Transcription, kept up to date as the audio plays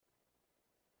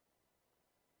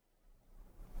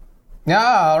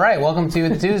Yeah, all right. Welcome to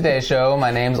the Tuesday show.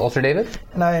 My name's Ultra David.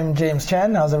 And I'm James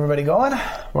Chen. How's everybody going?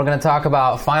 We're going to talk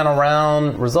about final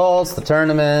round results, the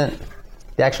tournament,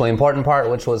 the actually important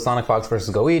part, which was Sonic Fox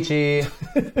versus Goichi,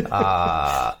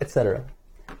 etc.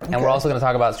 Okay. And we're also going to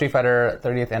talk about Street Fighter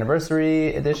 30th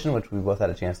Anniversary Edition, which we both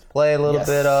had a chance to play a little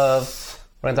bit of.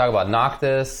 We're going to talk about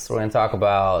Noctis. We're going to talk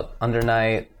about Under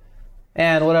Night.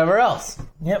 And whatever else.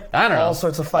 Yep. I don't know. All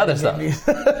sorts of fighting other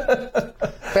stuff.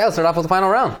 Okay, let's start off with the final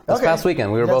round. This past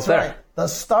weekend, we were both there. Right. The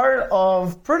start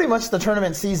of pretty much the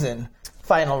tournament season,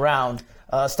 final round.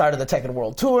 Started the Tekken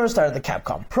World Tour, started the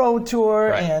Capcom Pro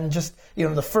Tour, and just,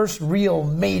 the first real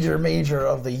major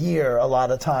of the year a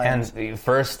lot of times. And the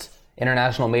first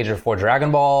international major for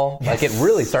Dragon Ball. Yes. Like, it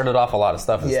really started off a lot of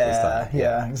stuff this time.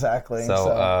 Yeah, exactly.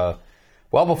 So,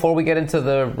 well, before we get into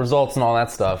the results and all that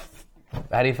stuff,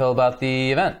 how do you feel about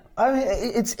the event? I mean,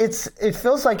 it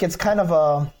feels like it's kind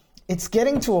of it's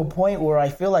getting to a point where I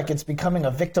feel like it's becoming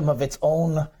a victim of its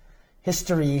own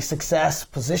history, success,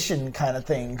 position kind of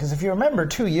thing. Because if you remember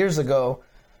 2 years ago,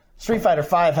 Street Fighter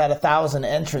V had 1,000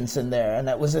 entrants in there, and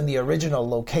that was in the original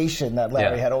location that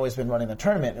Larry had always been running the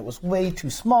tournament. It was way too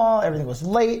small, everything was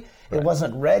late, it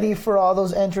wasn't ready for all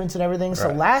those entrants and everything.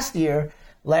 So last year,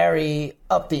 Larry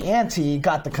upped the ante,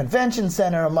 got the convention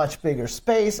center, a much bigger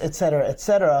space, et cetera, et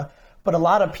cetera. But a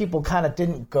lot of people kind of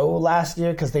didn't go last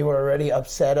year because they were already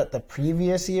upset at the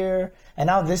previous year. And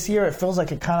now this year, it feels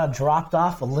like it kind of dropped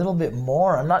off a little bit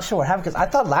more. I'm not sure what happened because I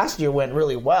thought last year went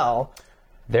really well.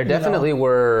 There definitely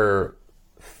were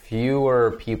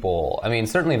fewer people. I mean,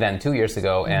 certainly than 2 years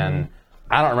ago. And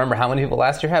I don't remember how many people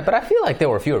last year had, but I feel like there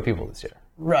were fewer people this year.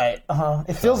 Right.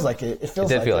 It feels like it. It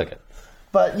did feel like it.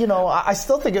 But, I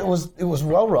still think it was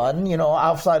well run,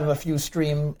 outside of a few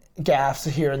stream gaffes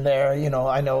here and there.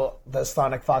 I know the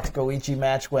Sonic Fox Goichi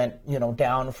match went,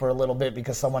 down for a little bit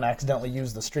because someone accidentally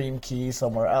used the stream key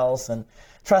somewhere else. And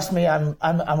trust me, I'm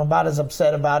about as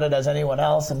upset about it as anyone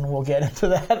else, and we'll get into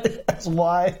that as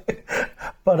why.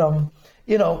 But, I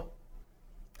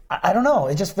don't know.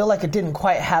 It just felt like it didn't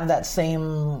quite have that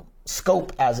same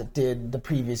scope as it did the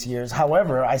previous years.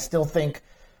 However, I still think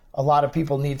a lot of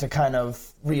people need to kind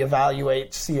of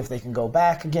reevaluate, see if they can go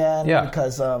back again. Yeah.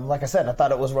 Because, like I said, I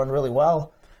thought it was run really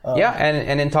well.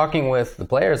 And in talking with the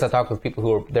players, I talked with people who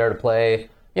were there to play,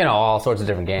 all sorts of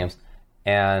different games.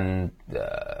 And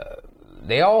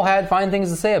they all had fine things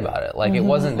to say about it. Like,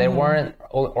 there weren't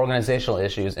organizational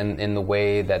issues in the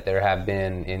way that there have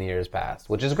been in years past,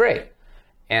 which is great.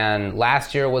 And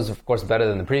last year was, of course, better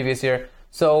than the previous year.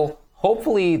 So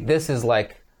hopefully this is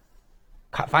like,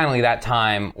 finally that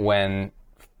time when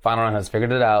Final Run has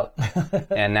figured it out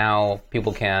and now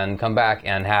people can come back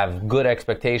and have good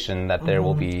expectation that there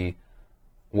will be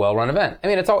well-run event. I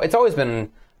mean, it's always been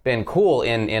cool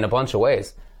in a bunch of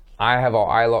ways. I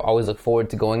always look forward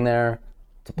to going there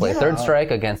to play Third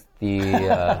Strike against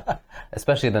the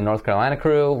especially the North Carolina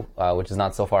crew, which is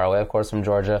not so far away, of course, from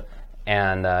Georgia,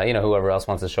 and whoever else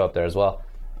wants to show up there as well.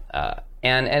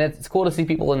 And it's cool to see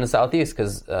people in the Southeast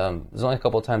because there's only a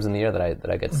couple of times in the year that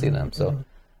I get to see them. So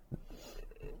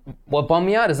what bummed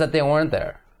me out is that they weren't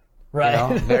there.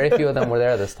 Right. Very few of them were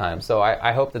there this time. So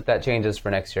I hope that changes for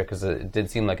next year because it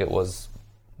did seem like it was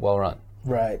well run.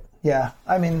 Right. Yeah.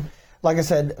 I mean, like I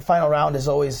said, final round is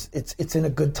always, it's in a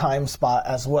good time spot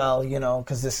as well,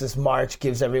 because this is March,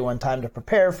 gives everyone time to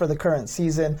prepare for the current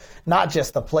season. Not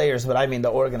just the players, but I mean the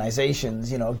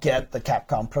organizations, get the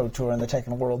Capcom Pro Tour and the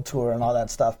Tekken World Tour and all that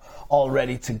stuff all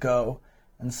ready to go.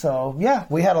 And so,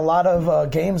 we had a lot of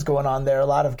games going on there, a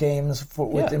lot of games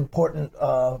with important,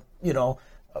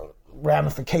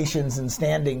 ramifications and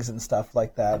standings and stuff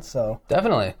like that. So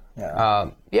definitely.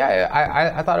 I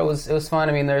thought it was fun.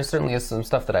 I mean, there certainly is some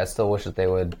stuff that I still wish that they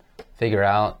would figure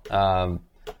out. I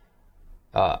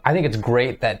think it's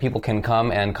great that people can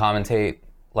come and commentate,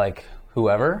 like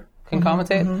whoever can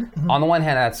commentate. On the one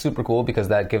hand, that's super cool because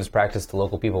that gives practice to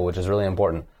local people, which is really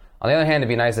important. On the other hand, it'd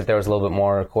be nice if there was a little bit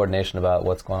more coordination about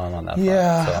what's going on that front.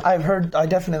 Yeah, so. I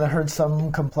definitely heard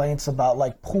some complaints about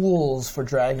like pools for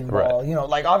Dragon Ball. Right.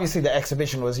 Like obviously the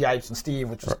exhibition was Yipes and Steve,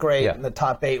 which was great, and the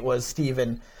top 8 was Steve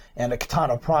and a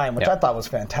Katana Prime, which I thought was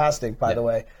fantastic, by the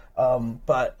way.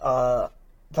 But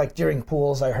like during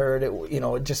pools, I heard it.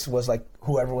 It just was like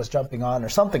whoever was jumping on or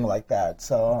something like that.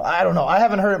 So I don't know. I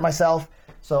haven't heard it myself,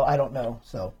 so I don't know.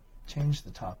 So change the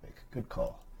topic. Good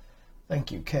call.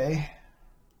 Thank you, Kay.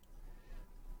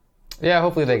 Yeah,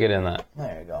 hopefully they get in that.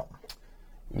 There you go.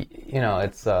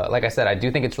 It's like I said, I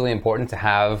do think it's really important to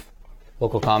have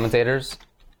local commentators,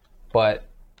 but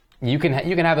you can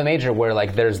have a major where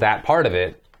like there's that part of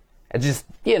it, and just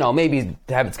maybe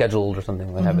have it scheduled or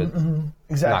something, and have it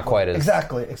exactly. not quite as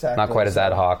exactly not quite as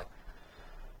ad hoc.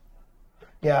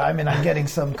 Yeah, I mean, I'm getting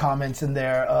some comments in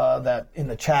there that in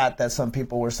the chat that some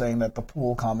people were saying that the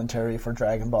pool commentary for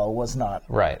Dragon Ball was not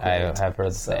Right, great. I have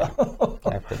heard the same.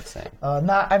 I've heard the same.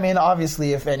 I mean,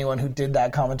 obviously, if anyone who did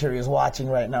that commentary is watching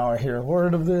right now or hear a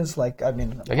word of this, like, I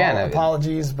mean,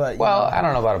 apologies, but well, I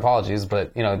don't know about apologies,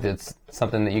 but you know, it's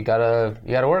something that you gotta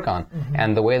work on,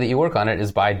 and the way that you work on it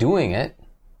is by doing it.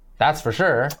 That's for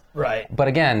sure. Right. But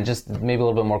again, just maybe a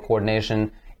little bit more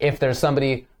coordination. If there's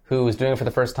somebody who is doing it for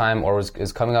the first time or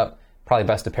is coming up, probably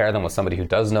best to pair them with somebody who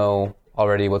does know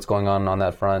already what's going on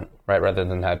that front, right? Rather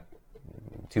than have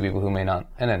two people who may not.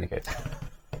 In any case.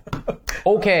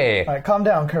 Okay. All right, calm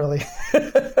down, Curly.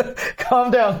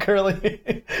 Calm down,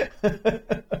 Curly.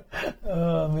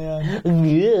 Oh, man.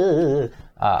 Yeah.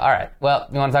 All right. Well,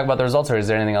 you want to talk about the results, or is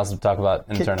there anything else to talk about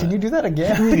in the tournament? Can you do that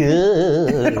again?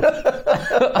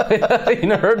 You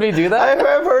never heard me do that?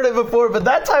 I've heard it before, but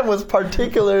that time was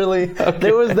particularly,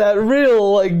 there was that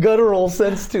real, like, guttural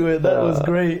sense to it. That was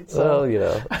great. So. Well, you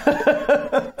know,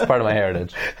 it's part of my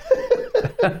heritage.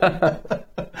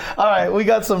 All right, we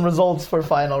got some results for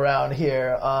final round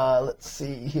here. Let's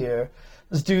see here.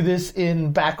 Let's do this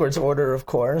in backwards order, of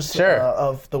course. Sure.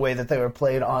 Of the way that they were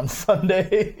played on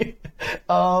Sunday.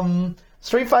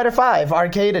 Street Fighter V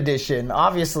Arcade Edition.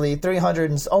 Obviously,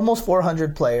 300, almost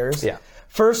 400 players. Yeah.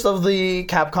 First of the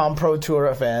Capcom Pro Tour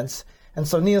events. And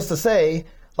so, needless to say,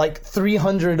 like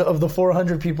 300 of the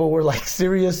 400 people were like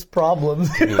serious problems.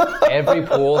 Every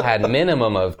pool had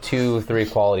minimum of 2-3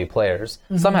 quality players.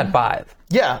 Some had 5.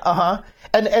 Yeah,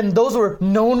 And those were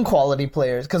known quality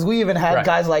players, because we even had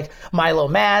guys like Milo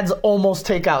Mads almost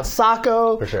take out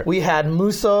Sako. For sure. We had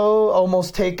Muso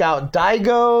almost take out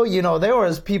Daigo. You know, there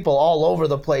was people all over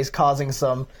the place causing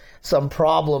some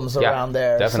problems around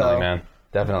there. Definitely, so. man.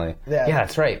 Definitely. Yeah.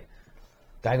 That's right.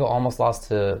 Daigo almost lost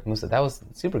to Musa. That was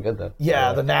super good, though.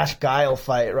 Yeah, the Nash Guile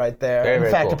fight right there. Very, in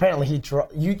very fact, cool. apparently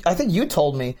I think you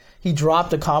told me he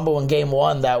dropped a combo in game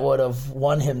 1 that would have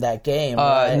won him that game.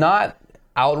 Right? Not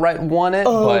outright won it,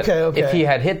 but okay. if he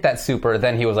had hit that super,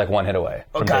 then he was like one hit away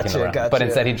from taking the round. Gotcha. But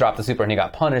instead, he dropped the super and he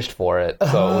got punished for it. So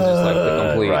it was just like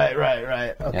the complete.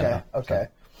 Right. Okay.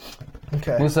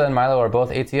 Okay. Musa and Milo are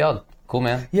both ATL. Cool,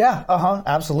 man. Yeah,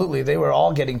 absolutely. They were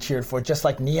all getting cheered for, just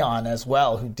like Neon as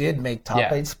well, who did make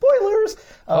top 8. Spoilers!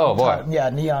 Oh, boy.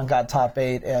 Neon got top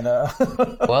 8. And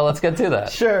well, let's get to that.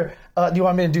 Sure. Do you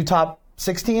want me to do top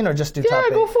 16 or just do top 8?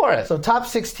 Yeah, go for it. So top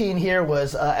 16 here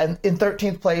was, and in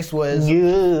 13th place was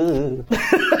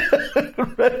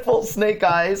Red Bull Snake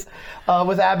Eyes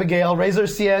with Abigail, Razor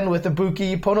Cien with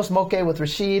Ibuki, Ponos Moke with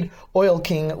Rashid, Oil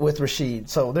King with Rashid.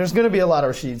 So there's going to be a lot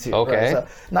of Rashids here. Okay. Right?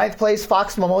 So 9th place,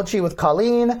 Fox Momochi with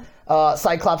Colleen,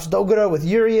 Cyclops Dogura with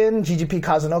Urien, GGP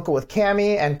Kazunoko with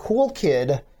Cammy, and Cool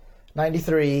Kid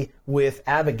 93 with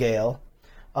Abigail.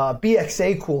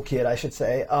 BXA Cool Kid, I should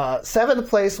say. 7th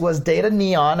place was Data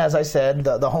Neon, as I said,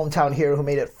 the hometown hero who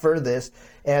made it furthest,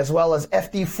 as well as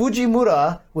FD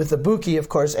Fujimura with Ibuki, of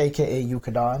course, a.k.a.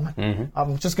 Yukadan. Mm-hmm.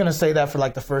 I'm just going to say that for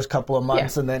like the first couple of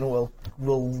months, and then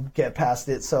we'll get past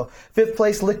it. So 5th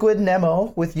place, Liquid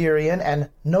Nemo with Urien, and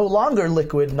no longer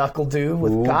Liquid Knuckle Dew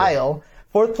with Guile.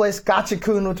 4th place,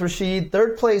 Gachikun with Rashid.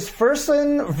 3rd place,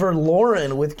 Fersen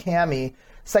Verloren with Cammy.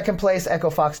 2nd place, Echo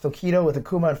Fox Tokido with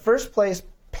Akuma. And 1st place,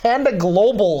 Panda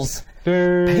Globals.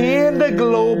 Panda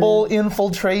Global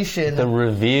Infiltration. The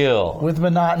reveal. With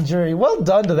Minot and Jury. Well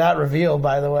done to that reveal,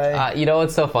 by the way. You know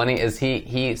what's so funny is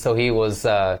he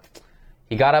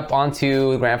got up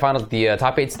onto the grand finals, the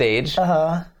top 8 stage,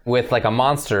 with like a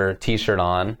Monster t-shirt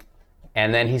on,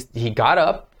 and then he got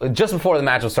up just before the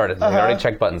match was started. He already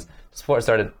checked buttons. Just before it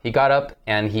started, he got up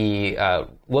and he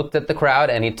looked at the crowd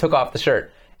and he took off the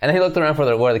shirt. And then he looked around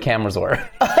for where the cameras were.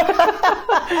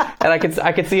 And I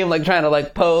could see him like trying to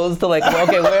like pose to like,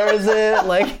 okay, where is it?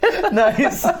 Like,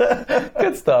 nice.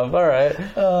 Good stuff. All right.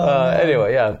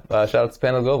 Anyway, shout out to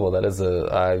Panda Global. That is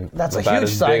that's a about huge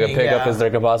as signing, big a pickup as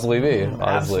there could possibly be.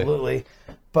 Honestly. Absolutely.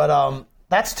 But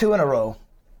that's 2 in a row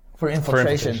for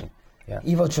Infiltration. Yeah.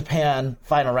 Evo Japan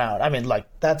final round. I mean, like,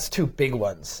 that's 2 big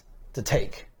ones to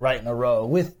take right in a row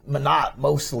with Minot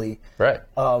mostly. Right.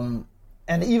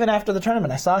 And even after the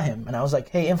tournament, I saw him, and I was like,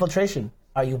 hey, Infiltration,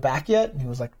 are you back yet? And he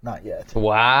was like, not yet.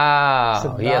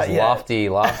 Wow. He has lofty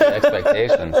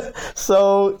expectations.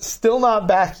 So, still not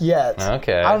back yet.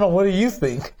 Okay. I don't know. What do you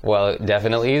think? Well,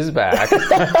 definitely he's back.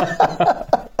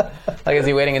 Like, is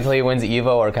he waiting until he wins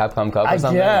Evo or Capcom Cup or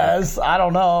something? I guess. I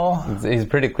don't know. He's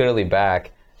pretty clearly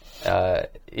back.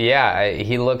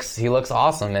 He looks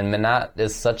awesome, and Minot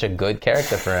is such a good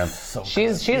character for him.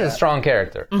 She's a strong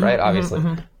character, right? Obviously.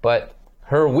 But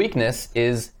her weakness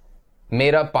is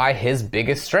made up by his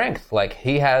biggest strength. Like,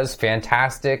 he has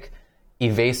fantastic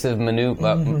evasive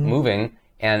moving,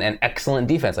 and an excellent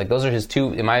defense. Like, those are his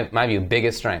two, in my view,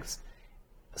 biggest strengths.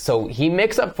 So he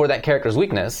makes up for that character's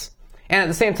weakness, and at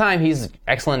the same time, he's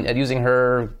excellent at using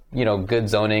her, good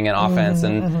zoning and offense,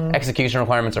 and execution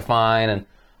requirements are fine, and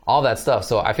all that stuff.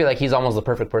 So I feel like he's almost the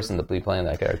perfect person to be playing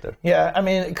that character. Yeah, I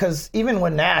mean, because even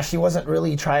when Nash, he wasn't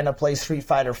really trying to play Street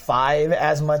Fighter V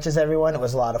as much as everyone. It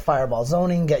was a lot of fireball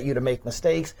zoning, get you to make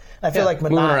mistakes. And I feel like Menat,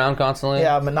 moving around constantly.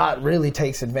 Yeah, Menat really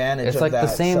takes advantage of that. It's like the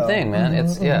same thing, man.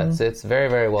 It's very,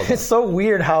 very well done. It's so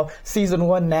weird how Season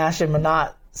 1 Nash and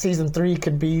Menat Season 3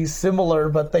 could be similar,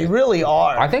 but they really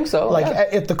are. I think so.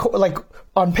 Like,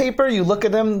 on paper, you look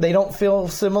at them, they don't feel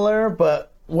similar, but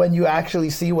when you actually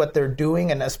see what they're doing,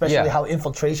 and especially how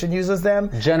Infiltration uses them.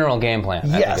 General game plan,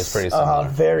 I think, is pretty similar.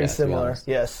 Very similar.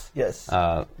 Yes.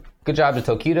 Good job to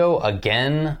Tokido,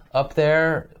 again, up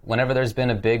there. Whenever there's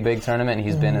been a big tournament,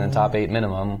 he's been in the top 8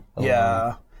 minimum.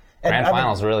 Yeah. Grand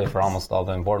finals, really, for almost all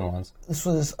the important ones. This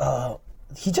was,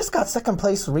 he just got second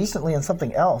place recently in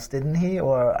something else, didn't he?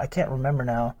 Or I can't remember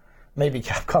now. Maybe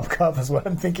Capcom Cup is what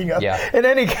I'm thinking of. Yeah. In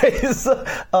any case,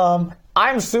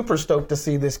 I'm super stoked to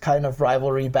see this kind of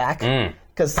rivalry back.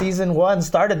 Because Season 1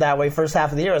 started that way. First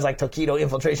half of the year, it was like Tokido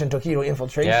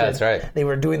Infiltration. Yeah, that's right. They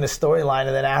were doing the storyline,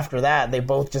 and then after that, they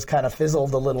both just kind of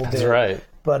fizzled a little bit. That's right.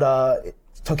 But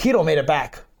Tokido made it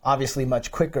back, obviously,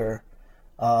 much quicker.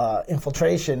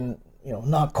 Infiltration,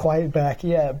 not quite back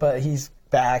yet, but he's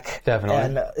back. Definitely.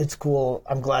 And it's cool.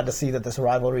 I'm glad to see that this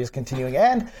rivalry is continuing.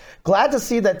 And glad to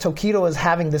see that Tokido is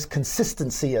having this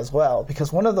consistency as well.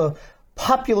 Because one of the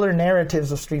popular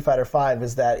narratives of Street Fighter V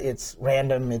is that it's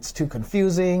random, it's too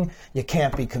confusing, you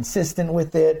can't be consistent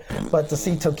with it. But to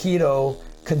see Tokido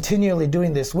continually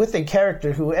doing this with a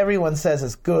character who everyone says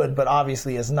is good, but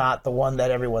obviously is not the one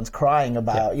that everyone's crying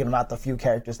about, not the few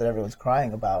characters that everyone's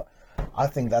crying about, I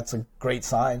think that's a great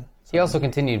sign. He also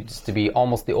continues to be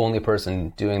almost the only person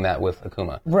doing that with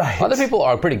Akuma. Right. Other people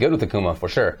are pretty good with Akuma, for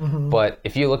sure. But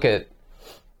if you look at,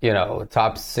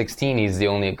 top 16, he's the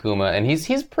only Akuma, and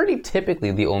he's pretty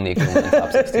typically the only Akuma in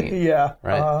top 16. Yeah.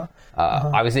 Right?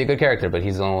 Obviously a good character, but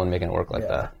he's the only one making it work like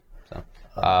that. So.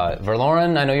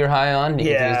 Verloren, I know you're high on. He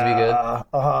continues to be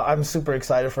good. I'm super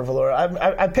excited for Verloren.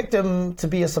 I picked him to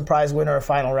be a surprise winner of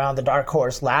Final Round, the Dark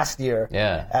Horse, last year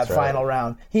at Final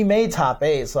Round. He made top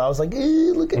 8, so I was like,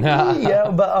 look at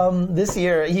me. But this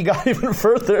year, he got even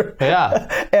further.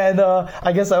 Yeah. And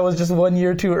I guess I was just 1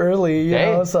 year too early, you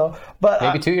know. So, but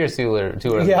maybe 2 years too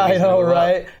early. Yeah, I know,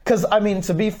 right? Because,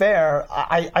 to be fair,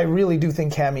 I really do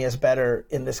think Cammy is better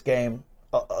in this game.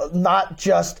 Not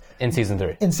just in Season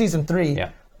 3. In Season 3.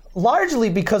 Yeah. Largely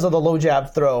because of the low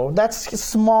jab throw. That's a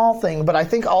small thing, but I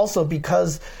think also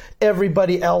because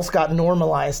everybody else got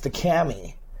normalized to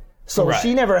Cammy. So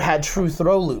she never had true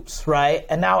throw loops, right?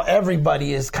 And now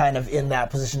everybody is kind of in that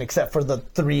position except for the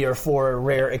 3 or 4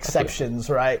 rare exceptions,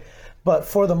 right? But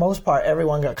for the most part,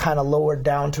 everyone got kind of lowered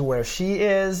down to where she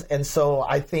is. And so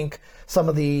I think some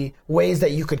of the ways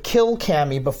that you could kill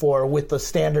Cammy before with the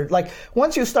standard, like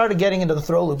once you started getting into the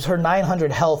throw loops, her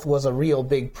 900 health was a real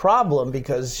big problem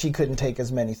because she couldn't take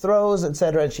as many throws,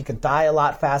 etc., and she could die a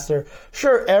lot faster.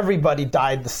 Sure, everybody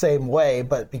died the same way,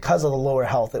 but because of the lower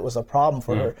health, it was a problem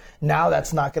for her. Now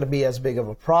that's not going to be as big of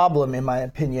a problem, in my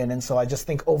opinion, and so I just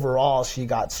think overall she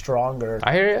got stronger.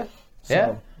 I hear you.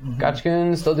 Yeah.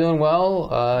 Gachikun still doing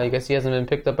well. I guess he hasn't been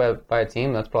picked up by a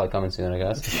team. That's probably coming soon, I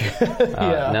guess.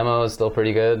 Nemo is still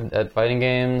pretty good at fighting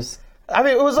games. I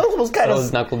mean, it was almost kind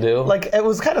of Knuckle Do. Like, it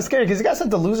was kind of scary because he got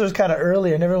sent to losers kind of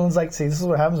early, and everyone's like, "See, this is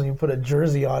what happens when you put a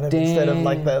jersey on him instead of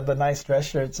like the nice dress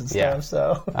shirts and stuff."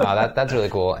 So that's really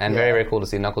cool, and very, very cool to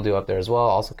see Knuckle Do up there as well.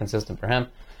 Also consistent for him.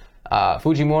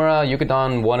 Fujimura,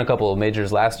 Yukadon won a couple of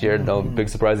majors last year. No big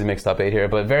surprise he makes top 8 here,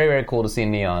 but very, very cool to see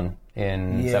Neon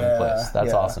in 7th place.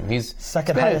 That's awesome. He's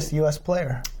second highest U.S.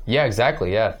 player. Yeah,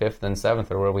 exactly. Yeah, 5th and 7th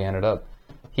are where we ended up.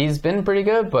 He's been pretty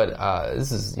good, but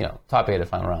this is, top 8 at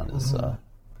Final Round is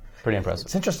pretty impressive.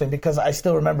 It's interesting because I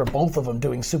still remember both of them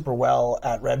doing super well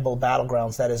at Red Bull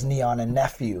Battlegrounds. That is Neon and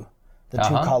Nephew, the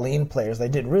two Colleen players. They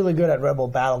did really good at Red Bull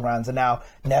Battlegrounds, and now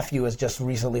Nephew has just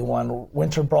recently won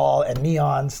Winter Brawl and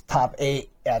Neon's top 8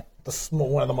 at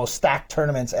one of the most stacked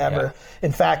tournaments ever. Yeah.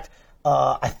 In fact,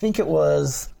 I think it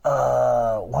was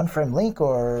One Frame Link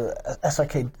or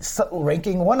SRK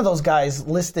Ranking. One of those guys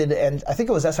listed, and I think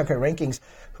it was SRK Rankings,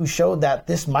 who showed that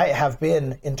this might have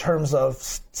been, in terms of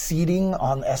seeding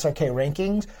on SRK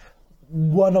Rankings,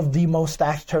 one of the most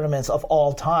stacked tournaments of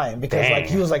all time. Because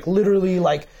he was literally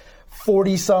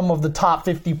 40 some of the top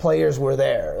 50 players were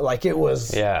there. It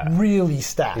was really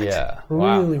stacked. Yeah.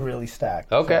 Really, really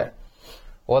stacked. Okay. So.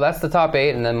 Well, that's the top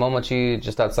 8, and then Momochi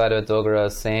just outside of it,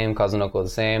 Dogura, same, Kazunoko the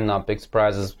same, not big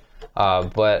surprises.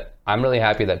 But I'm really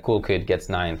happy that Cool Kid gets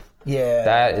 9th. Yeah.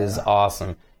 That is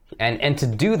awesome. And to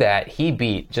do that, he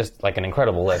beat just like an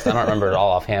incredible list. I don't remember it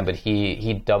all offhand, but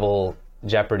he double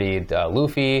Jeopardy'd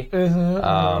Luffy.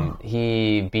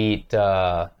 He beat...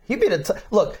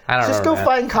 Look, just go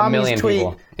find Kami's tweet.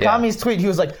 Yeah. Kami's tweet, he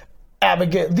was like,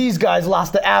 Abigail, these guys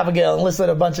lost to Abigail and listed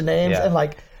a bunch of names, and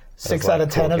like 6 out of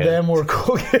 10 of them were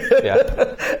Cool Kid.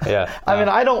 Yeah. I mean,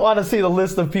 I don't want to see the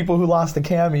list of people who lost to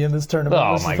Kami in this tournament.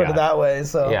 Let's just put it that way.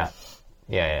 So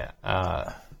Yeah.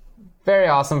 Very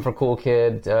awesome for Cool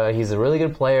Kid. He's a really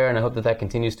good player, and I hope that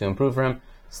continues to improve for him.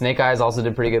 Snake Eyes also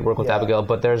did pretty good work with Abigail,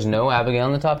 but there's no Abigail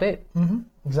in the top 8.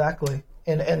 Exactly.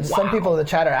 And some people in the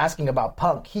chat are asking about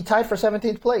Punk. He tied for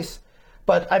 17th place.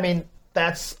 But, I mean,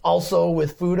 that's also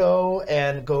with Fudo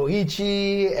and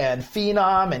Goichi and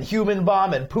Phenom and Human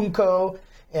Bomb and Punko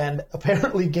and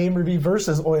apparently GamerB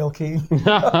versus Oil King,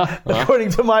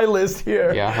 according to my list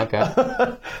here. Yeah,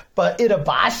 okay. But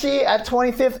Itabashi at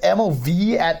 25th,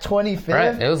 MOV at 25th.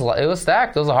 Right, it was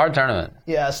stacked. It was a hard tournament.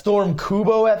 Yeah, Storm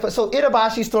Kubo so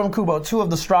Itabashi, Storm Kubo, 2 of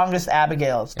the strongest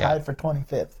Abigails, tied for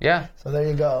 25th. Yeah. So there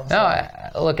you go. No,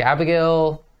 look,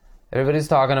 Abigail, everybody's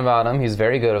talking about him. He's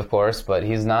very good, of course, but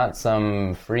he's not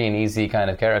some free and easy kind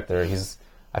of character.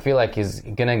 I feel like he's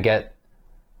gonna get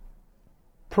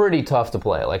pretty tough to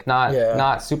play. Like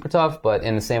not super tough, but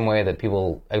in the same way that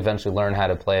people eventually learn how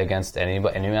to play against any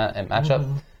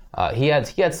matchup. He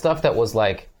had stuff that was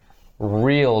like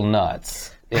real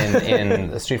nuts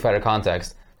in the Street Fighter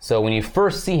context. So when you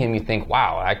first see him, you think,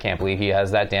 "Wow, I can't believe he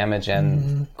has that damage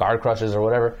and guard crushes or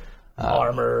whatever,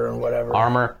 armor or whatever."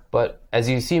 Armor, but as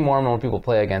you see more and more people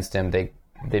play against him, they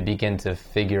begin to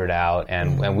figure it out,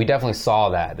 and we definitely saw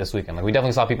that this weekend. Like we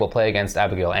definitely saw people play against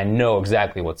Abigail and know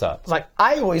exactly what's up. Like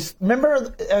I always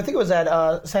remember, I think it was at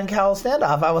Sencal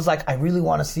Standoff. I was like, I really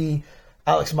want to see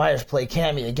Alex Myers play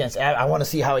Cammy against. I want to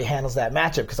see how he handles that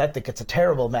matchup because I think it's a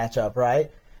terrible matchup,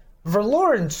 right?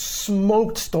 Verloren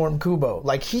smoked Storm Kubo.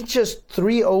 Like he just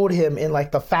 3-0'd him in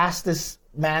like the fastest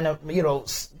manner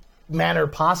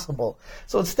possible.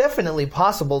 So it's definitely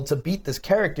possible to beat this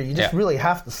character. You just really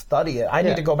have to study it. I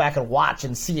need to go back and watch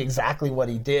and see exactly what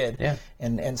he did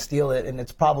and steal it. And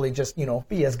it's probably just,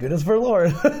 be as good as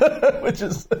Verloren, which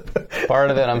is part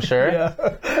of it, I'm sure.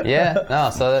 No,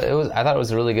 so I thought it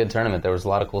was a really good tournament. There was a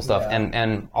lot of cool stuff.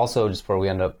 And also, just before we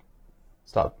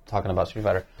stop talking about Street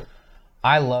Fighter,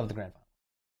 I love the Grand Final.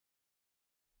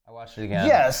 I watched it again.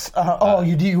 Yes.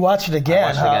 You watch it again? I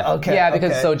watched it again. Okay. Yeah,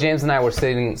 because so James and I were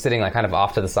sitting like kind of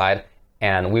off to the side,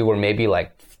 and we were maybe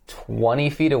like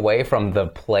 20 feet away from the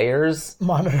player's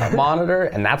monitor,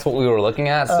 and that's what we were looking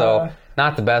at. So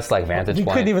not the best like vantage point.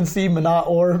 You couldn't even see Manat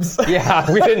orbs. Yeah,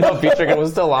 we didn't know Feature Gun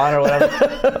was still on or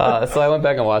whatever. So I went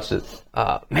back and watched it.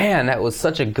 Man, that was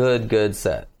such a good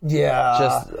set. Yeah.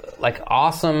 Just like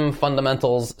awesome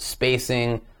fundamentals,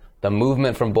 spacing. The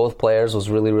movement from both players was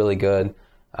really, really good.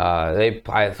 I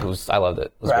loved it.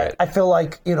 It was great. I feel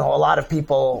like, a lot of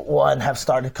people, have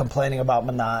started complaining about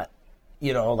Manat.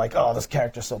 Like, oh, this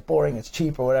character's so boring, it's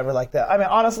cheap or whatever like that. I mean,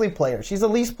 honestly, player. She's the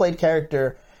least played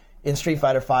character in Street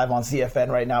Fighter V on ZFN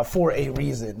right now for a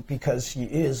reason, because she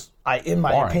is, in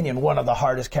my opinion, one of the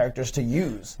hardest characters to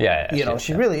use.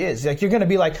 She really is. Like, you're going to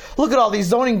be like, look at all these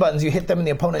zoning buttons. You hit them and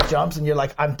the opponent jumps and you're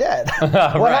like, I'm dead. What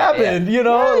happened?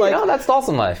 Yeah. That's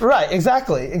Dawson life. Right,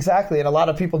 exactly. And a lot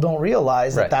of people don't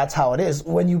realize that that's how it is.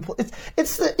 When you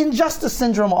it's the Injustice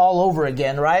syndrome all over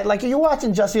again, right? Like, you're watching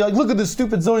Injustice, you're like, look at this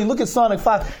stupid zoning, look at Sonic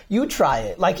 5. You try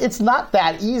it. Like, it's not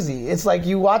that easy. It's like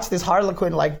you watch this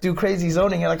Harlequin, like, do crazy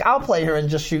zoning, you're like, I'll play her and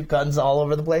just shoot guns all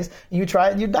over the place. You try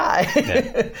it and you die.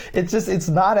 Yeah. It's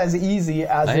not as easy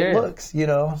as it looks,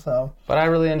 so. But I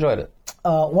really enjoyed it.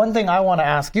 One thing I want to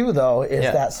ask you, though, is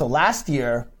that, so last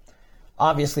year,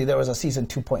 obviously there was a Season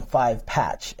 2.5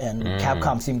 patch, and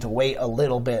Capcom seemed to wait a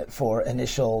little bit for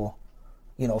initial,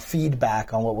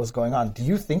 feedback on what was going on. Do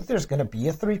you think there's going to be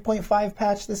a 3.5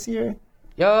 patch this year?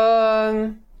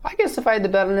 I guess if I had to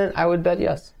bet on it, I would bet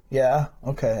yes. Yeah,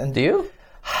 okay. And do you?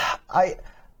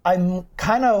 I'm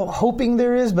kind of hoping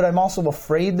there is, but I'm also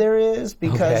afraid there is,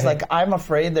 because I'm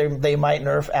afraid they might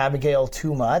nerf Abigail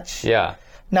too much. Yeah.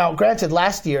 Now, granted,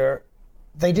 last year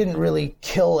they didn't really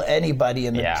kill anybody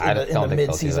in the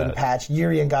mid-season patch.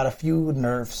 Urien got a few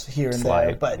nerfs here and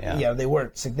there, but they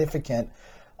weren't significant.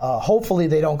 Hopefully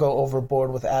they don't go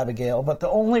overboard with Abigail, but the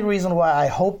only reason why I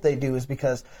hope they do is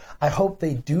because I hope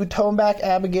they do tone back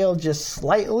Abigail just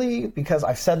slightly, because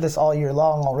I've said this all year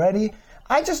long already.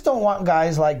 I just don't want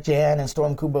guys like Jan and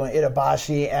Storm Kubo and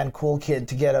Itabashi and Cool Kid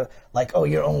to get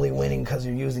you're only winning because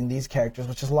you're using these characters,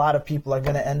 which is a lot of people are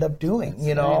going to end up doing,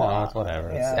 it's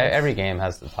whatever. Yeah, every game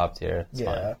has the top tier. It's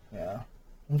fine.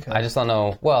 Okay. I just don't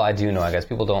know. Well, I do know. I guess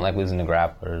people don't like losing to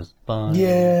grapplers. But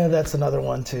Yeah, that's another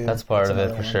one too. that's part of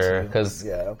it for sure. Because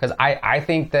I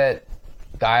think that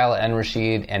Guile and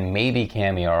Rashid and maybe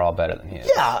Cammy are all better than he is.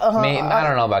 Yeah, I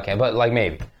don't know about Cam, but like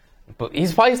maybe. But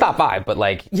he's probably top 5. But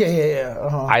like, Yeah.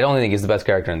 I don't think he's the best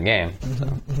character in the game. So.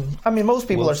 I mean, most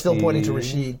people We'll are still pointing to see.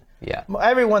 Rashid. Yeah.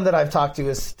 Everyone that I've talked to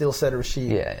has still said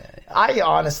Rashid. Yeah. I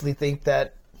honestly think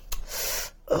that,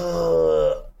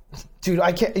 dude,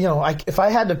 I can't. If I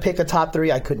had to pick a top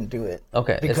 3, I couldn't do it.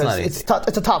 Okay, it's because not easy.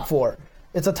 it's a top 4.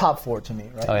 It's a top 4 to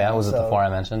me, right? Oh yeah, now. was it the 4 I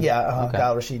mentioned? Yeah, Okay.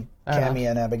 Guile, Rashid, Cammy,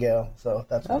 and Abigail. So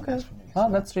that's what it Okay. is for me. Well,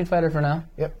 that's Street Fighter for now.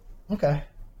 Yep. Okay.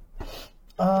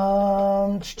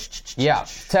 Yeah.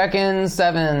 Tekken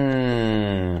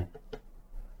 7.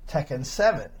 Tekken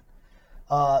 7.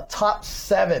 Top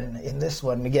 7 in this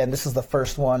one. Again, this is the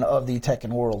first one of the Tekken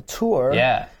World Tour.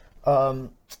 Yeah.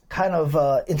 Kind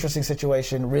of interesting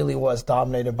situation. Really was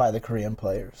dominated by the Korean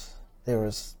players. There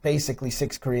was basically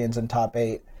 6 Koreans in top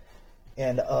 8.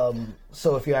 And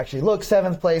so if you actually look,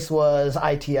 7th place was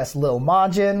ITS Lil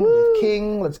Majin with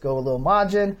King. Let's go Lil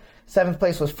Majin. 7th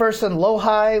place was Furson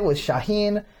Lohai with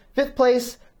Shaheen. 5th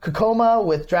place, Kokoma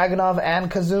with Dragunov and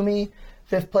Kazumi.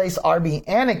 5th place, RB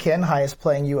Anakin, highest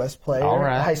playing U.S. player. All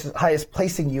right. Highest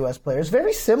placing U.S. players.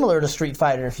 Very similar to Street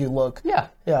Fighter if you look. Yeah.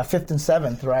 Yeah, 5th and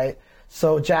 7th, right?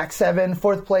 So Jack 7,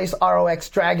 4th place, ROX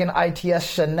Dragon ITS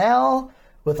Chanel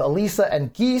with Elisa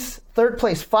and Geese. 3rd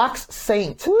place, Fox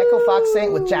Saint. Echo Fox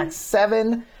Saint with Jack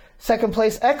 7. 2nd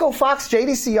place, Echo Fox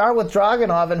JDCR with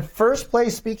Dragunov. And 1st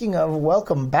place, speaking of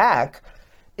welcome back,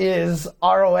 is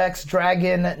ROX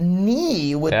Dragon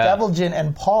Knee with Deviljin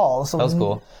and Paul. So that was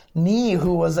cool. Knee,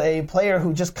 who was a player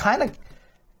who just kind of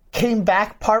came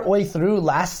back partway through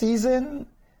last season,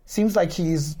 seems like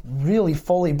he's really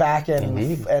fully back and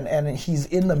he's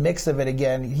in the mix of it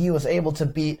again. He was able to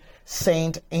beat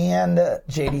Saint and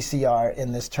JDCR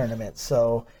in this tournament.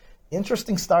 So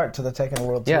interesting start to the Tekken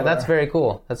World Tour. Yeah, that's very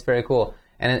cool. That's very cool.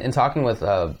 And in talking with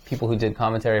people who did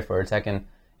commentary for Tekken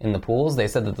in the pools, they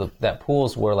said that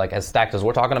pools were like as stacked as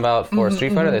we're talking about for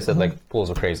Street Fighter. They said like pools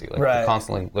were crazy. Like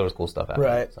constantly there was cool stuff happening.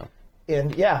 Right. So.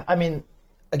 And yeah, I mean,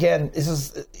 again, this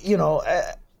is,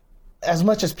 as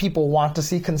much as people want to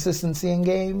see consistency in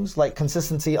games, like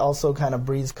consistency also kind of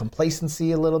breeds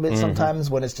complacency a little bit sometimes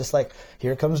when it's just like,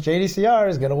 here comes JDCR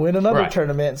is going to win another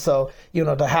tournament. So,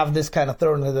 to have this kind of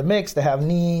thrown into the mix, to have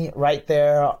Knee right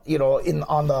there, in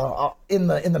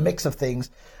the mix of things.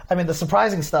 I mean, the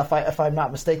surprising stuff, if I'm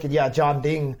not mistaken, John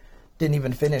Ding didn't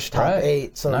even finish top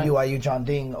 8. So UIU John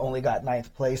Ding only got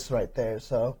 9th place right there.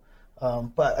 So,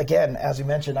 but again, as you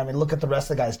mentioned, I mean, look at the rest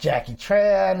of the guys. Jackie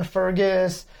Tran,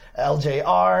 Fergus,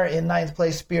 LJR in 9th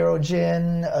place, Spiro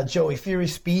Jin, Joey Fury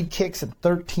Speed Kicks in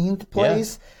 13th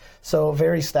place. Yeah. So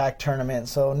very stacked tournament.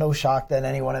 So no shock that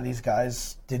any one of these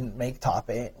guys didn't make top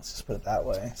 8. Let's just put it that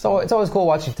way. So it's always cool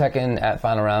watching Tekken at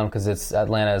Final Round because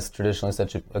Atlanta is traditionally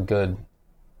such a good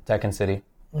Tekken city.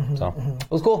 It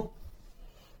was cool.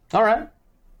 All right.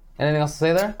 Anything else to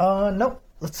say there? Nope.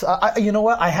 Let's. You know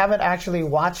what? I haven't actually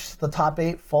watched the top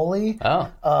 8 fully.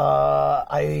 Oh.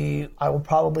 I will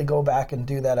probably go back and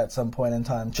do that at some point in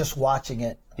time. Just watching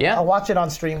it. Yeah. I'll watch it on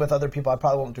stream with other people. I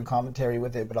probably won't do commentary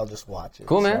with it, but I'll just watch it.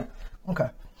 Cool, man. Okay.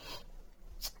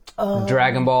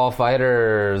 Dragon Ball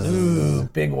Fighters. Ooh,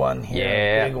 big one here.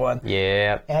 Yeah. Big one.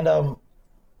 Yeah. And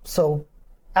so,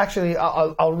 actually,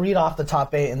 I'll read off the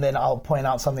top 8, and then I'll point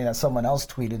out something that someone else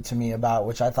tweeted to me about,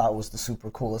 which I thought was the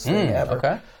super coolest thing ever.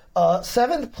 Okay.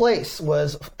 7th place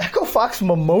was Echo Fox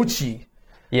Momochi.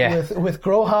 Yeah. With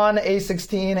Grohan,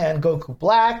 A16, and Goku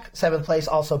Black. 7th place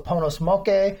also Ponos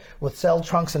Moke with Cell,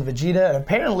 Trunks, and Vegeta. And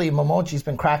apparently Momochi's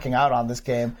been cracking out on this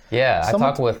game. Yeah, I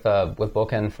talked with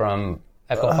Boken from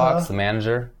Echo Fox, the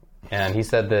manager, and he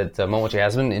said that Momochi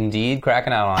has been indeed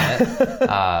cracking out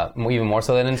on it, even more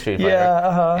so than in Street Fighter.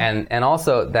 Yeah, And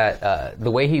also that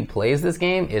the way he plays this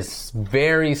game is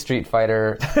very Street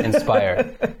Fighter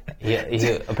inspired. He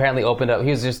apparently opened up.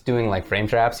 He was just doing like frame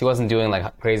traps. He wasn't doing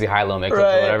like crazy high-low mix-ups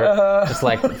or whatever. Just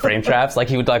like frame traps. Like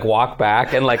he would like walk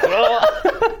back and like.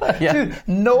 Yeah. Dude,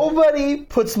 nobody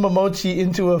puts Momochi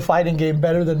into a fighting game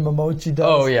better than Momochi does.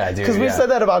 Oh yeah, dude. Because we've said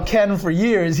that about Ken for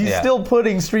years. He's still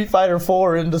putting Street Fighter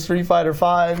 4 into Street Fighter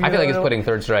 5. I feel like he's putting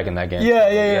Third Strike in that game.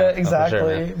 Yeah, exactly.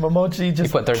 For sure, Momochi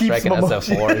just he put Third Strike in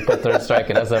SF4. He put Third Strike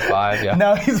in SF5. Yeah.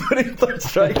 Now he's putting Third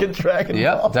Strike in Dragon Ball.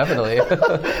 Yep, definitely.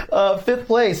 5th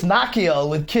place, Nakia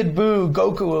with Kid Buu,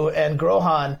 Goku, and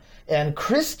Grohan, and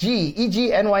Chris G,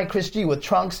 EGNY Chris G with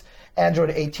Trunks, Android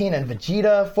 18, and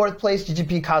Vegeta. 4th place,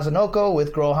 GGP Kazunoko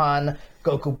with Grohan,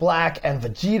 Goku Black, and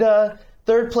Vegeta.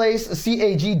 3rd place,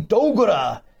 CAG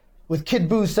Dogura with Kid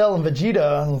Buu, Cell, and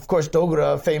Vegeta. And of course,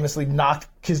 Dogura famously knocked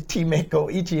his teammate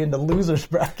Goichi into losers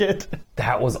bracket.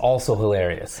 That was also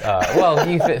hilarious. Well,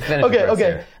 he finished Okay.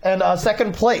 there. And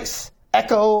second place,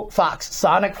 Echo Fox,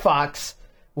 Sonic Fox,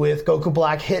 with Goku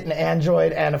Black, Hit, and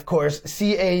Android, and of course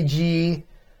Goichi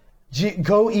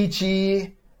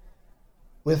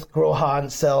with Gohan,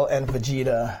 Cell, and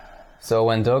Vegeta. So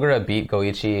when Dogura beat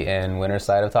Goichi in winner's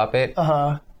side of top 8,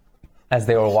 as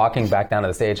they were walking back down to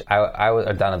the stage, I was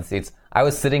down to the seats. I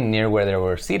was sitting near where they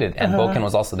were seated, and Boken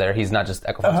was also there. He's not just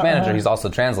Echo Fox manager; he's also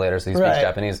translator, so he speaks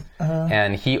Japanese.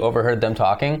 And he overheard them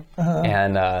talking,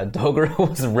 and Dogura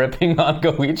was ripping on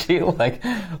Goichi,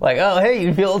 like, oh, hey,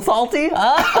 you feeling salty?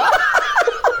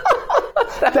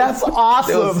 That's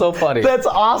awesome. It was so funny. That's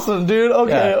awesome, dude.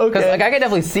 Okay. Because I could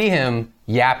definitely see him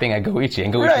yapping at Goichi,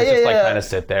 and Goichi was just trying to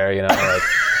sit there, like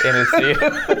in his seat.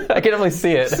 I can definitely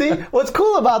see it. See, what's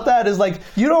cool about that is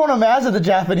you don't imagine the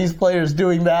Japanese players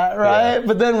doing that, right? Yeah.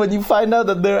 But then when you find out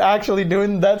that they're actually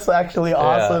doing, that's actually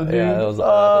awesome, dude. Yeah,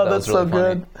 that's really so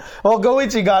good. Well,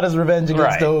 Goichi got his revenge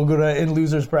against Dogura in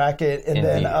losers bracket, and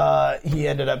then he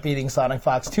ended up beating Sonic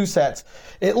Fox 2 sets.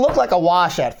 It looked like a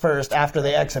wash at first after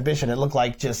the exhibition. It looked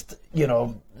like just,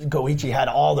 Goichi had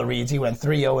all the reads. He went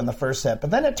 3-0 in the first set, but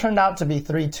then it turned out to be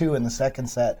 3-2 in the second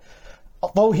set.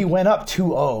 Although he went up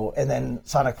 2-0, and then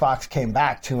Sonic Fox came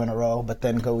back 2 in a row, but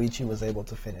then Goichi was able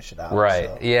to finish it out. Right.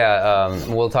 So. Yeah.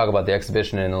 We'll talk about the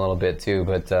exhibition in a little bit too,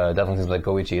 but definitely seems like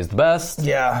Goichi is the best.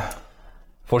 Yeah.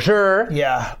 For sure.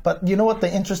 Yeah. But you know what?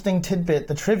 The interesting tidbit,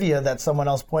 the trivia that someone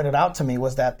else pointed out to me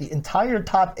was that the entire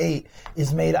top 8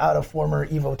 is made out of former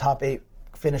EVO top 8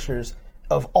 finishers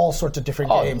of all sorts of different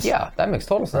games. Yeah, that makes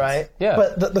total sense. Right? Yeah.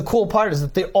 But the cool part is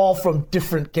that they're all from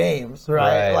different games,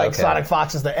 right? Sonic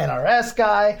Fox is the NRS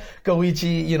guy,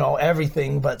 Goichi,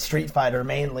 everything but Street Fighter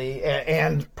mainly,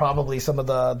 and probably some of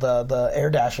the Air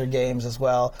Dasher games as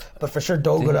well. But for sure,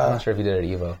 Dogura. I'm not sure if he did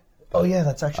it at EVO. Oh, yeah,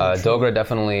 that's actually true. Dogura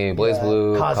definitely,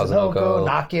 BlazBlue, Kazunoko.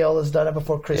 Nakiel has done it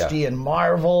before, Chris G in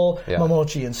Marvel,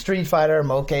 Momochi in Street Fighter,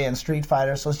 Moke in Street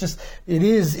Fighter. So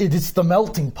it's the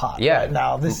melting pot right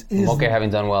now. This is Moke having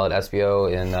done well at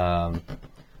SBO in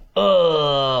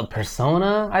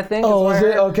Persona, I think. Oh, is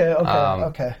it?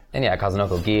 Okay. And yeah,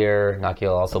 Kazunoko Gear,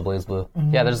 Nakiel also BlazBlue.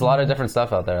 Mm-hmm. Yeah, there's a lot of different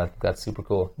stuff out there. I think that's super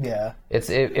cool. Yeah. It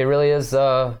really is.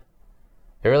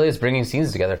 It really is bringing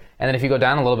scenes together. And then if you go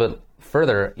down a little bit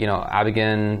further,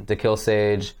 Abigin, The Kill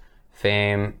Sage,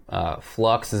 Fame,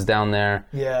 Flux is down there.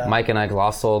 Yeah. Mike and Ike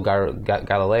Lost Soul,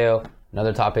 Galileo,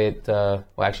 another top 8. Didn't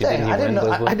he win?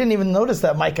 I didn't even notice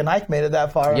that Mike and Ike made it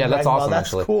that far. Yeah, that's awesome. That's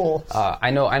actually cool. I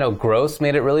know Gross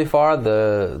made it really far.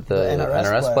 The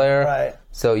NRS player. Right.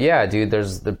 So yeah, dude,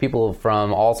 the people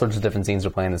from all sorts of different scenes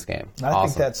are playing this game. I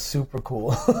think that's super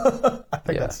cool.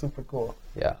 That's super cool.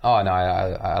 Yeah. Oh no,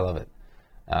 I love it.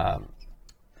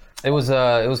 It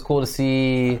was cool to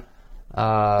see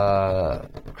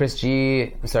Chris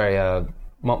G.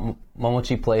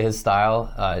 Momochi play his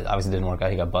style. Obviously didn't work out.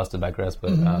 He got busted by Chris,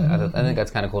 but I think that's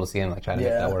kind of cool to see him try to make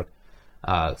that work.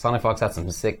 Sonic Fox had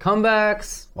some sick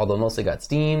comebacks, although mostly got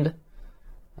steamed.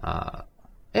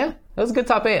 Yeah, it was a good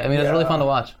top 8. I mean, it was really fun to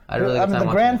watch. The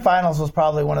grand finals was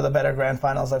probably one of the better grand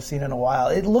finals I've seen in a while.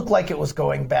 It looked like it was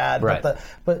going bad, right.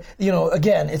 but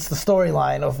again, it's the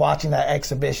storyline of watching that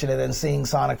exhibition and then seeing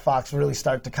Sonic Fox really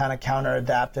start to kind of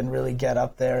counter-adapt and really get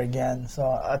up there again. So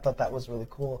I thought that was really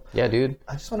cool. Yeah, dude.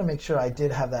 I just want to make sure I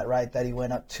did have that right, that he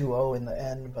went up 2-0 in the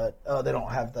end, but they don't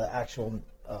have the actual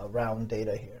round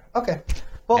data here. Okay.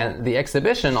 Well, and the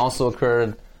exhibition also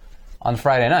occurred on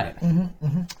Friday night.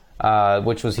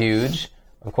 Which was huge,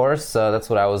 of course. That's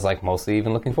what I was mostly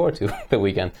even looking forward to the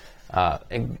weekend.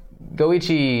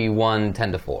 Goichi won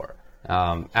 10-4.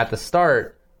 At the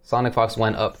start, Sonic Fox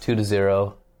went up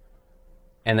 2-0,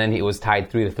 and then it was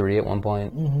tied 3-3 at one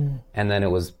point, and then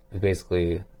it was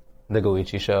basically the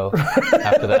Goichi show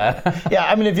after that. Yeah,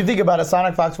 I mean, if you think about it,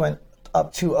 Sonic Fox went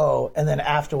up 2-0, and then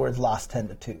afterwards lost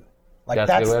 10-2.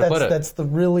 That's the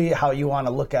really how you want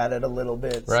to look at it a little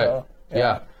bit. Right. So,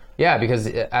 yeah. Yeah, because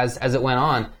as it went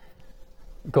on,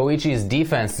 Goichi's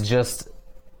defense just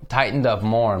tightened up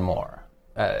more and more.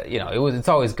 It's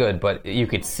always good, but you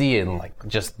could see it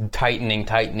just tightening.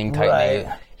 Right.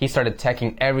 He started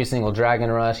teching every single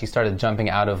Dragon Rush. He started jumping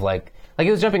out of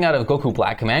he was jumping out of Goku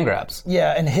Black command grabs.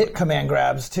 Yeah, and hit command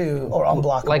grabs too, or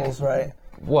unblockables, right?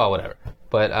 Well, whatever.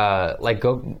 But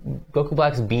Goku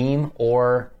Black's beam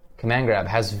or command grab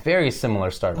has very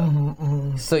similar startup.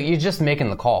 So you're just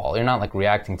making the call. You're not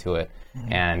reacting to it.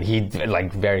 And he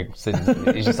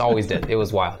he just always did. It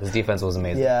was wild. His defense was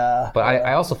amazing. Yeah. But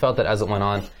I also felt that as it went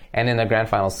on, and in the grand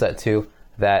final set too,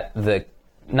 that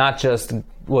not just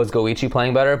was Goichi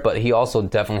playing better, but he also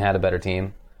definitely had a better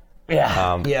team.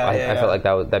 I felt like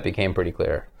that became pretty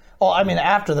clear. Well, I mean,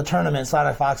 after the tournament,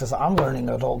 Sonic Fox says, I'm learning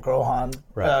adult Gohan,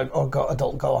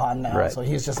 adult Gohan now. Right. So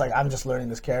he's just like, I'm just learning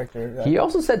this character. He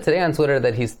also said today on Twitter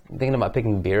that he's thinking about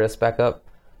picking Beerus back up.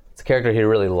 It's a character he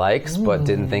really likes, but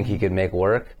didn't think he could make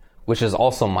work, which is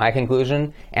also my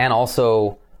conclusion, and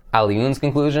also Alioun's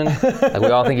conclusion. Like, we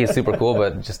all think he's super cool,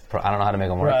 but just I don't know how to make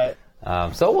him work.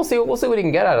 Right. So we'll see what he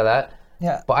can get out of that.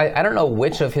 Yeah. But I don't know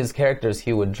which of his characters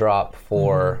he would drop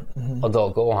for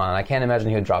adult Gohan. I can't imagine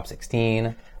he would drop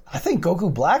 16. I think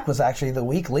Goku Black was actually the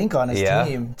weak link on his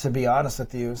team, to be honest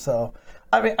with you. So,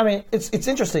 I mean, it's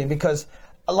interesting because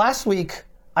last week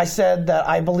I said that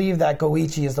I believe that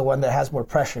Goichi is the one that has more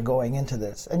pressure going into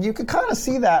this, and you could kind of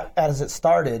see that as it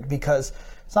started because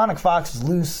Sonic Fox was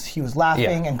loose, he was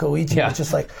laughing, and Goichi was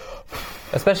just like.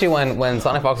 Especially when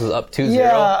Sonic Fox was up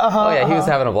 2-0. He was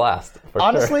having a blast.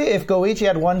 Honestly, if Goichi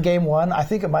had won game 1, I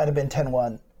think it might have been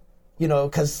 10-1. You know,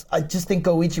 because I just think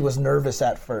Goichi was nervous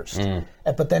at first.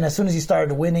 But then as soon as he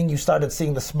started winning, you started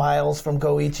seeing the smiles from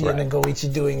Goichi, and then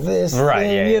Goichi doing this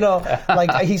thing, you know.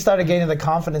 Like, he started gaining the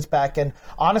confidence back. And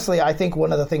honestly, I think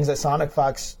one of the things that Sonic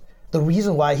Fox, the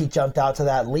reason why he jumped out to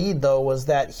that lead, though, was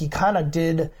that he kind of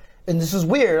did... And this is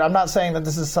weird. I'm not saying that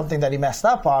this is something that he messed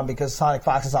up on because Sonic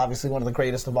Fox is obviously one of the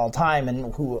greatest of all time,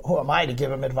 and who am I to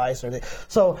give him advice?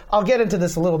 So I'll get into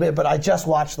this a little bit, but I just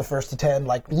watched the first to 10,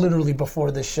 like literally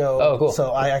before this show. Oh, cool. So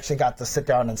I actually got to sit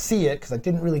down and see it because I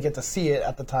didn't really get to see it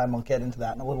at the time. I'll get into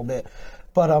that in a little bit.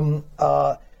 But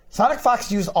Sonic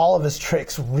Fox used all of his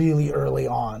tricks really early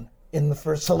on. In the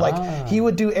first, so like he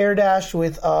would do air dash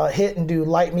with hit and do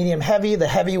light, medium, heavy. The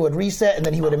heavy would reset, and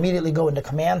then he would immediately go into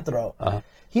command throw.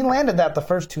 He landed that the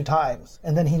first 2 times,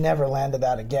 and then he never landed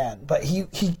that again. But he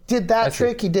did that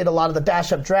trick. He did a lot of the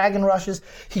dash up dragon rushes.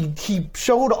 He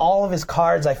showed all of his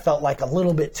cards, I felt like, a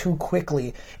little bit too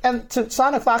quickly. And to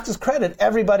Sonic Fox's credit,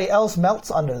 everybody else melts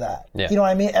under that. Yeah. You know what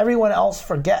I mean? Everyone else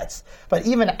forgets. But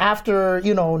even after,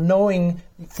 you know, knowing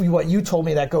what you told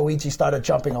me that Goichi started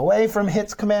jumping away from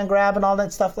hits, command grab, and all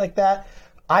that stuff like that,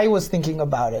 I was thinking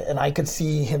about it, and I could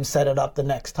see him set it up the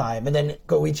next time. And then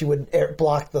Goichi would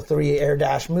block the 3 air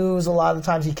dash moves a lot of the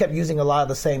times. He kept using a lot of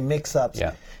the same mix-ups,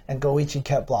 and Goichi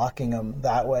kept blocking him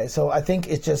that way. So I think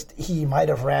it's just he might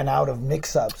have ran out of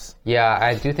mix-ups. Yeah,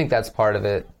 I do think that's part of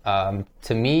it.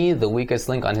 To me, the weakest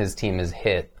link on his team is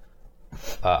Hit.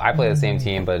 I play the same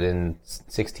team, but in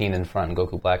 16 in front and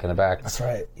Goku Black in the back. That's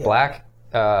right. Yeah. Black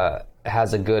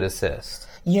has a good assist.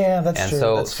 Yeah, that's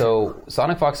true. So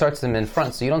Sonic Fox starts him in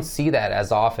front, so you don't see that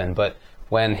as often. But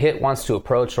when Hit wants to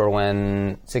approach or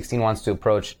when 16 wants to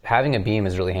approach, having a beam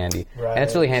is really handy. Right. And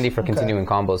it's really handy for continuing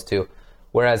combos too.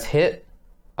 Whereas Hit,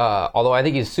 although I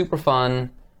think he's super fun,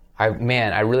 I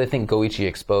really think Goichi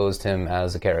exposed him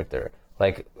as a character.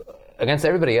 Like, against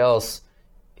everybody else,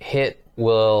 Hit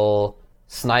will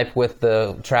snipe with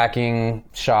the tracking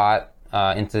shot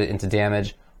into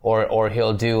damage. Or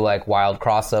he'll do like wild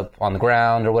cross up on the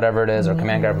ground or whatever it is, or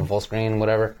command grab from full screen,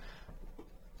 whatever.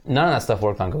 None of that stuff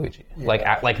worked on Goichi.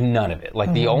 Yeah. Like none of it.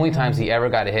 Like the only times he ever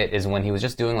got a hit is when he was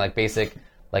just doing like basic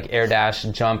like air dash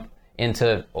jump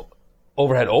into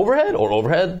overhead or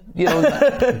overhead, you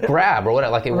know, grab or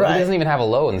whatever. Like it doesn't even have a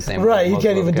low in the same way. Right, he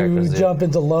can't even do jump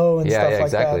into low and stuff like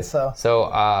exactly. that.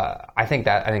 So I think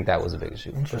that was a big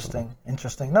issue.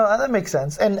 Interesting. No, that makes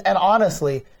sense. And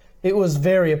honestly, it was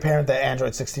very apparent that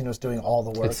Android 16 was doing all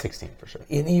the work. It's 16 for sure.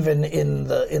 And even in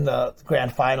the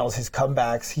grand finals, his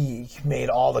comebacks, he made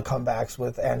all the comebacks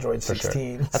with Android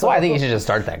 16. Sure. That's why I think you should just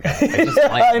start that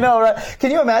guy. I know, right? Can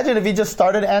you imagine if he just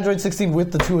started Android 16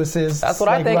 with the 2 assists? That's what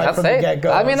I think. I'd say.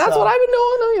 I mean, that's what I've been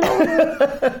doing. You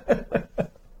know.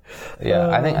 Yeah,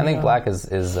 I think Black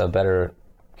is a better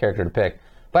character to pick.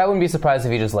 But I wouldn't be surprised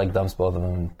if he just like dumps both of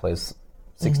them and plays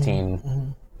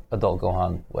 16 adult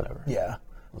Gohan, whatever. Yeah.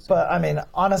 But, I mean,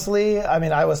 honestly,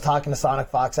 I was talking to Sonic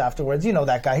Fox afterwards. You know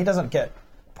that guy. He doesn't get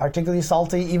particularly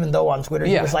salty, even though on Twitter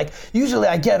he was like, usually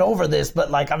I get over this,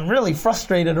 but, like, I'm really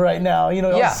frustrated right now. You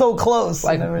know, I'm so close.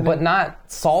 Like, but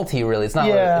not salty, really. It's not.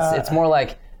 Yeah. It's more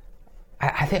like,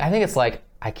 I think it's like,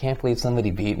 I can't believe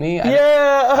somebody beat me.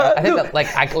 I think that, like,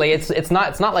 it's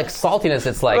not like saltiness.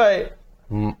 It's like,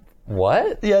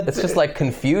 what? Yeah, it's just like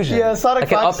confusion. Yeah, Sonic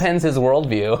Fox, it upends his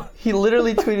worldview. He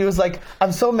literally tweeted, he was like,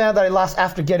 I'm so mad that I lost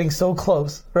after getting so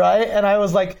close, right? And I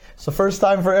was like, it's the first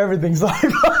time for everything,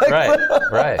 Sonic Fox.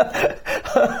 Right.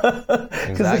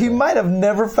 Because he might have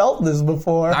never felt this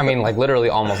before. I mean, like literally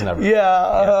almost never.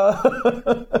 Yeah.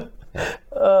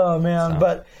 Oh, man. So.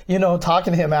 But, you know,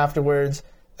 talking to him afterwards,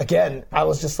 again, I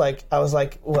was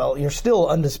like, well, you're still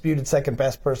undisputed second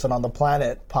best person on the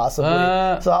planet, possibly.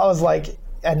 So I was like,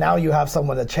 and now you have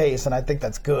someone to chase, and I think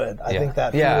that's good. I think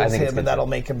that fuels him, and that'll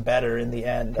make him better in the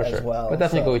end as well. But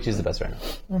definitely Goichi's the best right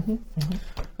now.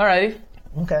 Alrighty.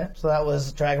 Okay, so that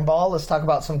was Dragon Ball. Let's talk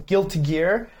about some Guilty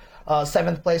Gear.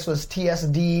 7th place was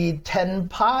TSD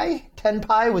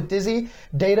Tenpai with Dizzy.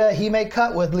 Data Hime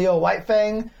Cut with Leo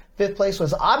Whitefang. 5th place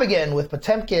was Abigen with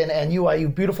Potemkin and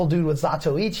UIU Beautiful Dude with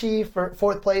Zatoichi.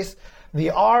 4th place, The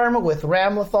Arm with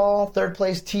Ramlethal. 3rd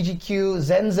place, TGQ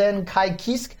Zenzen Kai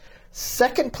Kisk.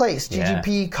 2nd place,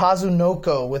 GGP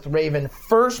Kazunoko with Raven.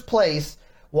 1st place,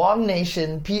 Wong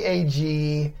Nation,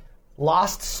 PAG,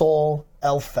 Lost Soul,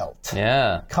 Elfelt.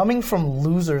 Yeah. Coming from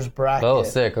loser's bracket. Oh,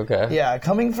 sick. Okay. Yeah,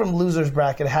 coming from loser's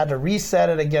bracket, had to reset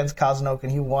it against Kazunoko,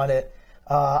 and he won it.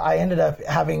 I ended up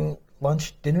having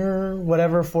lunch, dinner,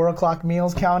 whatever 4 o'clock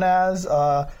meals count as,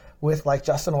 with like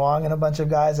Justin Wong and a bunch of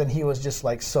guys, and he was just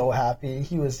like so happy.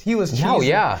 He was cheesy. Oh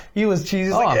yeah. He was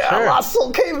cheesy. I'm sure. Lost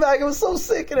Soul came back. It was so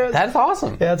sick. That's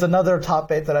awesome. Yeah, it's another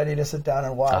top 8 that I need to sit down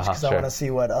and watch because I sure. want to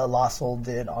see what Lost Soul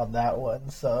did on that one.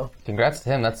 So Congrats to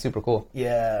him. That's super cool.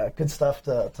 yeah, good stuff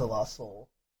to Lost Soul.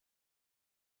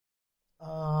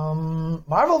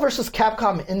 Marvel vs.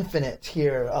 Capcom Infinite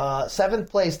here. 7th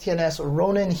place, TNS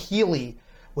Ronan Healy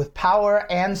with Power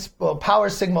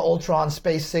Sigma Ultron,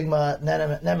 Space Sigma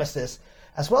Nemesis,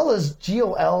 as well as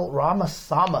GOL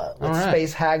Ramasama with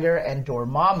Space Hagger and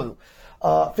Dormammu.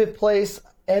 5th place,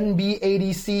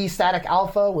 NB-ADC Static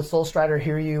Alpha with Soul Strider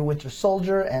Hiryu Winter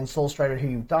Soldier and Soul Strider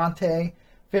Hiryu Dante.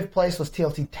 5th place was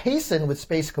TLT Tayson with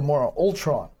Space Gamora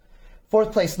Ultron.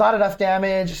 4th place, Not Enough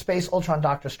Damage, Space Ultron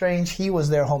Doctor Strange. He was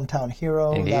their hometown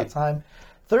hero that time.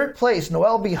 3rd place,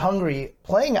 Noel B. Hungry,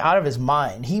 playing out of his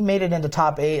mind. He made it into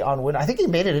top 8 on win. I think he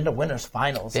made it into winners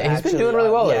finals. Yeah, he's been doing really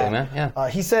well lately, man. Yeah.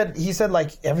 He said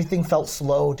like everything felt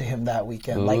slow to him that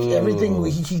weekend. Like everything,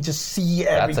 he just see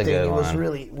everything. It was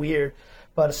really weird.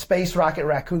 But Space Rocket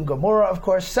Raccoon Gamora, of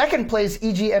course. 2nd place,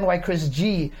 EGNY Chris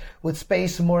G with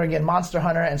Space Morrigan Monster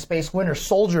Hunter and Space Winter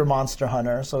Soldier Monster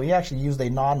Hunter. So he actually used a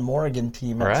non-Morrigan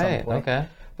team at some point. Okay.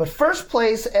 But 1st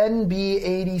place,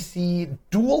 NB-ADC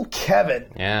Dual Kevin.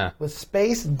 Yeah. With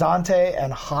Space, Dante,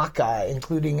 and Hawkeye,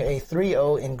 including a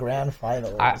 3-0 in Grand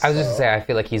Finals. I was just going to say, I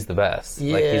feel like he's the best.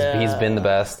 Yeah. Like he's been the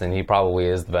best, and he probably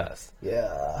is the best.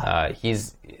 Yeah. He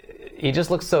just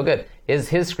looks so good.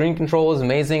 His screen control is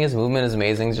amazing. His movement is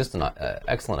amazing. He's just an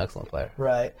excellent player.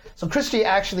 Right. So Chris G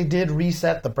actually did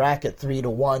reset the bracket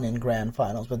 3-1 in Grand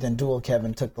Finals, but then Dual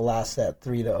Kevin took the last set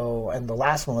 3-0, and the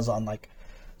last one was on like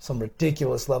some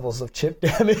ridiculous levels of chip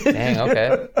damage. Dang, okay.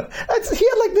 He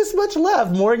had like this much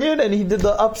left, Morgan, and he did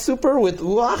the up super with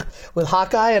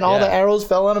Hawkeye, and all the arrows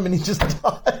fell on him, and he just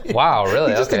died. Wow,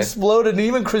 really? He just exploded, and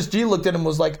even Chris G looked at him and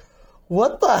was like,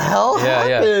 what the hell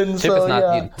happened? Chip is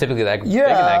not typically that big in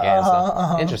that game.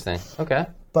 So. Interesting. Okay.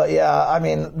 But yeah, I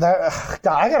mean, I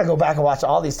gotta go back and watch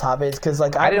all these top 8s because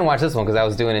like I didn't watch this one because I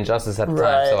was doing Injustice at the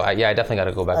time. So I definitely got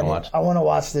to go back and watch. I want to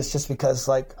watch this just because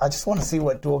like I just want to see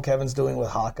what Dual Kevin's doing with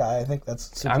Hawkeye. I think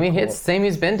that's super cool. It's the same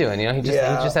he's been doing. You know, he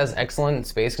just has excellent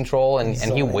space control and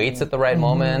he waits at the right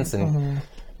moments and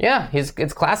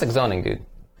it's classic zoning, dude.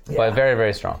 But very,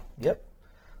 very strong. Yep.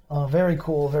 Very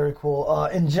cool, very cool.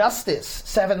 Injustice,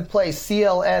 7th place,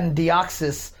 CLN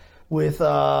Deoxys with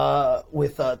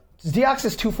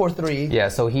Deoxys 243. Yeah,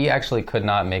 so he actually could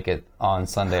not make it on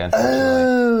Sunday,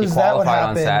 unfortunately. He qualified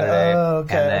on Saturday and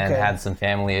then had some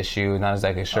family issue. Not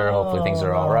exactly sure. Hopefully things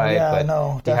are all right. But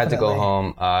he had to go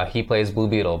home. He plays Blue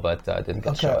Beetle, but didn't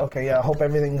get to show up. Okay, yeah. I hope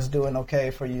everything's doing okay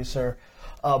for you, sir.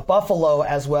 Buffalo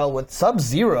as well with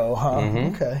Sub-Zero, huh?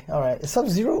 Mm-hmm. Okay, all right. Is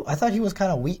Sub-Zero, I thought he was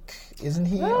kind of weak, isn't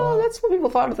he? Well, that's what people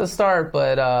thought at the start,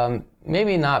 but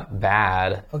maybe not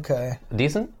bad. Okay.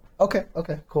 Decent? Okay,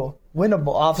 cool.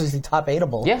 Winnable, obviously top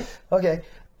 8able. Yeah. Okay.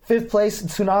 5th place,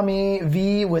 Tsunami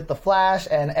V with The Flash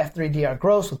and F3DR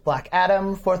Gross with Black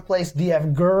Adam. 4th place,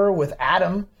 DF Gurr with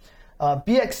Adam.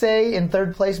 BXA in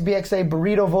 3rd place, BXA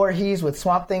Burrito Voorhees with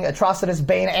Swamp Thing, Atrocitus,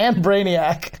 Bane, and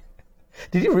Brainiac.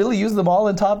 Did he really use them all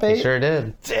in top 8? He sure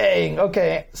did. Dang.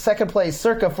 Okay. 2nd place,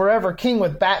 Circa Forever King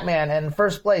with Batman. And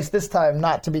 1st place, this time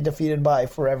not to be defeated by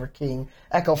Forever King,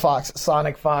 Echo Fox,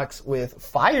 Sonic Fox with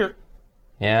Fire.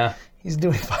 Yeah. He's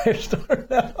doing Firestorm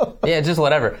now. Yeah, just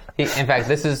whatever. In fact,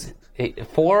 this is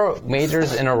 4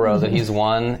 majors in a row that he's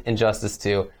won Injustice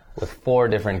 2 with 4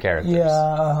 different characters.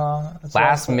 Yeah,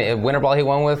 Last Winter Ball he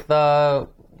won with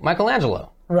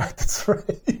Michelangelo. Right, that's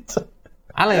right.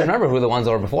 I don't even remember who the ones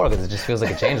were before because it just feels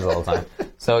like it changes all the time.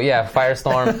 So yeah,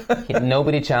 Firestorm,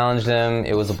 nobody challenged him.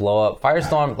 It was a blow up.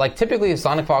 Firestorm, like typically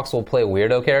Sonic Fox will play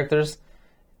weirdo characters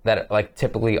that like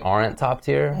typically aren't top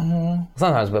tier. Mm-hmm.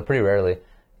 Sometimes, but pretty rarely.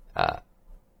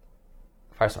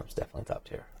 Firestorm's definitely top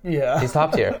tier. Yeah. He's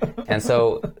top tier. And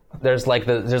so there's like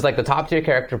the top tier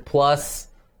character plus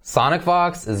Sonic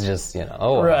Fox is just, you know,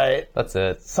 oh, Right. that's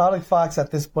it. Sonic Fox at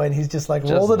this point, he's just like,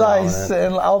 Just roll the dice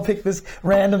dominant. and I'll pick this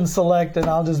random select and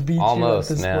I'll just beat Almost,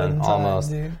 you at this man, point in time, almost.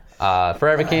 dude.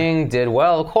 Forever King did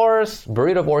well, of course.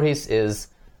 Burrito Voorhees is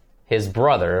his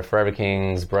brother, Forever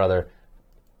King's brother,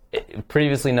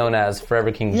 previously known as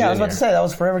Forever King Jr. Yeah, I was about to say, that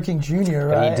was Forever King Jr.,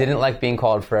 right? He didn't like being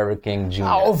called Forever King Jr.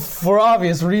 Oh, for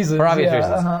obvious reasons. for obvious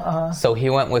yeah, reasons. So he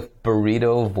went with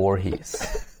Burrito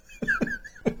Voorhees.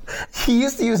 He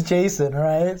used to use Jason,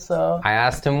 right? So I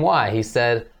asked him why. He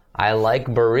said, I like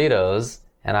burritos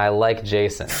and I like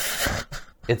Jason.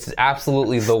 It's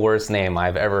absolutely the worst name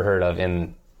I've ever heard of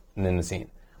in the scene.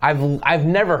 I've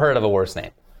never heard of a worse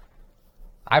name.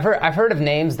 I've heard of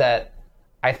names that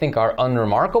I think are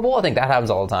unremarkable. I think that happens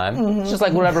all the time. It's just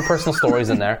like whatever personal stories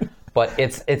in there. But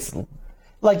it's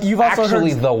like you've also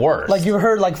actually heard the worst. like you've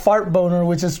heard like Fart Boner,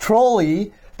 which is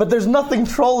trolly, but there's nothing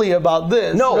trolly about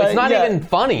this. No, right? it's not Yeah. even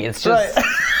funny. It's just Right.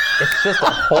 it's just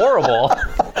horrible.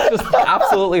 Just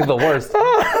absolutely the worst.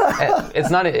 It's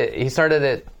not. He started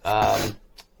it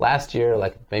last year,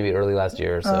 like maybe early last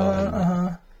year or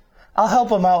so. I'll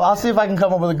help him out. I'll see if I can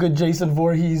come up with a good Jason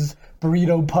Voorhees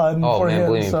burrito pun Oh for man, him.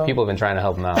 believe me, so. people have been trying to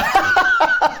help him out.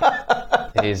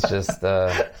 He's just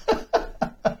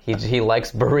he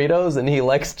likes burritos and he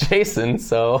likes Jason,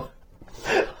 so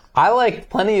I like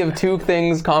plenty of two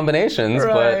things combinations,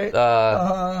 Right.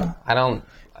 but I don't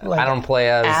play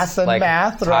as ass and like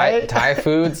math, Thai, right? Thai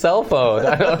food cell phone.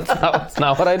 That's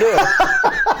not what I do.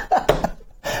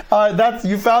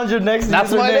 You found your next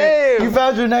That's username. my name. You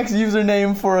found your next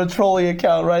username for a trolley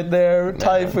account right there.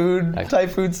 Thai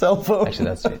food cell phone.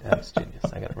 Actually, that's genius.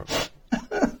 I gotta remember.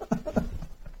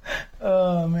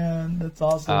 Oh man, that's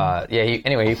awesome. Yeah.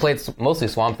 He played mostly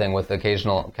Swamp Thing with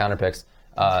occasional counterpicks.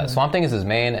 Swamp Thing is his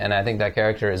main, and I think that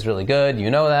character is really good.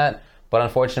 You know that, but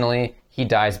unfortunately, he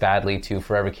dies badly to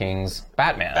Forever King's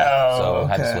Batman. So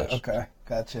had to switch. Okay,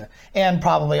 gotcha. And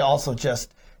probably also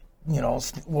just,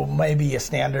 maybe a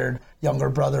standard younger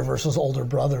brother versus older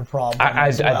brother problem. I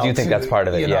as well, do think too, that's part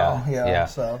of it. Yeah. Yeah.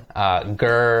 So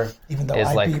Gur even though is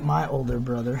I like beat my older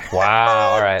brother.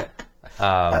 wow. All right.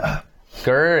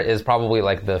 Gur is probably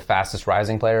like the fastest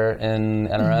rising player in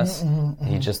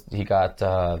NRS. He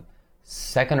got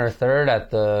second or third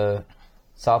at the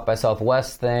South by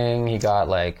Southwest thing. He got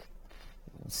like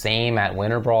same at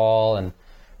Winter Brawl and.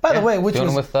 By the way, which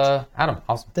doing was with Adam.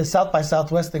 Awesome. the South by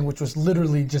Southwest thing, which was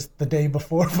literally just the day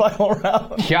before final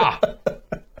round. Yeah.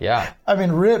 Yeah. I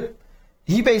mean, Rip,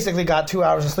 he basically got 2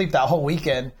 hours of sleep that whole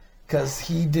weekend because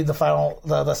he did the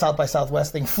the South by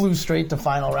Southwest thing, flew straight to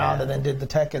final round, and then did the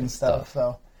Tekken stuff.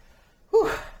 So,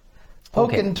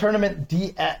 Pokken Tournament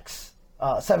DX,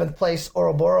 7th place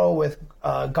Ouroboros with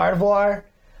Gardevoir,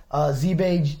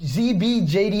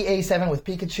 ZBJDA7 with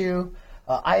Pikachu.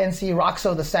 INC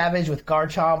Roxo the Savage with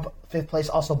Garchomp. 5th place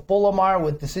also Bulomar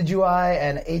with Decidueye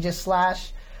and Aegis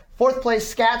Slash. 4th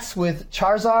place Scats with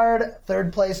Charizard.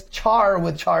 3rd place Char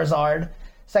with Charizard.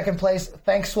 2nd place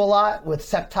Thankswalot with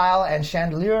Sceptile and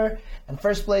Chandelier. And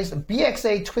 1st place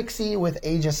BXA Twixie with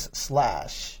Aegis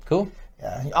Slash. Cool.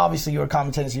 Yeah, obviously you were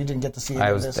commentating, so you didn't get to see any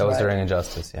of this. That was right? during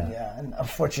Injustice, yeah. Yeah, and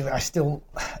unfortunately,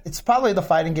 it's probably the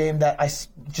fighting game that I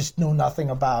just know nothing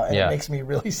about, and it makes me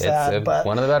really sad. But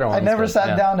one of the better ones. I never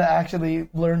sat down to actually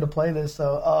learn to play this.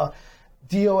 So,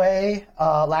 DOA,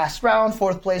 last round,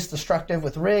 4th place Destructive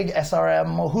with Rig,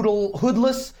 SRM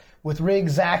Hoodless with Rig,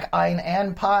 Zack, Ein,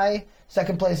 and Pi.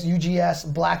 2nd place UGS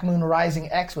Black Moon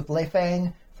Rising X with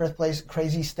Leifang. 1st place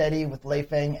Crazy Steady with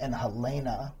Leifang and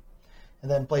Helena. And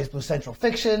then plays Blue Central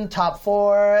Fiction. Top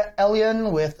 4,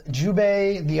 Elion with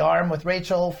Jubei, The Arm with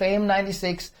Rachel, Fame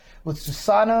 96 with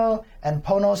Susano, and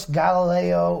Ponos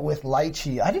Galileo with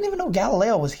Lychee. I didn't even know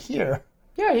Galileo was here.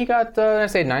 Yeah, he got, I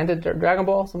say 9th at Dragon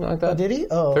Ball, something like that. Oh, did he?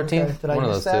 Oh, 13th? Okay. Did I One of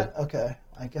miss those that? two. Okay,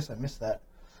 I guess I missed that.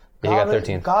 Yeah, he got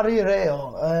 13th.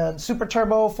 Galileo. Super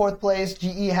Turbo, 4th place.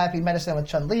 GE Happy Medicine with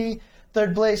Chun-Li.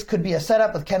 3rd place could be a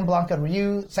setup with Ken Blanca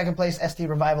Ryu. 2nd place ST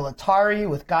Revival Atari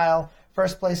with Guile.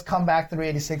 1st place Comeback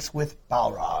 386 with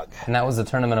Balrog. And that was the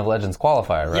Tournament of Legends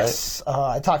qualifier, right? Yes.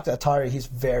 I talked to Atari. He's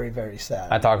very, very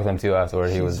sad. I talked with him too afterward.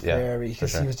 He was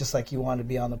because he was just like, he wanted to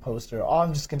be on the poster. Oh,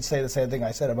 I'm just going to say the same thing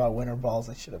I said about Winter Balls.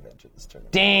 I should have entered this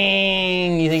tournament.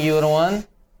 Dang! You think you would have won?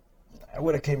 I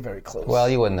would have came very close. Well,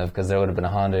 you wouldn't have, because there would have been a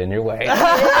Honda in your way.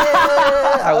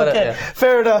 I would have. Okay,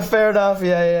 fair enough.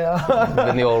 Yeah.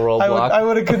 Been the old roadblock. I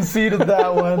would have conceded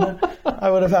that one. I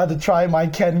would have had to try my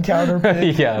Ken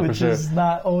counterpick, which is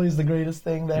not always the greatest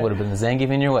thing there. Would have been the Zangief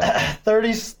in your way.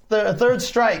 3rd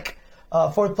strike.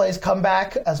 Fourth place,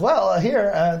 Comeback as well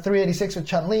here, 386 with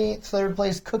Chun-Li. Third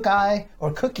place,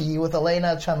 Cookie with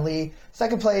Elena, Chun-Li.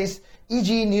 Second place,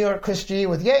 EG New York Christie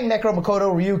with Yang, Necro,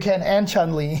 Makoto, Ryuken, and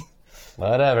Chun-Li.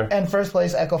 Whatever. And first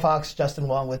place, Echo Fox, Justin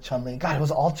Wong with Chun-Li. God, it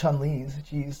was all Chun-Li's.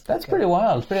 Jeez. That's pretty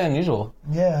wild. It's pretty unusual.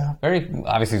 Yeah. Very,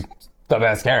 obviously, the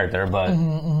best character, but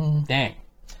dang.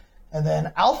 And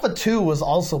then Alpha 2 was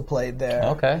also played there.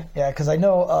 Okay. Yeah, because I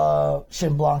know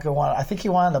Shin Blanca I think he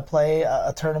wanted to play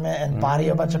a tournament and body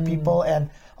a bunch of people. And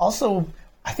also,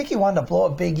 I think he wanted to blow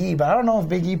up Big E, but I don't know if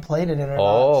Big E played in it or not.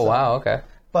 Oh, wow, okay.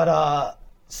 But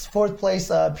fourth place,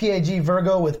 PAG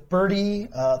Virgo with Birdie.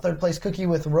 Third place, Cookie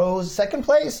with Rose. Second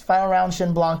place, final round,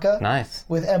 Shin Blanca. Nice.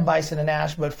 With M. Bison and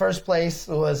Ash. But first place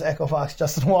was Echo Fox,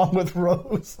 Justin Wong with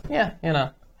Rose. Yeah, you know.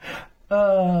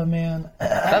 Oh, man.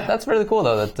 That's really cool,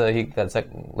 though, that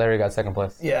Larry got second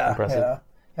place. Yeah, Impressive. yeah.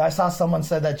 I saw someone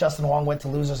said that Justin Wong went to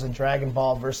losers in Dragon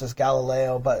Ball versus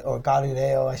Galileo, or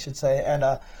Galileo, I should say. And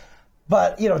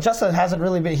but Justin hasn't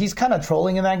really been. He's kind of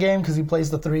trolling in that game because he plays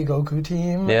the 3 Goku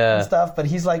team and stuff. But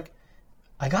he's like,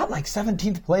 I got like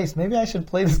 17th place. Maybe I should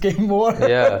play this game more.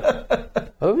 Yeah,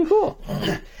 that would be cool.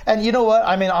 And you know what?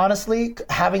 I mean, honestly,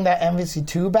 having that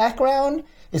MVC2 background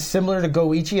is similar to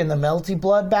Goichi and the Melty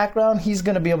Blood background. He's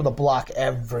going to be able to block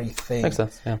everything. Makes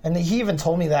sense, yeah. And he even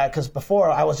told me that because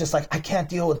before I was just like, I can't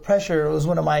deal with pressure. It was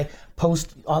one of my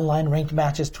post-online ranked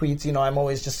matches tweets. I'm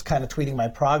always just kind of tweeting my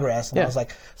progress. And I was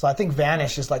like, so I think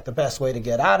Vanish is like the best way to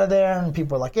get out of there. And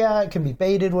people are like, yeah, it can be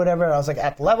baited, whatever. I was like,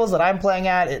 at the levels that I'm playing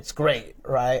at, it's great,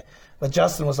 right? But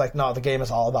Justin was like, no, the game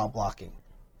is all about blocking.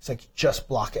 It's like, just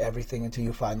block everything until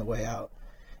you find the way out.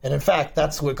 And in fact,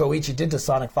 that's what Goichi did to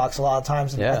Sonic Fox a lot of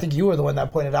times. And I think you were the one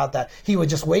that pointed out that he would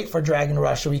just wait for Dragon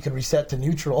Rush so he could reset to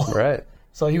neutral. Right.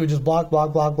 So he would just block,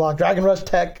 Dragon Rush,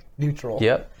 tech, neutral.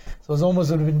 Yep. So it almost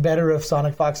would have been better if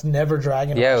Sonic Fox never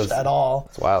Dragon Rushed at all.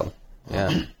 It's wild.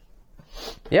 Yeah.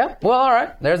 Yeah. Well, all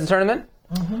right. There's the tournament.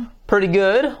 Mm-hmm. Pretty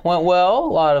good. Went well.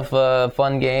 A lot of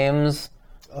fun games.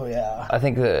 Oh, yeah. I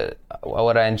think that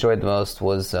what I enjoyed the most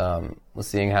was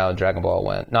seeing how Dragon Ball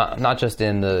went. Not just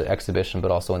in the exhibition,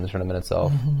 but also in the tournament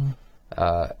itself.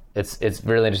 Mm-hmm. It's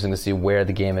really interesting to see where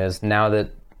the game is. Now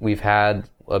that we've had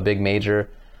a big major,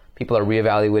 people are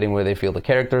reevaluating where they feel the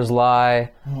characters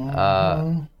lie.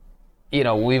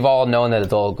 Mm-hmm. We've all known that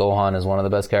Adult Gohan is one of the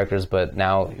best characters, but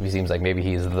now he seems like maybe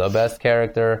he's the best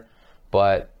character.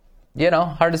 But,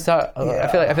 hard to start. Yeah.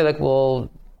 I feel like we'll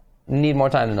need more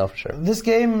time to know for sure. This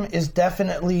game is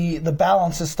definitely, the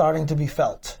balance is starting to be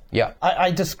felt. Yeah.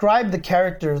 I described the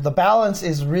character. The balance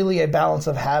is really a balance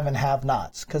of have and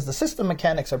have-nots, because the system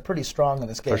mechanics are pretty strong in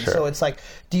this game. For sure. So it's like,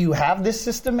 do you have this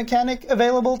system mechanic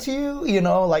available to you?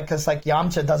 Because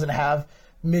Yamcha doesn't have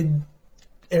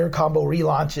mid-air combo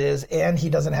relaunches, and he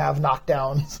doesn't have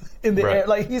knockdowns in the air.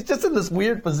 Like, he's just in this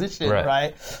weird position,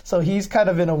 right? So he's kind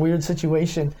of in a weird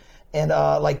situation. And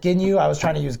like Ginyu, I was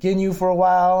trying to use Ginyu for a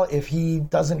while. If he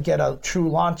doesn't get a true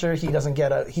launcher, he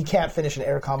can't finish an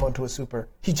air combo into a super.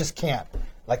 He just can't.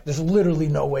 Like, there's literally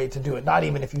no way to do it. Not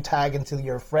even if you tag into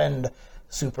your friend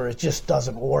super, it just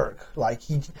doesn't work.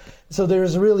 So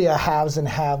there's really a haves and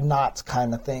have-nots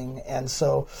kind of thing. And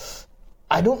so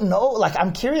I don't know. Like,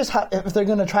 I'm curious if they're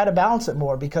going to try to balance it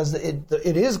more, because it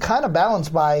is kind of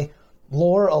balanced by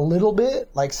lore a little bit.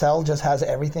 Like, Cell just has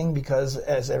everything because,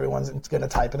 as everyone's going to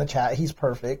type in the chat, he's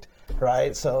perfect,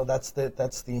 right? So that's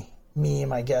the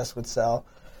meme, I guess, with Cell.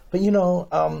 But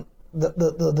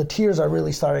the tiers are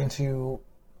really starting to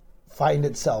find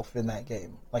itself in that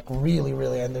game, like really,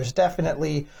 really. And there's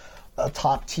definitely a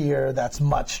top tier that's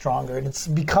much stronger, and it's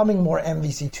becoming more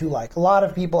MVC2 like. A lot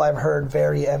of people I've heard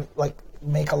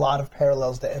make a lot of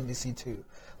parallels to MVC2.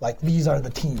 Like, these are the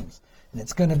teams. And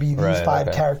it's going to be these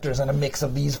five characters and a mix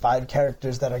of these 5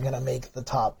 characters that are going to make the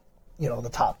top, the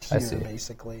top tier,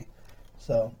 basically.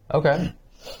 So. Okay.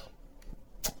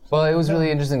 Well, it was really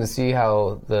interesting to see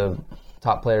how the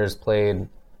top players played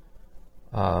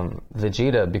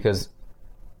Vegeta, because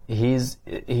he's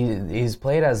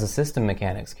played as a system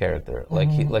mechanics character.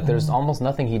 Like, there's almost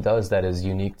nothing he does that is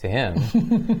unique to him.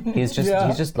 He's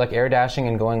just like air dashing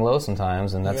and going low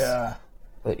sometimes, and that's. Yeah.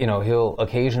 He'll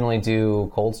occasionally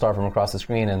do Cold Star from across the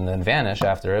screen and then vanish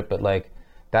after it, but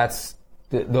that's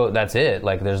it.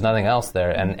 Like, there's nothing else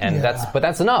there, and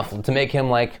that's enough to make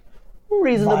him like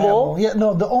reasonable. Viable. Yeah,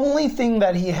 no, the only thing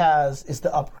that he has is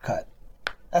the uppercut.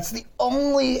 That's the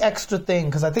only extra thing,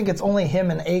 because I think it's only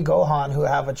him and A Gohan who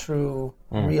have a true,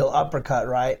 real uppercut,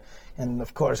 right? And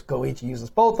of course, Goichi uses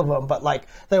both of them, but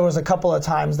there was a couple of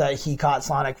times that he caught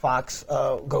Sonic Fox.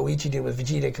 Goichi did with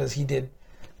Vegeta, because he did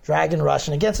Dragon Rush,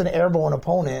 and against an airborne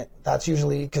opponent, that's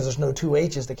usually because there's no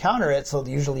 2Hs to counter it, so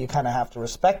usually you kind of have to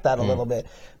respect that a little bit.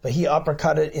 But he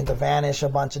uppercutted into Vanish a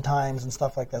bunch of times and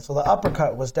stuff like that. So the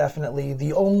uppercut was definitely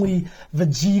the only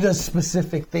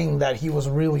Vegeta-specific thing that he was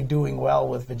really doing well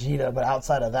with Vegeta. But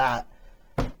outside of that,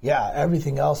 yeah,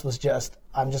 everything else was just,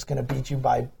 I'm just going to beat you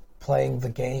by playing the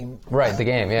game. Right, the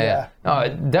game, yeah. No,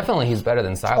 definitely he's better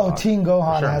than Psylocke. Oh, Teen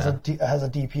Gohan Sure, has a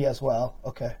DP as well.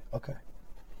 Okay.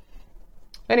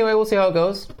 Anyway, we'll see how it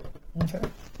goes. Okay.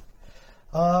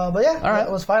 But yeah, All right.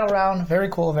 It was final round. Very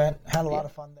cool event. Had a lot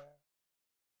of fun there.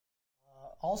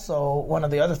 Also, one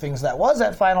of the other things that was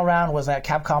at final round was that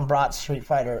Capcom brought Street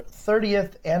Fighter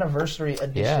 30th anniversary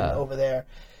edition over there.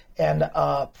 And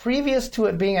previous to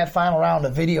it being at final round, a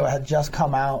video had just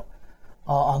come out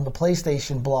on the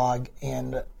PlayStation blog,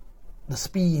 and the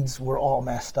speeds were all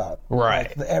messed up.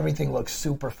 Right. Like, everything looked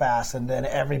super fast, and then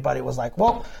everybody was like,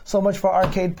 well, so much for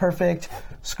Arcade Perfect,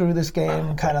 screw this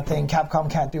game kind of thing.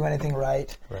 Capcom can't do anything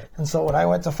right. And so when I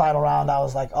went to final round, I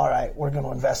was like, all right, we're going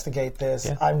to investigate this.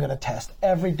 Yeah. I'm going to test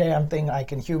every damn thing I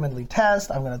can humanly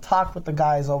test. I'm going to talk with the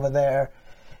guys over there.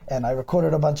 And I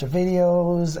recorded a bunch of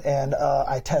videos, and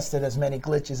I tested as many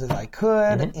glitches as I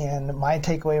could. And my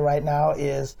takeaway right now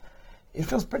is, it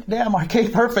feels pretty damn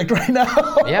Arcade Perfect right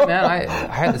now. Yeah, man, I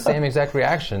had the same exact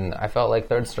reaction. I felt like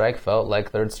Third Strike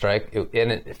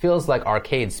and it feels like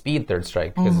arcade speed Third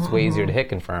Strike because it's way easier to hit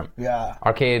confirm. Yeah.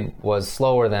 Arcade was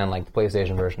slower than like the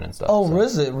PlayStation version and stuff. Oh, so.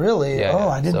 is it really? Yeah,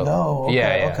 I didn't know.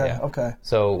 Okay, Okay.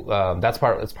 So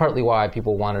it's partly why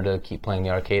people wanted to keep playing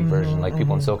the arcade version. Like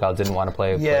people in SoCal didn't want to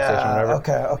play PlayStation or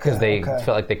whatever. Because they felt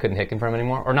like they couldn't hit confirm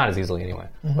anymore, or not as easily anyway.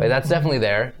 But that's definitely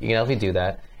there. You can definitely do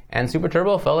that. And Super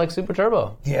Turbo felt like Super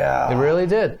Turbo. Yeah. It really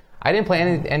did. I didn't play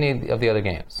any of the other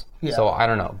games. Yeah. So I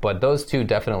don't know. But those two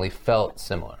definitely felt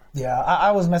similar. Yeah,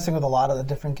 I was messing with a lot of the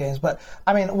different games. But,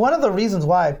 I mean, one of the reasons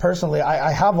why, personally,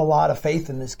 I have a lot of faith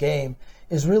in this game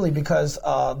is really because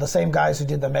the same guys who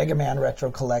did the Mega Man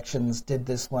Retro Collections did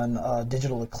this one,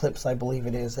 Digital Eclipse, I believe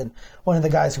it is. And one of the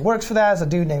guys who works for that is a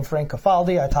dude named Frank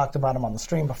Cafaldi. I talked about him on the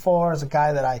stream before. He's a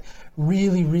guy that I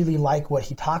really, really like what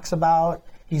he talks about.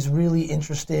 He's really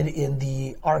interested in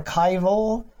the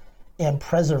archival and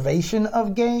preservation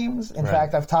of games. In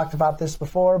fact, I've talked about this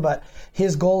before, but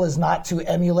his goal is not to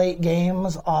emulate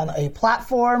games on a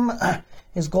platform.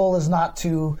 His goal is not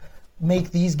to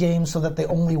make these games so that they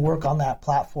only work on that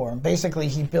platform. Basically,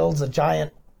 he builds a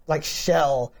giant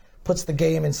shell, puts the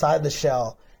game inside the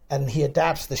shell, and he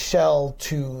adapts the shell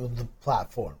to the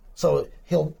platform. So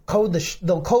they'll code the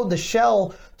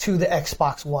shell to the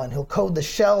Xbox One. He'll code the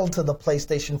shell to the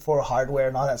PlayStation 4 hardware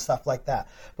and all that stuff like that.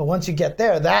 But once you get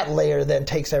there, that layer then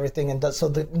takes everything and does so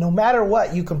that no matter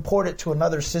what, you can port it to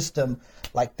another system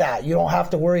like that. You don't have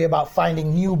to worry about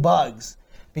finding new bugs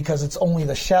because it's only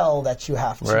the shell that you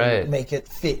have to make it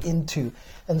fit into.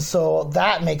 And so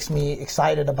that makes me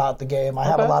excited about the game. I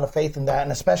have a lot of faith in that,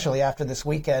 and especially after this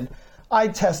weekend. I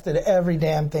tested every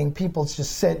damn thing. People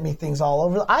just sent me things all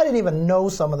over. I didn't even know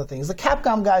some of the things. The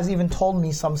Capcom guys even told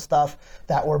me some stuff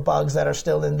that were bugs that are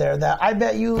still in there that I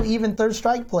bet you even Third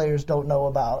Strike players don't know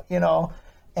about, you know?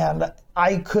 And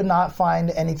I could not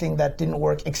find anything that didn't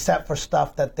work except for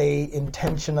stuff that they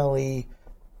intentionally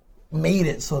made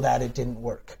it so that it didn't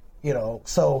work, you know?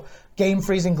 So game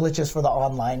freezing glitches for the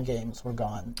online games were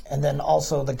gone. And then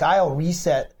also the Guile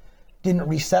reset didn't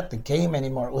reset the game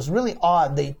anymore. It was really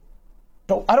odd.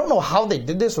 I don't know how they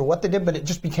did this or what they did, but it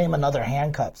just became another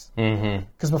handcuffs.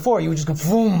 Because before you would just go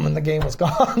boom and the game was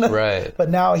gone. Right. But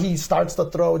now he starts to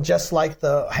throw just like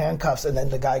the handcuffs, and then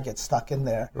the guy gets stuck in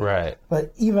there. Right.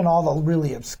 But even all the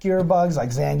really obscure bugs like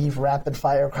Zangief rapid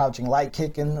fire crouching light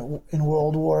kick in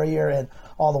World Warrior and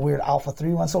all the weird Alpha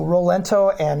 3 ones. So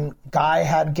Rolento and Guy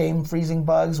had game freezing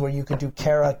bugs where you could do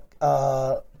Kara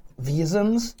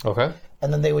Visms. Okay.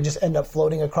 And then they would just end up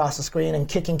floating across the screen and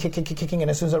kicking,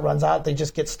 and as soon as it runs out, they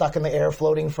just get stuck in the air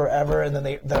floating forever, and then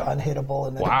they're unhittable,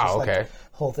 and then the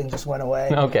whole thing just went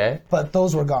away. Okay. But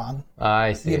those were gone.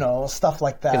 I see. You know, stuff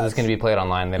like that. Because it's going to be played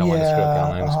online. They don't want to screw up the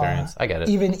online experience. I get it.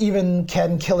 Even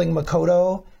Ken killing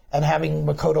Makoto and having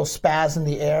Makoto spaz in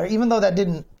the air, even though that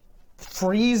didn't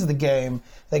freeze the game,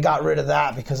 they got rid of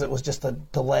that because it was just a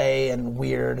delay and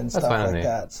weird and stuff like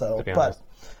that. So, but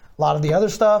a lot of the other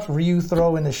stuff, Ryu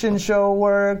throw in the Shinsho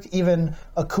worked, even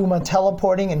Akuma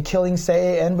teleporting and killing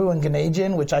Sei, Enbu, and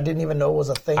Ganejin, which I didn't even know was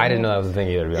a thing. I didn't know that was a thing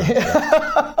either, to be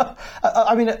honest.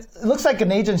 I mean, it looks like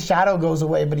Ganejin's shadow goes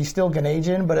away, but he's still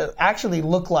Ganejin, but it actually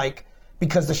looked like,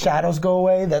 because the shadows go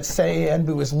away, that Sei,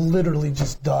 Enbu is literally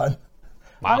just done.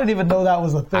 Wow. I didn't even know that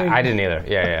was a thing. I didn't either.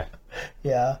 Yeah.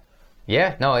 Yeah.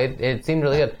 Yeah, no, it seemed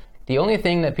really good. The only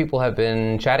thing that people have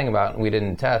been chatting about and we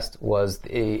didn't test was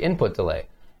the input delay.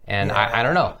 And I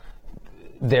don't know.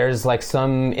 There's like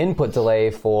some input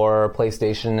delay for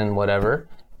PlayStation and whatever,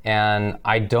 and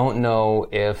I don't know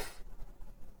if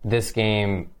this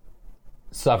game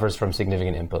suffers from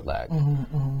significant input lag.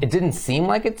 It didn't seem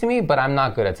like it to me, but I'm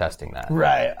not good at testing that.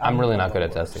 Right. I'm really not good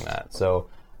at testing that. So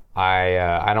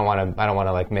I don't want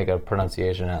to like make a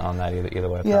pronunciation on that either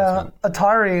way. Yeah,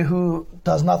 Atari, who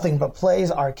does nothing but plays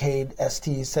arcade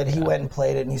ST, said he went and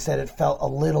played it, and he said it felt a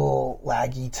little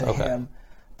laggy to him.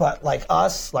 But like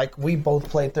us, like we both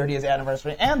played 30th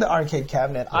anniversary and the arcade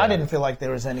cabinet. I didn't feel like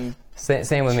there was any.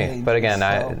 Same with me, but again,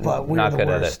 but we're not the good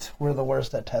worst. at it. We're the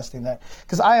worst at testing that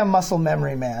because I am muscle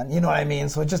memory man. You know what I mean?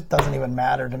 So it just doesn't even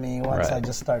matter to me once I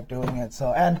just start doing it.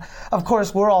 So and of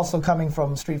course we're also coming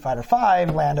from Street Fighter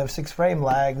V, land of 6 frame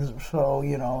lags. So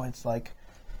you know it's like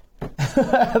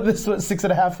this was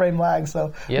 6.5 frame lag.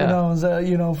 So who knows?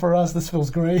 You know, for us this feels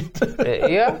great.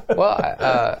 Well,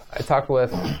 I talked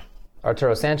with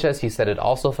Arturo Sanchez. He said it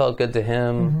also felt good to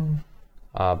him.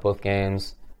 Both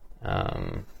games.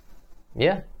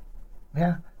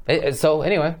 So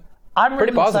anyway, I'm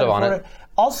pretty really positive on it.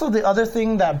 Also, the other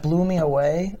thing that blew me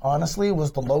away, honestly,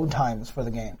 was the load times for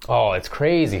the game. Oh, it's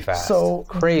crazy fast. So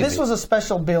crazy. This was a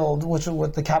special build, which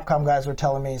what the Capcom guys were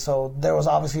telling me. So there was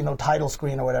obviously no title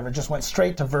screen or whatever. It just went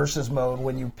straight to versus mode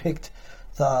when you picked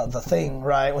the thing,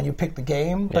 right? When you picked the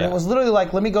game. But it was literally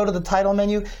like, let me go to the title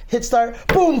menu, hit start,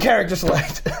 boom, character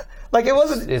select. Like it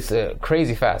wasn't. It's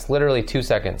crazy fast. Literally 2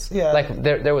 seconds. Yeah. Like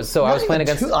there was. So I was playing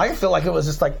against. I feel like it was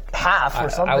just like half or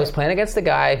something. I was playing against a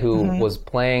guy who was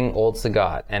playing Old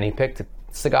Sagat, and he picked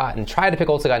Sagat and tried to pick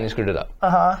Old Sagat, and he screwed it up.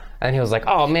 And he was like,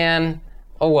 "Oh man,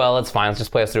 oh well, it's fine. Let's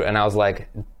just play us through." And I was like,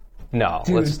 "No,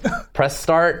 let's press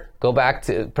start, go back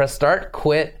to press start,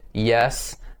 quit,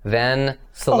 yes, then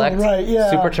select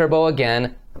Super Turbo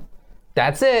again.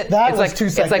 That's it. That was 2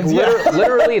 seconds. It's like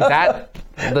literally that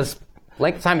the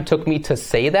length of time it took me to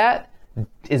say that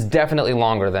is definitely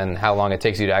longer than how long it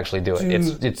takes you to actually do it.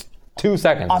 Dude. It's 2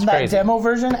 seconds. On it's that crazy. demo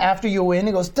version, after you win,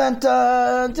 it goes dun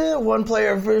dun dun. One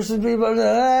player versus blah, blah,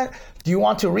 blah. Do you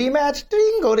want to rematch?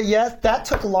 Ding, go to yes. That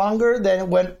took longer than it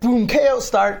went boom KO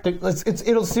start.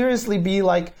 It'll seriously be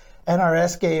like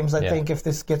NRS games. I think if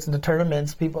this gets into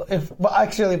tournaments,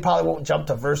 actually it probably won't jump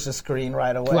to versus screen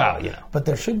right away. Well, you know. But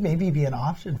there should maybe be an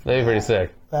option for That'd be pretty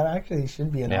sick. That actually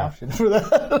should be an option for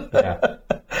that.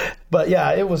 But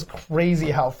yeah, it was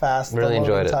crazy how fast really the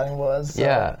enjoyed time was. So.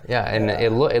 And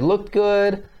it looked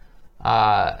good.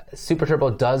 Super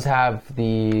Turbo does have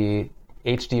the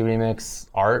HD remix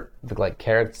art, the like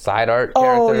side art characters.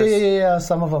 Oh yeah.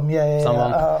 Some of them, Some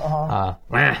of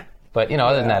them. But you know,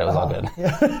 other than that, it was all good.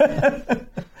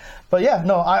 But yeah,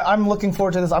 no, I'm looking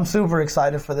forward to this. I'm super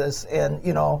excited for this, and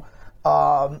you know,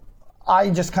 I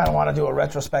just kind of want to do a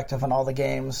retrospective on all the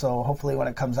games. So hopefully, when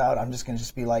it comes out, I'm just going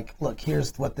to be like, look,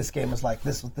 here's what this game was like.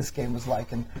 This is what this game was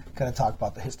like, and kind of talk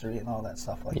about the history and all that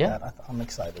stuff like that. I'm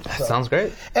excited. So. Sounds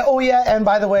great. Oh yeah, and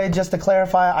by the way, just to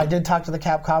clarify, I did talk to the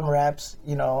Capcom reps.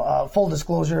 You know, full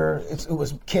disclosure, it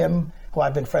was Kim, who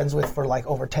I've been friends with for like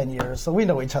over 10 years, so we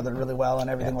know each other really well and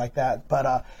everything like that.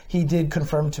 But he did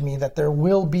confirm to me that there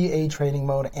will be a training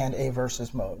mode and a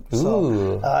versus mode.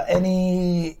 Ooh. So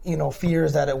any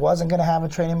fears that it wasn't going to have a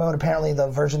training mode, apparently the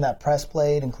version that Press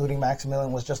played, including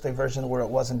Maximilian, was just a version where it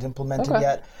wasn't implemented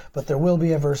yet. But there will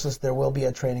be a versus, there will be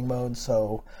a training mode,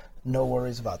 so no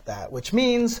worries about that. Which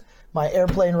means my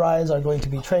airplane rides are going to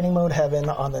be training mode heaven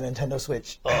on the Nintendo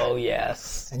Switch. Oh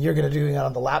yes. And you're going to do it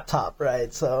on the laptop,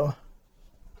 right? So.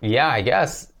 Yeah, I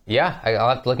guess. Yeah, I'll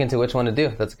have to look into which one to do.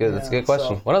 That's good. That's a good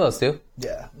question. One of those two.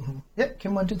 Yeah. Yep.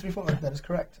 Kim 1 2 3 4. That is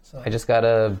correct. So. I just got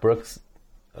a Brooks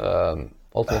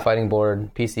Ultimate Fighting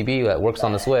Board PCB that works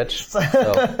on the Switch. So.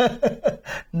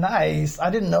 Nice.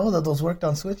 I didn't know that those worked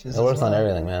on Switches. It works on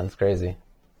everything, man. It's crazy,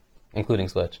 including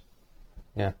Switch.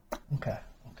 Yeah. Okay.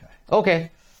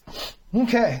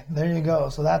 There you go.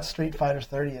 So that's Street Fighter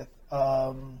 30th.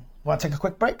 Want to take a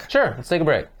quick break? Sure, let's take a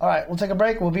break. All right, we'll take a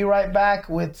break. We'll be right back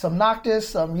with some Noctis,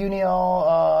 some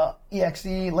Unio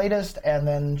EXE latest, and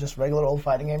then just regular old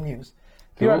fighting game news.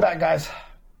 Be right back, guys.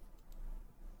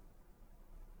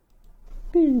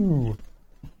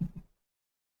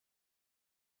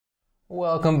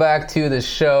 Welcome back to the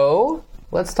show.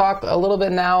 Let's talk a little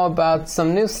bit now about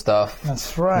some new stuff.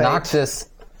 That's right. Noctis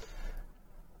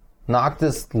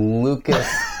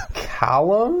Lucas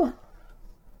Callum?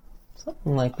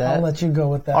 Something like that. I'll let you go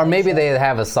with that. Or maybe they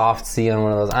have a soft C on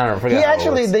one of those. I don't know. Forget how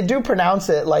it works. They do pronounce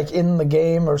it like in the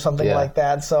game or something like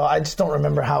that. So I just don't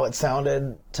remember how it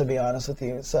sounded, to be honest with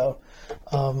you. So,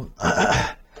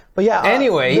 But yeah.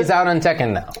 Anyway, he's out on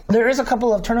Tekken now. There is a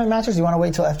couple of tournament matches. You want to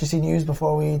wait till FGC News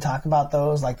before we talk about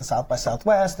those, like the South by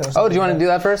Southwest? Do you want to do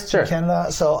that first? Sure.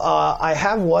 Canada. So I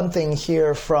have one thing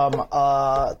here from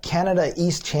Canada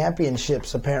East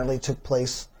Championships. Apparently took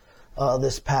place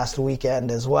this past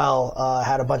weekend as well.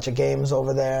 Had a bunch of games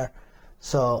over there.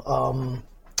 So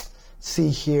see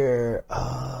here.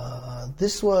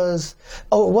 This was...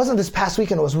 Oh, it wasn't this past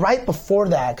weekend. It was right before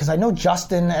that, because I know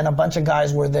Justin and a bunch of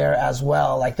guys were there as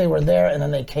well. Like, they were there, and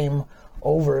then they came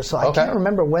over. So I can't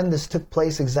remember when this took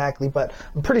place exactly, but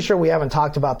I'm pretty sure we haven't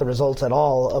talked about the results at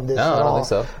all of this. No, I don't think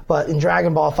so. But in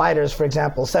Dragon Ball FighterZ, for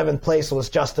example, 7th place was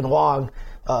Justin Wong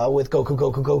with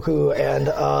Goku, and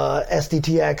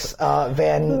SDTX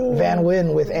Van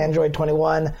Wyn with Android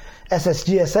 21,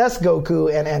 SSGSS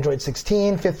Goku and Android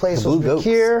 16. 5th place was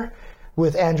Rakir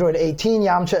with Android 18,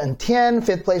 Yamcha and Tien.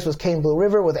 5th place was Kane Blue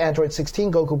River with Android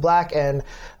 16, Goku Black and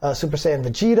Super Saiyan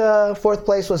Vegeta. 4th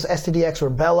place was STDX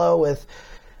Rebello with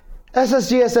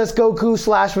SSGSS Goku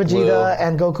 / Vegeta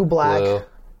and Goku Black.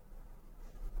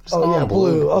 Blue.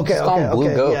 Blue. Okay.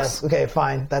 Blue Yes. Okay,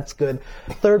 fine. That's good.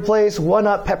 3rd place,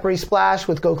 1UP Peppery Splash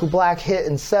with Goku Black, Hit,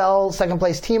 and Cell. 2nd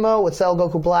place, Teemo with Cell,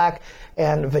 Goku Black,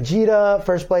 and Vegeta.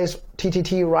 1st place,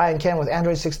 TTT Ryan Ken with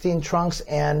Android 16, Trunks,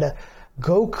 and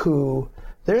Goku.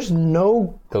 There's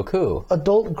no Goku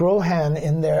adult Grohan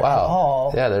in there at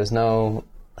all. Yeah, there's no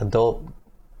adult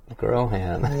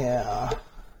Grohan. Yeah.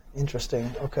 Interesting.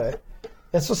 Okay.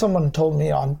 That's what someone told me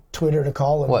on Twitter to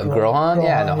call him. What, Grohan?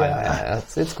 Yeah, no, yeah.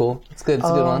 It's cool. It's good. It's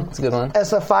a good one. It's a good one.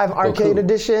 SF5 Arcade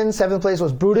Edition. 7th place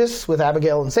was Brutus with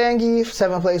Abigail and Zangief.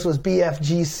 7th place was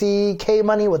BFGC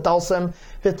K-Money with Dulcim.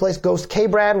 5th place Ghost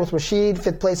K-Brad with Rashid.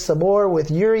 5th place Sabor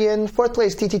with Urian. 4th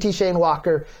place TTT Shane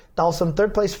Walker, Dulcim.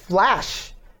 3rd place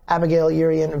Flash, Abigail,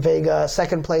 Urian, Vega.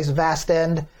 2nd place Vast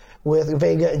End with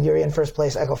Vega and Urian. 1st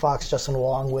place Echo Fox, Justin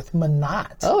Wong with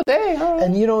Manat. Oh, dang. All right.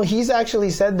 And, he's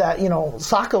actually said that,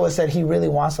 Sokka said he really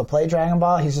wants to play Dragon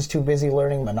Ball. He's just too busy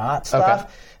learning Manat stuff.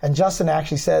 Okay. And Justin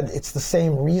actually said it's the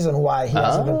same reason why he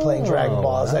hasn't been playing Dragon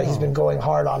Ball, is that he's been going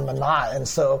hard on Manat. And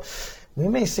so we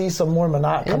may see some more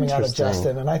Manat coming out of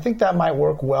Justin. And I think that might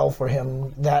work well for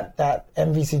him, that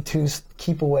MVC2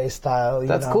 keep away style.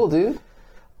 That's cool, dude.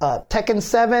 Tekken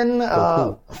 7,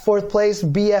 4th place,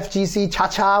 BFGC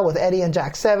Cha-Cha with Eddie and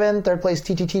Jack 7. 3rd place,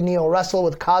 TTT Neo Wrestle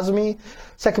with Cosme.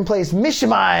 2nd place,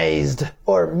 Mishimized,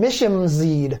 or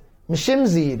Mishimzed. I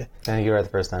think you were right the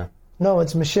first time. No,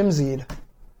 it's Mishimzed.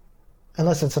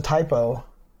 Unless it's a typo.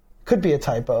 Could be a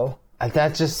typo.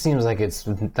 That just seems like it's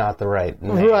not the right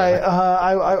name. Right,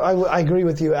 I agree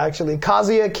with you, actually.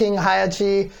 Kazuya King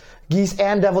Hayachi, Geese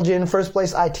and Devil Jin. 1st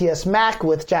place, ITS Mac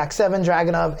with Jack 7,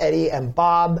 Dragonov, Eddie, and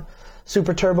Bob.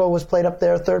 Super Turbo was played up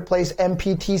there. 3rd place,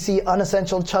 MPTC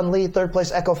Unessential Chun-Li. 3rd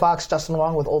place, Echo Fox, Justin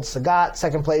Wong with Old Sagat.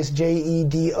 2nd place,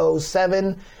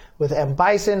 JEDO7 with M.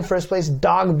 Bison. 1st place,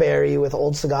 Dogberry with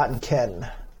Old Sagat and Ken.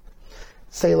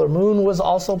 Sailor Moon was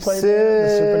also played there, the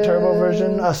Super Turbo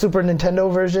version, Super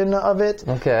Nintendo version of it.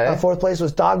 Okay. 4th place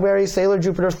was Dogberry, Sailor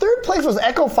Jupiter. 3rd place was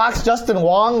Echo Fox, Justin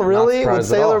Wong, really? With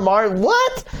Sailor Mars.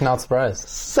 What? Not surprised.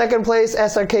 2nd place,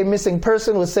 SRK Missing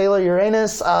Person with Sailor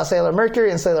Uranus, Sailor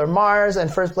Mercury, and Sailor Mars. And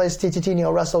 1st place, TTT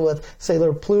Neo Wrestle with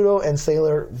Sailor Pluto and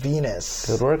Sailor Venus.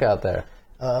 Good work out there.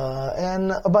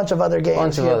 And a bunch of other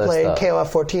games here played. Stuff. KOF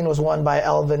 14 was won by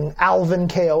Alvin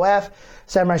KOF.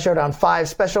 Samurai Showdown 5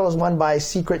 Special was won by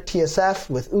Secret TSF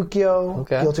with Ukyo.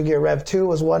 Okay. Guilty Gear Rev 2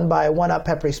 was won by 1UP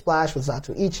Peppery Splash with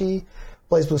Zatoichi.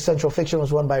 BlazBlue Central Fiction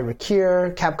was won by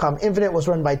Rakir. Capcom Infinite was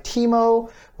run by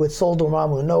Teemo with Sol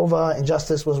Dormammu Nova.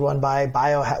 Injustice was won by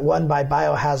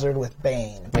Biohazard with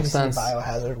Bane. Makes sense.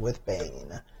 Biohazard with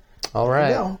Bane. All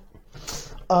right.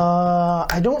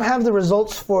 I don't have the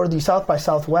results for the South by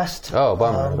Southwest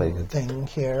thing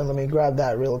here. Let me grab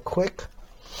that real quick.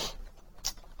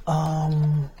 Are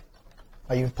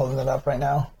you pulling it up right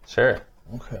now? Sure.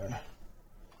 Okay.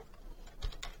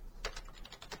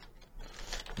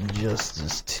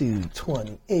 Justice 2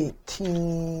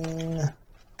 2018.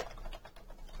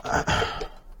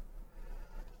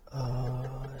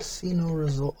 See no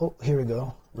result. Oh, here we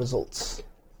go. Results.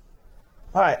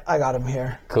 All right, I got him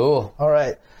here. Cool. All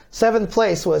right. 7th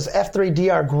place was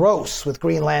F3DR Gross with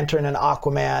Green Lantern and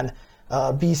Aquaman.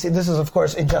 BC. This is, of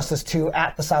course, Injustice 2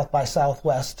 at the South by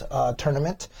Southwest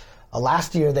tournament.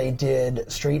 Last year they did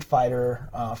Street Fighter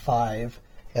 5,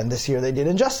 and this year they did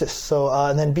Injustice. So,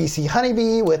 and then BC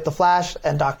Honeybee with The Flash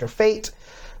and Dr. Fate.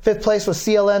 5th place was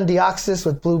CLN Deoxys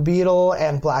with Blue Beetle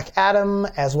and Black Adam,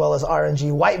 as well as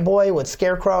RNG White Boy with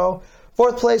Scarecrow.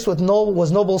 4th place was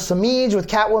Noble Samij with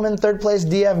Catwoman. 3rd place,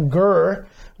 DF Gurr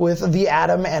with The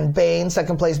Atom and Bane.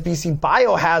 Second place, BC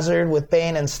Biohazard with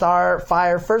Bane and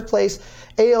Starfire. First place,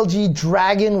 ALG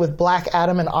Dragon with Black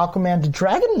Adam and Aquaman. Did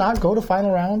Dragon not go to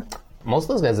final round? Most of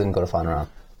those guys didn't go to final round.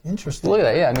 Interesting. Look at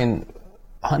that. Yeah, I mean,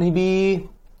 Honeybee,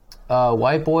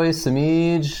 White Boy,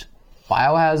 Samij,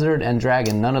 Biohazard, and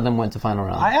Dragon, none of them went to final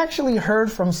round. I actually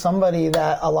heard from somebody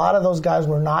that a lot of those guys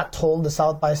were not told the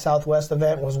South by Southwest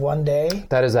event was one day.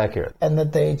 That is accurate. And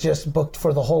that they just booked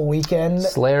for the whole weekend.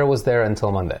 Slayer was there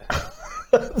until Monday.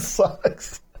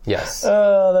 Sucks. Yes.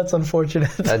 Oh, that's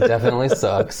unfortunate. That definitely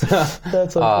sucks.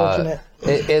 That's unfortunate.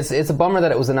 It's a bummer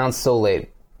that it was announced so late.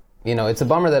 You know, it's a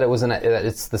bummer that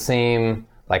it's the same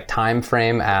like time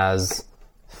frame as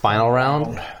final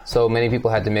round. So many people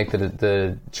had to make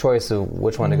the choice of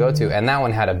which one to go to, and that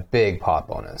one had a big pot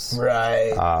bonus.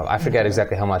 Right. I forget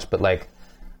exactly how much, but like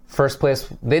first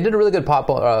place, they did a really good pot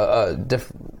payout.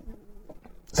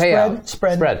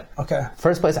 Spread. Okay.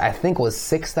 First place I think was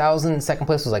 6,000. Second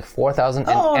place was like 4,000,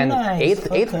 and nice.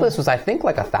 eighth place was I think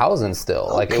like 1,000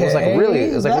 still. Like it was like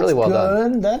really well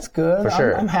done. That's good. For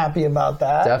sure. I'm happy about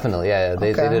that. Definitely, yeah.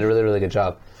 They did a really, really good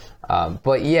job.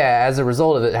 But yeah, as a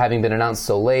result of it having been announced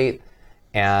so late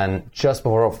and just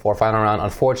before final round,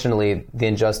 unfortunately, the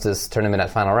Injustice tournament at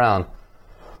final round,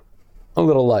 a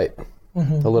little light. A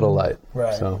little light.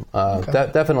 Right. So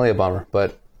definitely a bummer.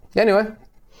 But anyway,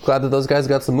 glad that those guys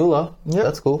got some moolah. Yep.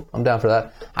 That's cool. I'm down for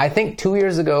that. I think 2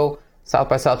 years ago, South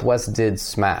by Southwest did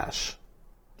Smash.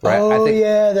 Right? Oh, I think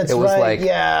yeah, that's it was right. like,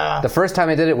 yeah. The first time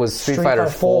I did it was Street Fighter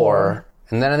 4,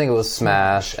 and then I think it was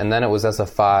Smash, and then it was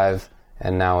SF5,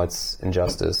 and now it's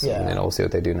Injustice. Yeah. And we'll see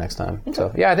what they do next time. Okay.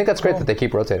 So, yeah, I think that's great that they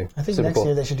keep rotating. I think Super next cool.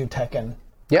 year they should do Tekken.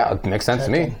 Yeah, it makes sense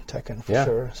to me. Tekken for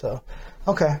sure. So,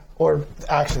 okay. Or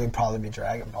actually probably be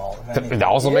Dragon Ball. It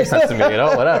also makes sense to me,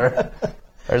 whatever.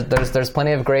 There's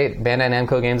plenty of great Bandai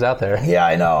Namco games out there. Yeah,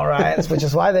 I know, right? Which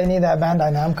is why they need that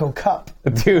Bandai Namco Cup.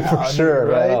 Dude, for sure.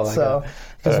 Right? Oh, so,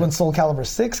 because when Soul Calibur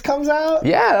 6 comes out...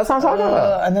 Yeah, that's what I'm talking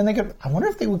about. And then they could... I wonder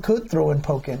if they could throw in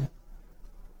Pokken.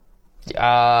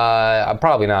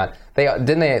 Probably not.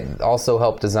 Didn't they also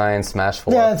help design Smash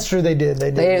 4? Yeah, that's true. They did.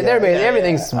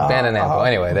 Everything's Bandai Namco.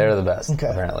 Anyway, they're the best,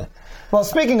 apparently. Well,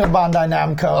 speaking of Bandai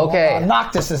Namco, okay.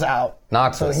 Noctis is out.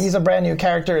 Noctis. So he's a brand new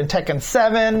character in Tekken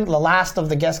 7, the last of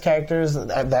the guest characters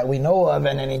that we know of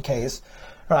in any case.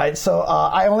 Right, so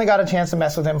I only got a chance to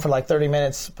mess with him for like 30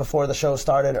 minutes before the show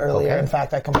started earlier. Okay. In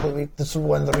fact, this is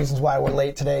one of the reasons why we're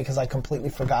late today, because I completely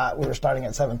forgot we were starting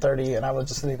at 7:30, and I was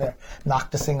just sitting there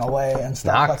Noctising away and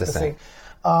stuff like this.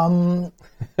 From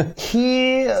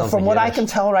what I can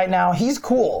tell right now, he's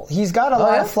cool. He's got a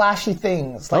lot of flashy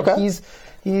things. Like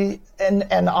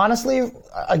and honestly,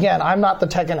 again, I'm not the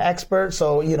Tekken expert,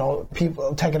 so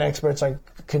Tekken experts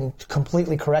can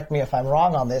completely correct me if I'm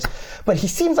wrong on this. But he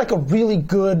seems like a really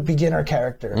good beginner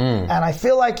character, and I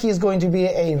feel like he's going to be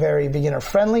a very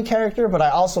beginner-friendly character. But I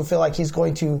also feel like he's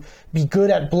going to be good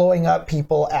at blowing up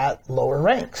people at lower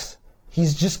ranks.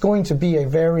 He's just going to be a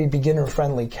very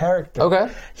beginner-friendly character.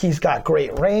 Okay. He's got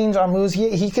great range on moves.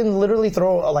 He can literally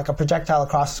throw like a projectile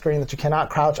across the screen that you cannot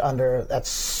crouch under. That's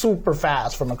super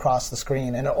fast from across the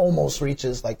screen, and it almost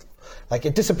reaches like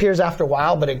it disappears after a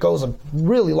while, but it goes a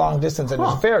really long distance and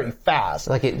is very fast.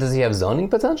 Does he have zoning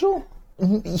potential?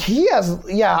 He has.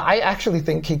 Yeah, I actually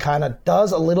think he kind of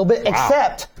does a little bit,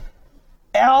 except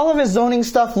all of his zoning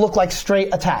stuff look like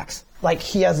straight attacks. Like,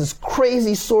 he has this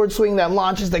crazy sword swing that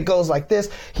launches that goes like this.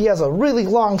 He has a really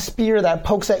long spear that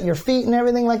pokes at your feet and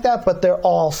everything like that, but they're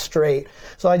all straight.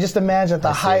 So I just imagine at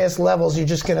the highest levels, you're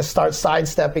just going to start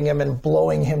sidestepping him and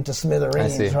blowing him to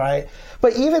smithereens, right?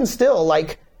 But even still,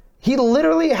 he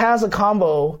literally has a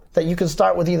combo that you can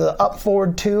start with either up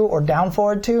forward 2 or down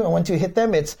forward 2, and once you hit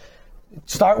them, it's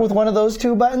start with one of those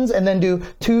two buttons and then do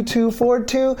 2-2 forward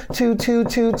 2, 2-2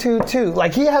 2-2 2.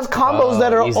 Like, he has combos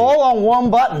that are all on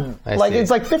one button. It's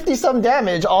like 50-some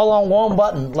damage all on one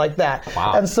button like that.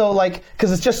 Wow. And so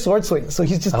because it's just sword swing, so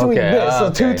he's just doing this. So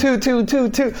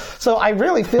 2-2-2-2-2. So I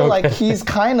really feel like he's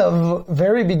kind of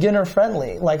very beginner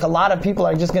friendly. Like, a lot of people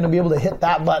are just going to be able to hit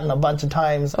that button a bunch of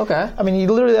times. Okay. I mean, he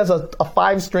literally has a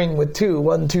 5-string with 2,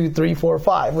 1, 2, 3, 4,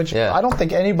 5, which I don't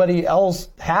think anybody else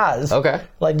has. Okay.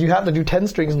 Like, you have to do 10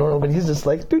 strings normal, but he's just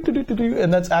like do,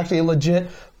 and that's actually a legit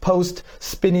post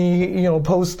spinny,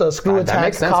 post screw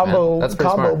attack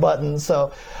combo button.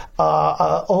 So,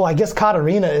 I guess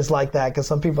Katarina is like that, because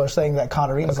some people are saying that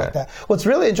Katarina's like that. What's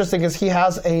really interesting is he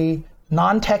has a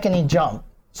non-Tekken-y jump.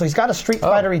 So he's got a Street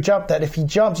Fighter-y jump that if he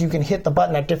jumps, you can hit the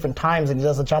button at different times, and he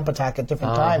does a jump attack at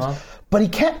different times. But he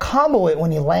can't combo it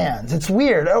when he lands. It's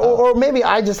weird. Or maybe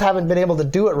I just haven't been able to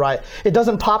do it right. It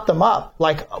doesn't pop them up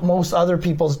like most other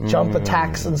people's jump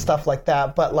attacks and stuff like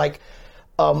that. But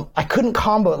I couldn't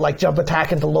combo it like jump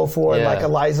attack into low forward like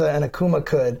Eliza and Akuma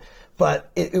could,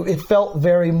 but it felt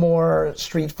very more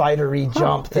Street Fighter-y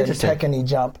jump than Tekken-y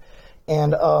jump.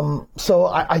 And so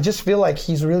I just feel like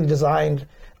he's really designed.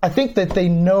 I think that they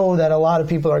know that a lot of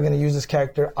people are going to use this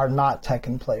character are not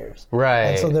Tekken players. Right.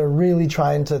 And so they're really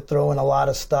trying to throw in a lot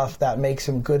of stuff that makes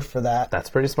him good for that. That's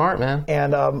pretty smart, man.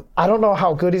 And I don't know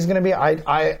how good he's going to be.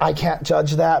 I can't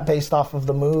judge that based off of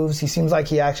the moves. He seems like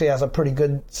he actually has a pretty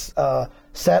good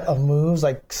set of moves,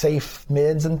 like safe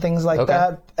mids and things like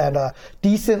that, and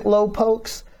decent low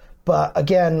pokes. But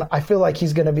again, I feel like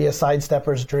he's going to be a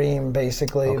sidestepper's dream,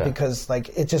 basically, because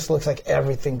like it just looks like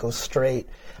everything goes straight.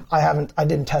 I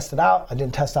didn't test it out. I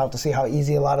didn't test out to see how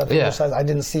easy a lot of things are. I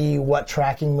didn't see what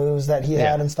tracking moves that he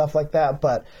had and stuff like that.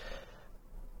 But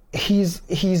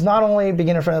he's not only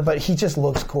beginner friendly, but he just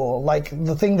looks cool. Like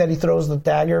the thing that he throws the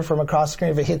dagger from across the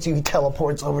screen, if it hits you, he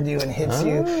teleports over to you and hits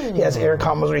you. He has air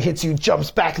combos where he hits you,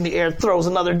 jumps back in the air, throws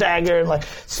another dagger, and like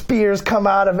spears come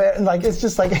out of it. And like it's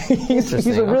just like he's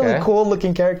a really cool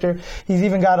looking character. He's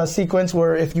even got a sequence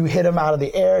where if you hit him out of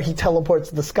the air, he teleports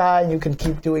to the sky, and you can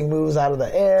keep doing moves out of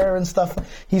the air and stuff.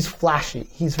 He's flashy.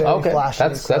 He's very flashy.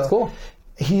 That's cool.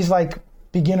 He's like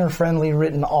beginner friendly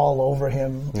written all over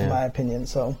him, in my opinion.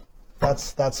 So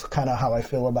that's kind of how I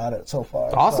feel about it so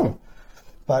far. Awesome. So,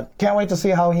 but can't wait to see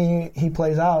how he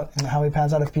plays out and how he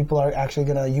pans out if people are actually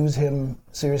going to use him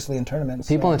seriously in tournaments.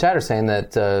 People in the chat are saying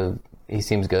that he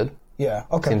seems good. Yeah.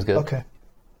 Okay. Seems good.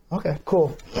 Okay.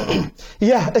 Cool.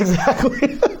 Yeah.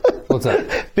 Exactly. What's up?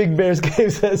 Big Bears Game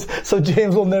says, so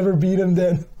James will never beat him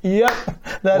then. Yep,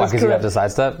 that is correct. Because you have to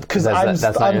sidestep? Because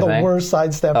I'm the worst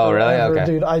sidestepper ever,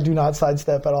 dude. I do not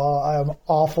sidestep at all. I am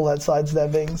awful at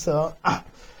sidestepping. So,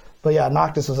 but yeah,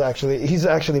 Noctis he's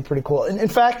actually pretty cool. In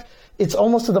fact, it's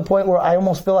almost to the point where I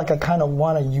almost feel like I kind of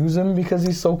want to use him because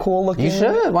he's so cool looking. You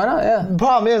should. Why not? Yeah. The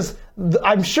problem is,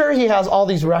 I'm sure he has all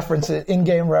these references,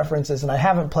 in-game references, and I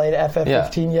haven't played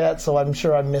FF15 yet, so I'm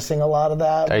sure I'm missing a lot of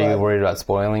that. Are you worried about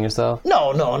spoiling yourself?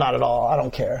 No, not at all. I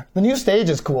don't care. The new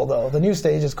stage is cool, though. The new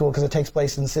stage is cool because it takes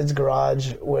place in Sid's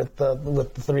garage with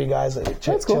the three guys that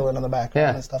chilling in the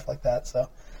background and stuff like that. So,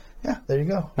 yeah, there you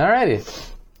go.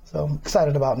 Alrighty. So I'm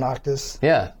excited about Noctis.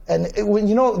 Yeah. And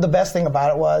the best thing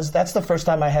about it was that's the first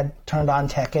time I had turned on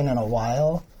Tekken in a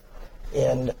while,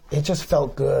 and it just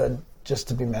felt good just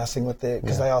to be messing with it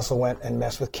because I also went and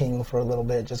messed with King for a little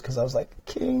bit just because I was like,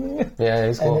 King. Yeah,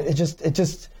 he's cool. And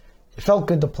it felt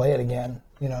good to play it again,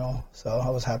 So I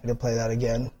was happy to play that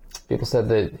again. People said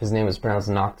that his name is pronounced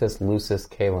Noctis Lucis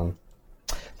Caelum.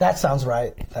 That sounds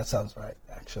right,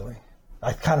 actually.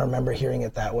 I kind of remember hearing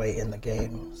it that way in the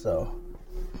game, so.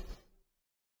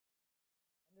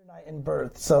 In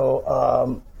birth.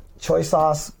 So Choi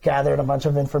Sauce gathered a bunch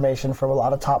of information from a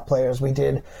lot of top players. We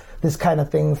did this kind of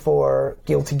thing for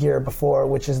Guilty Gear before,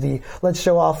 which is let's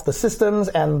show off the systems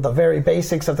and the very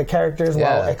basics of the characters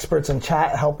while experts in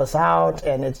chat help us out,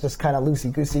 and it's just kind of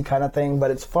loosey-goosey kind of thing,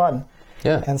 but it's fun.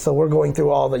 Yeah. And so we're going through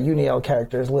all the Uniel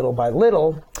characters little by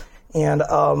little. And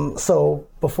so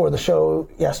before the show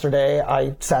yesterday,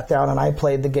 I sat down and I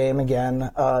played the game again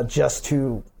just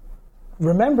to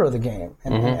remember the game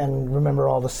and remember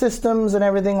all the systems and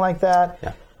everything like that.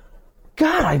 Yeah.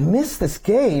 God, I miss this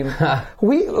game.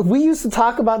 we used to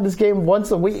talk about this game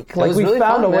once a week. Like we really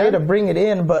found fun, a way man. to bring it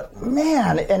in, but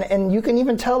man, and you can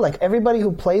even tell like everybody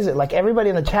who plays it, like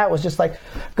everybody in the chat was just like,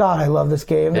 God, I love this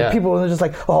game. Yeah. And people were just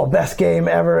like, oh, best game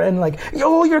ever, and like,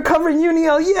 yo, you're covering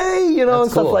Uniel, yay, That's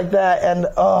and stuff cool. like that. And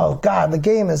oh God, the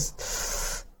game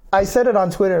is. I said it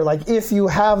on Twitter, like, if you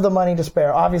have the money to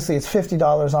spare, obviously it's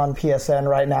 $50 on PSN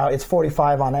right now. It's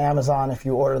 $45 on Amazon if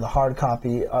you order the hard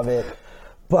copy of it.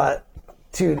 But,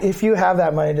 dude, if you have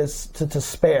that money to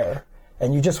spare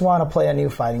and you just want to play a new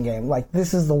fighting game, like,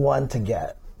 this is the one to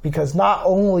get. Because not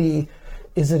only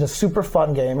is it a super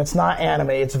fun game, it's not anime,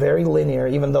 it's very linear,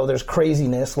 even though there's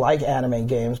craziness like anime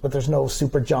games, but there's no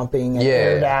super jumping and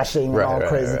air dashing and all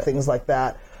crazy things like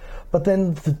that. But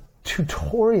then the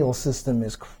tutorial system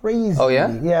is crazy. Oh,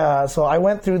 yeah? Yeah, so I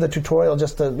went through the tutorial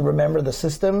just to remember the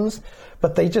systems,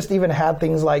 but they just even had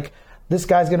things like, this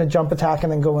guy's going to jump attack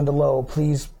and then go into low.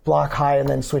 Please block high and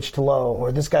then switch to low.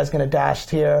 Or this guy's going to dash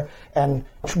here and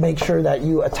make sure that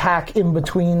you attack in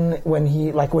between when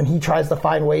he tries to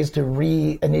find ways to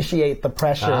reinitiate the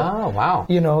pressure. Oh, wow.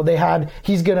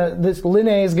 This Linne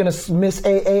is going to miss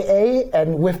AAA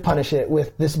and whiff punish it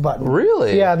with this button.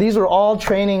 Really? Yeah, these are all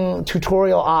training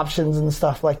tutorial options and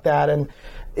stuff like that. And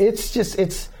it's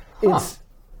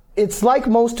it's like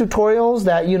most tutorials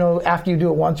that, after you do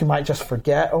it once, you might just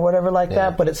forget or whatever like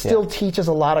that, but it still teaches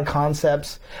a lot of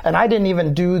concepts. And I didn't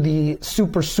even do the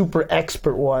super, super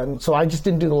expert one. So I just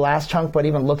didn't do the last chunk, but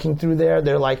even looking through there,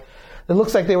 they're like, it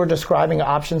looks like they were describing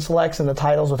option selects in the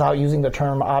titles without using the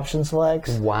term option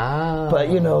selects. Wow. But,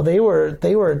 they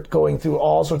were going through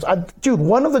all sorts. Dude,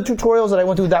 one of the tutorials that I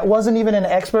went through that wasn't even an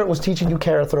expert was teaching you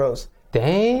Kara throws.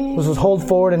 Dang. This was hold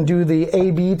forward and do the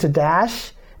A-B to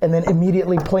dash, and then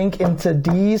immediately plink into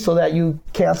D so that you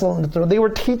cancel and throw. They were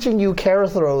teaching you Kara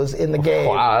throws in the game.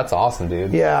 Wow, that's awesome,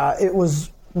 dude. Yeah, it was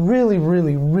really,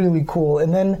 really, really cool.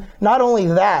 And then not only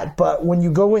that, but when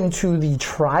you go into the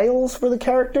trials for the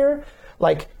character,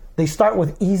 like they start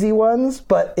with easy ones,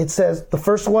 but it says the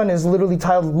first one is literally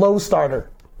titled low starter.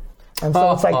 And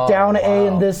so it's like down A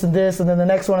and this, and then the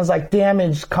next one is like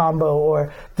damage combo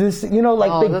or this, they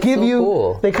give you,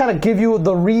 cool. They kind of give you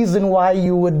the reason why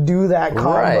you would do that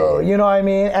combo. Right. You know what I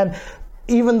mean? And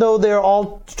even though they're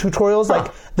all tutorials,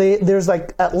 like there's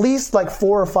like at least like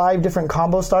 4 or 5 different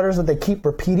combo starters that they keep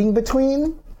repeating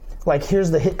between. Like here's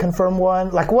the hit confirm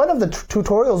one. Like one of the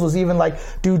tutorials was even like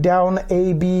do down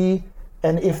A, B,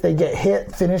 and if they get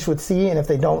hit, finish with C, and if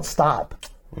they don't, stop.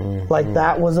 Mm-hmm. Like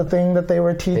that was a thing that they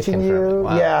were teaching you.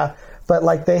 Wow. Yeah. But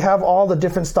like they have all the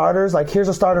different starters. Like here's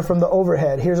a starter from the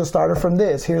overhead. Here's a starter from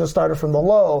this. Here's a starter from the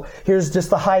low. Here's just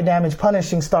the high damage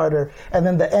punishing starter. And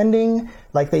then the ending,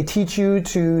 like they teach you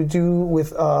to do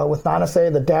with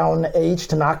Nanase, the down H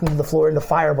to knock into the floor into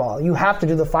fireball. You have to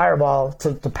do the fireball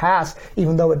to pass,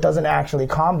 even though it doesn't actually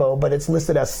combo, but it's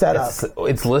listed as setup.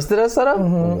 It's listed as setup?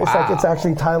 Mm-hmm. Wow. It's like it's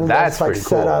actually titled as like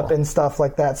setup cool. and stuff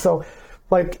like that. So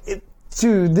like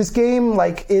dude, this game,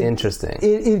 like, interesting.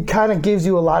 It kind of gives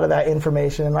you a lot of that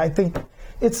information, and I think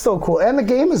it's so cool. And the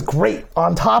game is great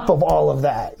on top of all of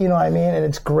that, you know what I mean? And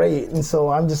it's great. And so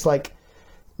I'm just like,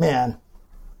 man,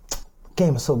 the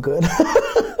game is so good.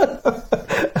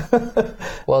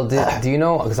 Well, do you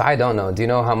know, because I don't know, do you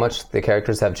know how much the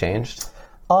characters have changed?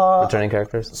 Returning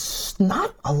characters?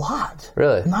 Not a lot.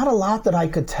 Really? Not a lot that I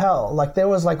could tell. Like, there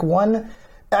was like one,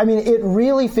 I mean, it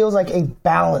really feels like a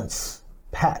balance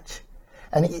patch.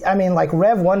 And I mean, like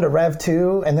Rev 1 to Rev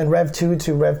 2, and then Rev 2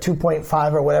 to Rev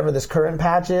 2.5 or whatever this current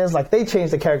patch is, like they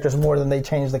changed the characters more than they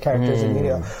changed the characters in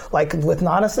Video. Like with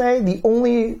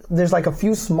Nanase, there's like a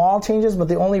few small changes, but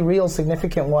the only real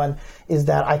significant one is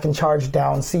that I can charge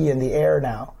down C in the air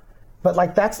now. But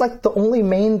like that's like the only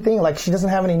main thing. Like she doesn't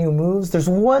have any new moves. There's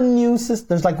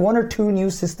like 1 or 2 new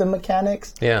system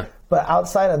mechanics. Yeah. But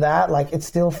outside of that, like it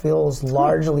still feels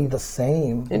largely the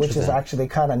same, which is actually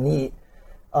kind of neat.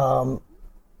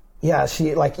 Yeah,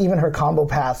 she like even her combo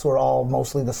paths were all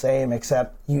mostly the same,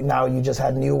 except you just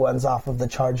had new ones off of the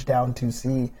charge down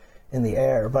 2C in the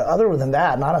air. But other than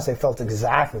that, Nanase felt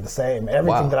exactly the same.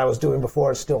 Everything that I was doing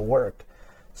before still worked.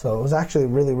 So it was actually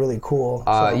really, really cool.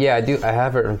 Yeah, I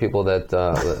have heard from people that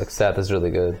Seth is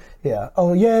really good. Yeah.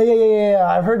 Oh, yeah.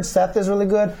 I've heard Seth is really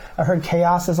good. I heard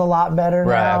Chaos is a lot better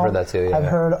now. Right, I've heard that too, yeah. I've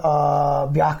heard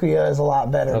Byakuya is a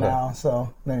lot better now.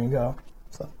 So there you go.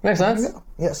 So makes sense.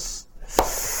 Yes.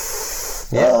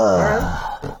 Yeah. All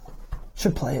right.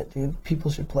 Should play it, dude.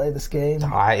 People should play this game.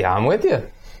 I'm with you.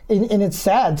 And it's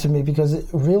sad to me because it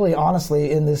really,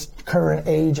 honestly, in this current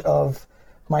age of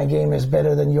my game is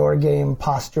better than your game,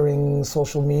 posturing,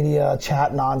 social media,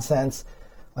 chat nonsense,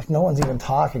 like no one's even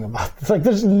talking about this. Like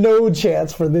there's no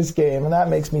chance for this game, and that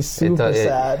makes me super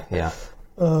sad. Yeah.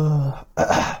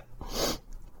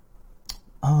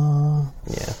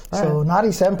 Yeah. So Naughty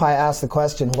Senpai asked the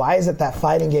question, why is it that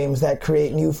fighting games that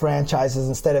create new franchises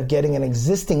instead of getting an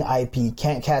existing IP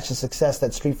can't catch the success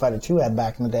that Street Fighter 2 had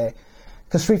back in the day?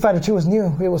 Because Street Fighter 2 was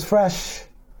new. It was fresh.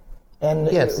 And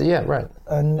right.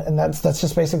 And that's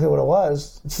just basically what it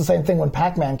was. It's the same thing when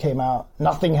Pac-Man came out.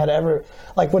 Nothing had ever...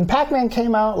 Like, when Pac-Man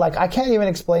came out, like, I can't even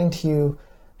explain to you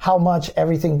how much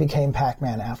everything became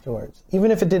Pac-Man afterwards.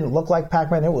 Even if it didn't look like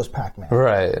Pac-Man, it was Pac-Man.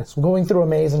 Right. So going through a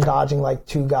maze and dodging like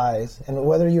 2 guys. And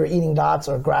whether you're eating dots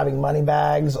or grabbing money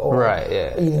bags or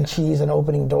eating cheese and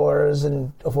opening doors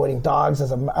and avoiding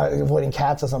avoiding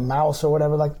cats as a mouse or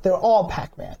whatever, like, they're all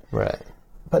Pac-Man. Right.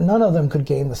 But none of them could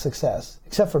gain the success,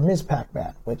 except for Ms.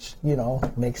 Pac-Man, which,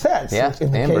 makes sense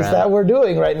in the case that we're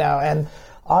doing right now. And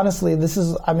honestly, this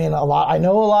is, I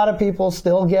know a lot of people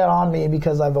still get on me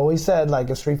because I've always said, like,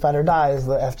 if Street Fighter dies,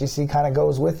 the FGC kind of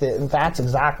goes with it. And that's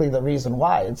exactly the reason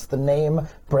why. It's the name,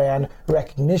 brand,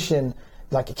 recognition.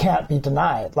 Like, it can't be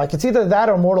denied. Like, it's either that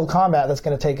or Mortal Kombat that's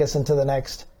going to take us into the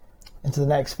next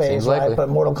phase, right? Likely. But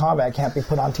Mortal Kombat can't be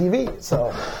put on TV,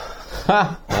 so...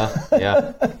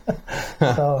 yeah.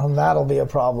 So that'll be a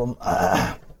problem.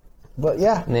 But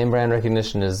yeah. Name brand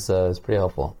recognition is pretty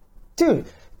helpful. Dude,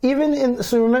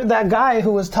 So remember that guy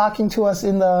who was talking to us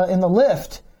in the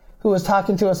lift, who was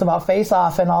talking to us about Face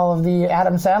Off and all of the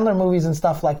Adam Sandler movies and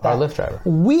stuff like that. Our Lyft driver.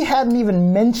 We hadn't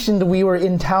even mentioned we were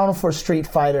in town for Street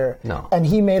Fighter. No. And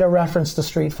he made a reference to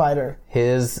Street Fighter.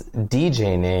 His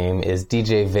DJ name is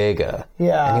DJ Vega.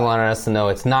 Yeah. And he wanted us to know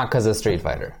it's not because of Street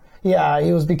Fighter. Yeah,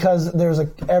 it was because there's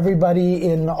everybody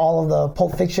in all of the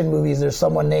Pulp Fiction movies, there's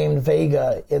someone named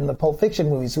Vega in the Pulp Fiction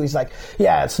movies. So he's like,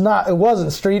 yeah, it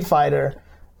wasn't Street Fighter.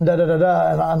 Da da da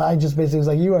da. And I just basically was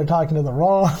like, you are talking to the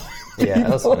wrong. Yeah,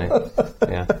 that's funny.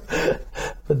 Yeah.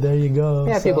 But there you go.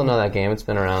 Yeah, people know that game. It's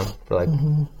been around for like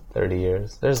 30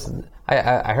 years.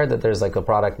 I heard that there's like a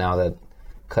product now that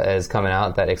is coming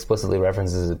out that explicitly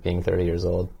references it being 30 years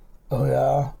old. Oh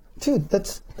yeah, dude,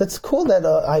 that's cool. That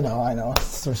I know.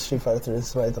 Street Fighter 3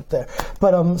 is right up there.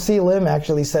 But C. Lim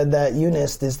actually said that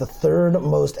Unist is the third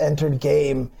most entered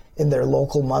game in their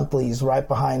local monthlies, right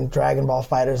behind Dragon Ball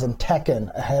FighterZ and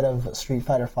Tekken, ahead of Street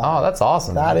Fighter V. Oh, that's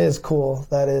awesome. That is cool.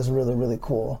 That is really, really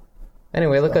cool.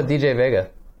 Anyway, look at DJ Vega.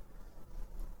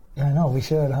 Yeah, I know. We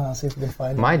should, huh? See if we can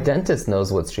find My dentist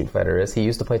knows what Street Fighter is. He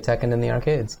used to play Tekken in the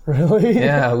arcades. Really?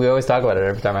 Yeah, we always talk about it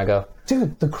every time I go.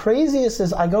 Dude, the craziest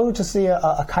is I go to see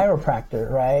a chiropractor,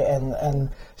 right? And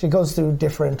she goes through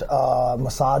different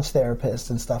massage therapists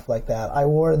and stuff like that. I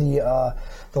wore the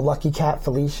Lucky Cat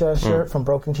Felicia shirt from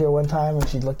Broken Tear one time, and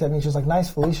she looked at me. She was like, "Nice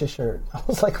Felicia shirt." I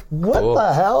was like, "What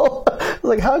the hell?" I was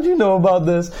like, "How'd you know about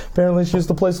this?" Apparently, she used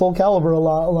to play Soul Calibur a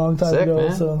long time ago.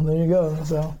 Man. So there you go.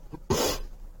 So.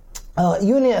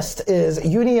 Unist is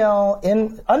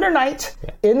Uniel Under Night,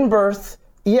 In Birth,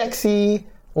 EXE,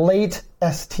 Late,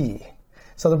 ST.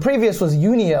 So the previous was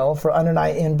Uniel for Under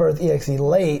Night, In Birth, EXE,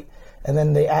 Late, and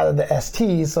then they added the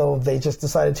ST, so they just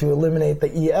decided to eliminate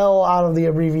the EL out of the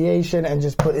abbreviation and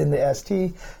just put in the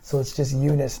ST, so it's just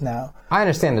Unist now. I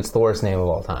understand it's the worst name of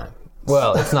all time.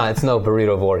 Well, it's not. It's no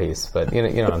Burrito Voorhees, but you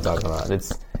know what I'm talking about.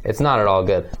 It's not at all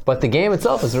good. But the game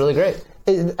itself is really great.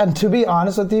 And to be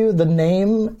honest with you, the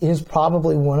name is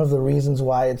probably one of the reasons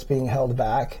why it's being held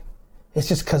back. It's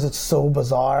just because it's so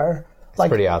bizarre. It's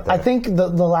pretty out there. I think the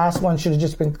last one should have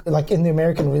just been, like in the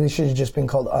American release, should have just been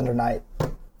called Under Night.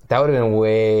 That would have been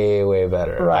way, way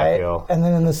better, right? I feel. And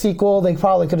then in the sequel, they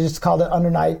probably could have just called it Under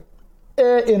Night,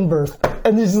 In Birth,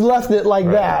 and just left it like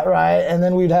that, right? And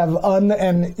then we'd have Un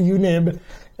and Unib,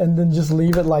 and then just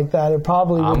leave it like that. It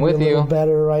probably would be a little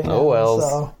better right now. Oh, wells.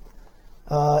 So.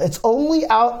 It's only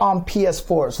out on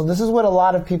PS4, so this is what a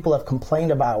lot of people have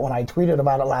complained about. When I tweeted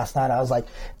about it last night, I was like,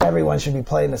 everyone should be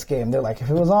playing this game. They're like, if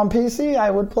it was on PC, I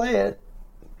would play it.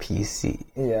 PC.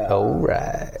 Yeah. All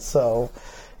right. So,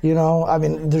 I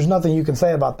mean, there's nothing you can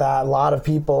say about that. A lot of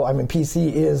people,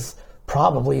 PC is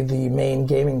probably the main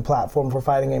gaming platform for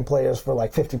fighting game players for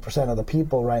like 50% of the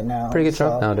people right now. Pretty good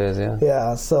chunk nowadays, yeah.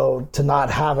 Yeah, so to not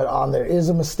have it on there is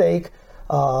a mistake.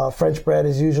 French Bread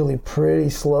is usually pretty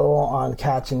slow on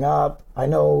catching up. I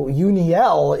know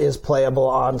Uniel is playable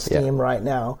on Steam right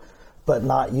now, but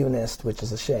not Unist, which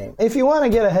is a shame. If you want to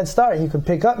get a head start, you can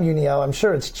pick up Uniel. I'm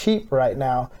sure it's cheap right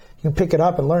now. You can pick it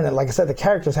up and learn it. Like I said, the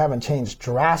characters haven't changed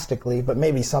drastically, but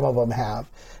maybe some of them have.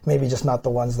 Maybe just not the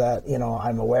ones that,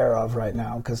 I'm aware of right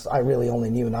now, because I really only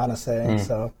knew Nanase.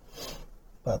 So,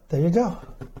 but there you go.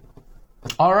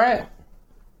 All right.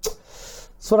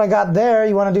 That's what I got there.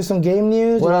 You want to do some game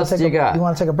news? What else do you got? You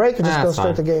want to take a break or just go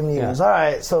straight fine. to game news? Yeah. All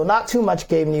right, so not too much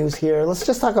game news here. Let's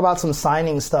just talk about some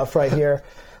signing stuff right here.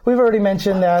 We've already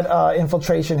mentioned that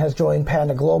Infiltration has joined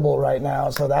Panda Global right now,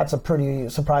 so that's a pretty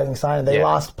surprising sign. They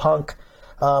lost Punk,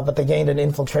 but they gained an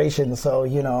Infiltration, so,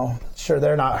 sure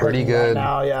they're not hurting pretty good right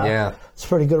now. Yeah. It's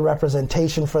pretty good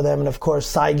representation for them. And, of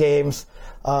course, Cygames,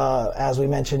 as we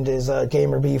mentioned, is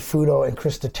GamerB, Fudo, and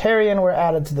Chris Tatarian were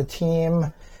added to the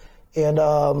team. And,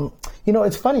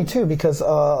 it's funny, too, because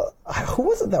who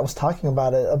was it that was talking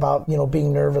about it, about,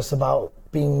 being nervous about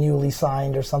being newly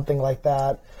signed or something like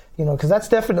that? Because that's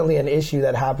definitely an issue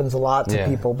that happens a lot to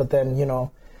people. But then,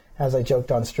 as I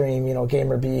joked on stream,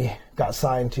 GamerB got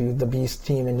signed to the Beast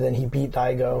team, and then he beat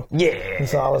Daigo. Yeah. And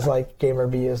so I was like,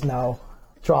 GamerB is now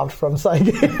dropped from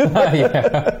Cygames.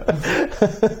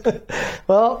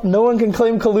 Well, no one can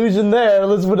claim collusion there.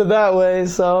 Let's put it that way.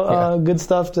 So good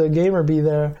stuff to GamerB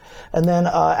there. And then,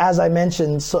 as I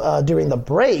mentioned during the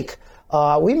break,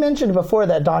 we mentioned before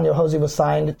that Daniel Hosey was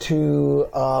signed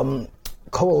to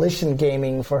Coalition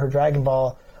Gaming for her Dragon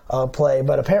Ball play,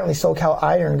 but apparently SoCal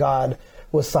Iron God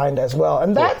was signed as well.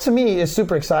 And that, to me, is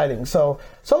super exciting. So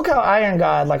SoCal Iron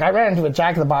God, like I ran into a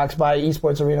Jack in the Box by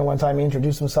Esports Arena one time. He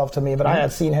introduced himself to me, but I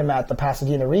had seen him at the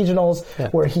Pasadena Regionals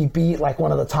where he beat like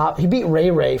one of the top. He beat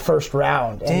Ray first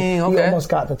round. And Dang, okay. He almost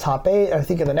got the top 8. I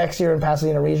think in the next year in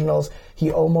Pasadena Regionals,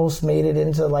 he almost made it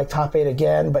into like top 8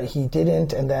 again, but he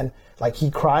didn't. And then like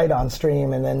he cried on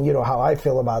stream, and then you know how I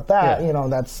feel about that. Yeah. You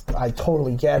know, I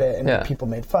totally get it, and Yeah. people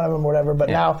made fun of him or whatever. But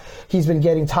now he's been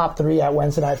getting top 3 at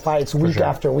Wednesday Night Fights week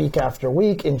after week after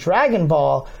week in Dragon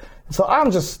Ball. So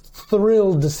I'm just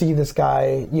thrilled to see this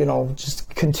guy, you know, just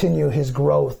continue his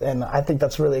growth, and I think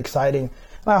that's really exciting.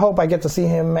 And I hope I get to see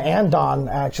him and Don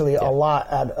actually a lot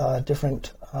at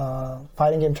different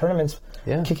fighting game tournaments,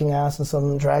 kicking ass in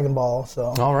some Dragon Ball.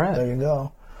 So all right, there you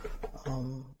go.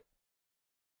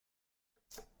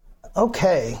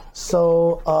 Okay,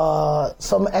 so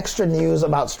some extra news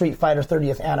about Street Fighter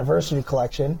 30th Anniversary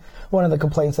Collection. One of the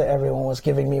complaints that everyone was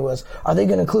giving me was, are they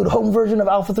going to include home version of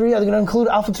Alpha 3? Are they going to include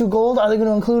Alpha 2 Gold? Are they going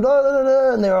to include...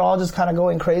 And they were all just kind of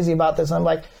going crazy about this. And I'm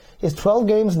like, is 12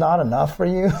 games not enough for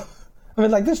you? I mean,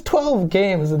 like, there's 12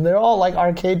 games, and they're all, like,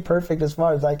 arcade perfect as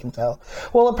far as I can tell.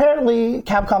 Well, apparently,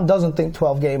 Capcom doesn't think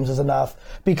 12 games is enough,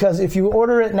 because if you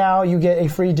order it now, you get a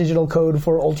free digital code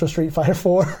for Ultra Street Fighter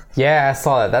 4. Yeah, I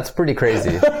saw that. That's pretty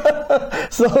crazy.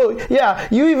 So, yeah,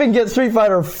 you even get Street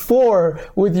Fighter 4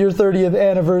 with your 30th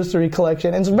Anniversary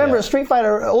Collection. And remember,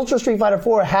 Ultra Street Fighter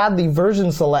 4 had the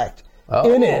version select.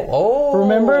 In it.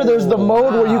 Remember, there's the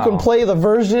mode where you can play the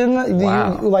version,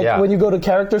 when you go to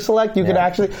character select, you can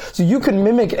actually, so you can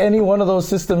mimic any one of those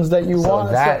systems that you want.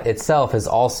 So that itself is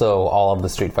also all of the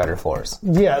Street Fighter 4s.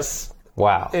 Yes.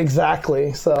 Wow.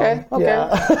 Exactly. So, okay.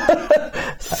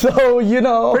 Yeah. So, you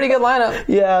know. Pretty good lineup.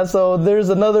 Yeah, so there's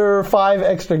another 5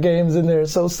 extra games in there.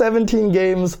 So 17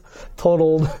 games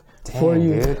totaled. Dang, for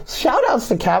you. Dude. Shout outs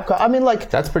to Capcom. I mean, like,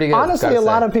 that's pretty good. Honestly, a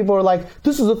lot of people are like,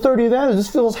 this is a 30th anniversary. This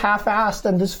feels half-assed,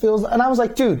 and I was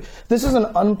like, dude, this is an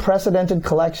unprecedented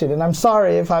collection. And I'm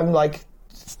sorry if I'm like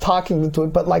talking to it,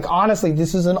 but like, honestly,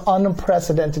 this is an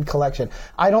unprecedented collection.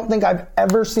 I don't think I've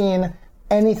ever seen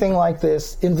anything like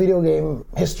this in video game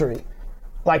history.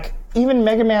 Like, even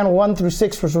Mega Man 1 through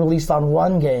 6 was released on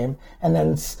one game, and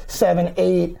then 7,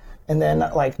 8, and then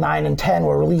like 9 and 10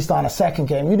 were released on a second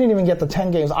game. You didn't even get the 10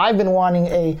 games. I've been wanting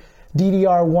a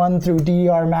DDR1 through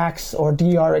DDR Max or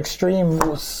DDR Extreme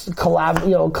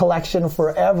collection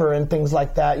forever and things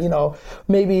like that. You know,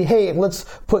 maybe, hey, let's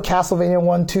put Castlevania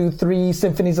 1, 2, 3,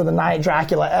 Symphonies of the Night,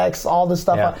 Dracula X, all this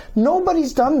stuff. Yeah.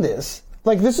 Nobody's done this.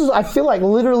 Like, this is, I feel like,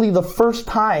 literally the first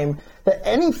time that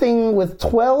anything with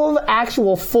 12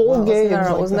 actual full games...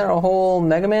 Wasn't there a whole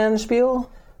Mega Man spiel?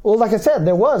 Well, like I said,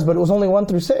 there was, but it was only 1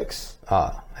 through 6.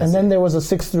 And then there was a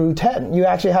 6 through 10. You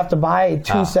actually have to buy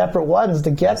 2 separate ones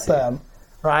to get them,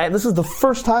 right? This is the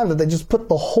first time that they just put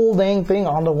the whole dang thing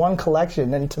onto one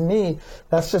collection. And to me,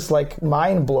 that's just, like,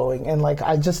 mind-blowing. And, like,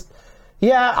 I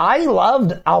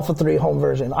loved Alpha 3 home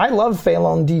version. I loved Fei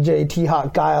Long, DJ,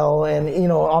 T-Hawk, Guile, and, you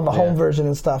know, on the home version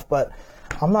and stuff, but...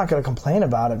 I'm not going to complain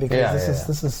about it because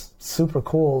this is super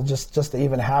cool just to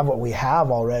even have what we have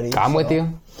already. I'm with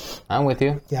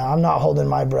you. Yeah, I'm not holding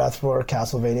my breath for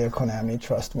Castlevania Konami.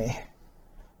 Trust me,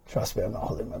 I'm not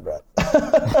holding my breath.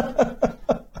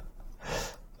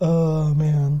 Oh,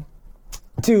 man.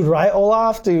 Dude, right,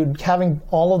 Olaf? Dude, having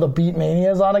all of the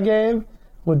Beatmanias on a game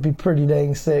would be pretty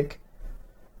dang sick.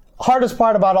 Hardest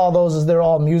part about all those is they're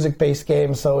all music-based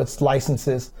games, so it's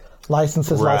licenses.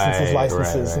 Licenses,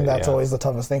 and that's always the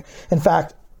toughest thing. In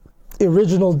fact, the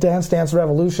original Dance Dance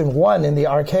Revolution 1 in the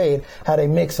arcade had a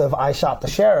mix of I Shot the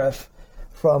Sheriff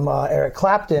from Eric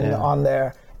Clapton on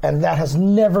there, and that has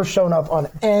never shown up on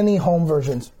any home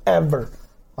versions, ever.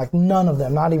 Like, none of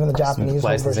them, not even the Japanese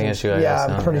home versions. Licensing issue, I guess.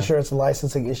 I'm pretty sure it's a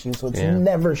licensing issue, so it's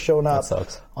never shown up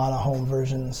on a home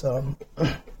version, so...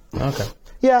 Okay.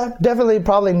 Yeah, definitely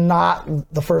probably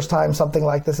not the first time something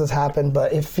like this has happened,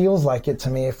 but it feels like it to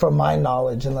me, from my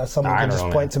knowledge, unless someone can just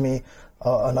point to me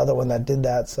another one that did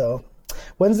that. So,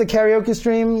 when's the karaoke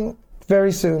stream?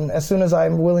 Very soon. As soon as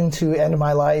I'm willing to end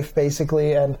my life,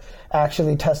 basically, and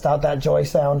actually test out that Joy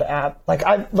Sound app.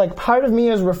 Like part of me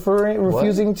is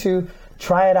refusing to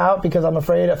try it out because I'm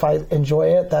afraid if I enjoy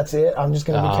it, that's it. I'm just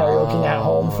going to be karaokeing at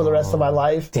home for the rest of my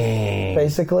life. Dang.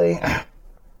 Basically.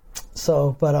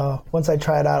 So, but once I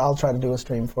try it out, I'll try to do a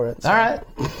stream for it. So. All right.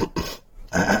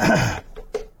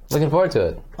 Looking forward to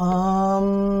it.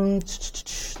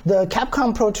 The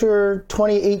Capcom Pro Tour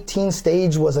 2018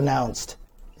 stage was announced.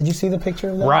 Did you see the picture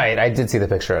of that? Right, I did see the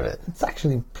picture of it. It's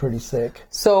actually pretty sick.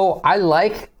 So I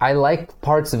like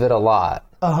parts of it a lot.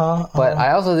 But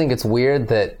I also think it's weird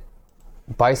that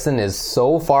Bison is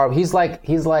so far. He's like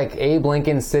Abe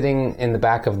Lincoln sitting in the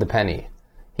back of the penny.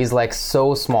 He's like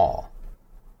so small.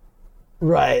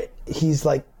 Right. He's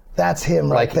like, that's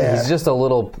him right there. He's just a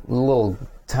little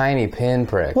tiny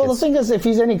pinprick. Well, the thing is, if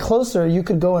he's any closer, you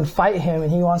could go and fight him,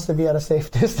 and he wants to be at a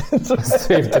safe distance.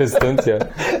 Safe distance, yeah.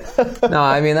 No,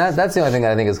 I mean that's the only thing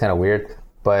that I think is kind of weird.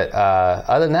 But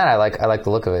other than that, I like the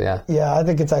look of it. Yeah. Yeah, I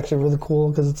think it's actually really cool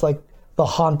because it's like the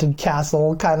haunted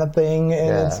castle kind of thing,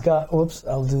 and it's got. Whoops,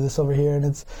 I'll do this over here, and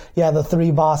it's the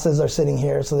 3 bosses are sitting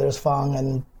here. So there's Fang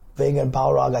and Vega and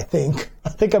Balrog. I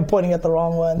think I'm pointing at the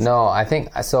wrong ones. No, I think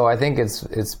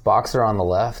it's Boxer on the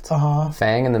left,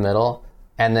 Fang in the middle,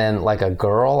 and then like a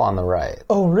girl on the right.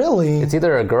 Oh, really? It's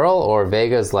either a girl or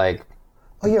Vega's like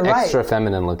you're extra right.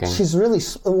 feminine looking. She's really,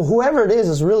 whoever it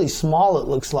is really small, it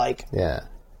looks like. Yeah.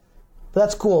 But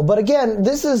that's cool. But again,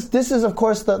 this is of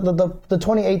course the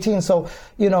 2018. So,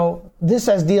 this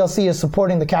as DLC is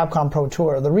supporting the Capcom Pro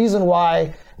Tour. The reason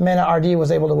why Mena RD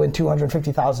was able to win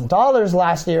 $250,000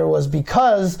 last year was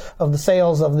because of the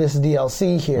sales of this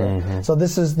DLC here. Mm-hmm. So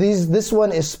this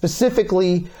one is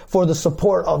specifically for the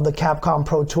support of the Capcom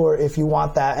Pro Tour if you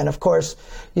want that. And of course,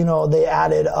 they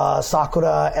added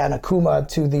Sakura and Akuma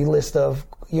to the list of,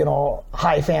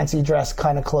 high fancy dress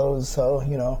kind of clothes. So,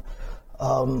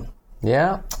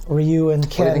 yeah. Ryu and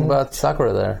Ken. What do you think about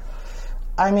Sakura there?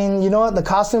 I mean, you know what? The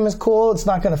costume is cool. It's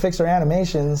not going to fix her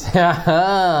animations.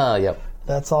 Yep.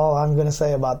 That's all I'm going to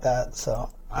say about that. So,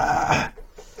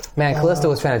 man, Callisto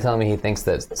was trying to tell me he thinks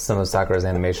that some of Sakura's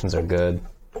animations are good.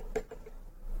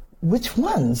 Which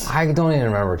ones? I don't even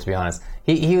remember, to be honest.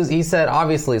 He said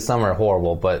obviously some are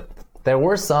horrible, but there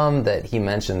were some that he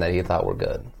mentioned that he thought were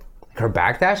good. Her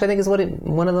backdash, I think, is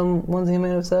one of them ones he may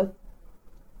have said.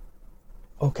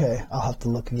 Okay, I'll have to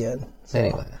look again. So.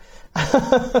 Anyway.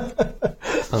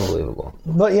 Unbelievable.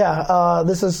 But yeah,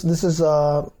 this is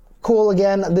cool.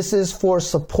 Again, this is for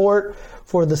support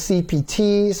for the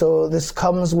CPT. So this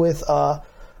comes with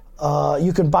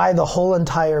you can buy the whole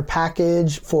entire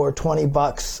package for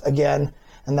 $20 again,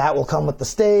 and that will come with the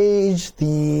stage,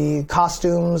 the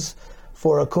costumes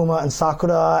for Akuma and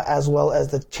Sakura, as well as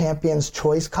the Champion's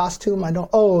Choice costume.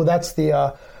 That's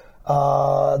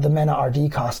the Mena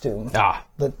RD costume.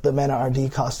 The Mena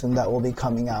RD costume that will be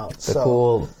coming out. The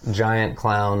cool giant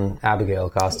clown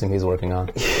Abigail costume he's working on.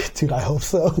 Dude, I hope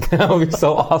so. That would be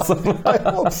so awesome. I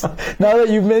hope so. Now that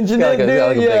you've mentioned it, dude,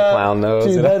 like a big clown nose.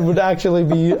 Dude, that would actually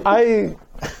be...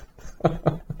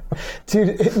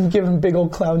 Dude, give him big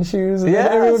old clown shoes. And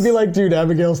everyone would be like, dude,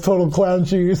 Abigail's total clown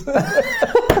shoes.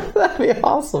 That'd be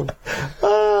awesome.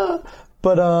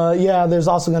 But there's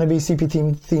also going to be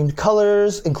CPT-themed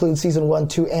colors, include Season 1,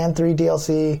 2, and 3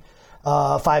 DLC,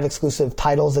 5 exclusive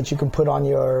titles that you can put on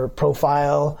your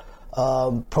profile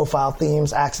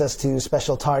themes, access to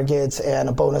special targets, and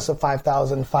a bonus of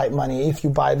 5,000 fight money if you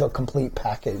buy the complete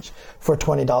package for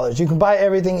 $20. You can buy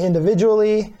everything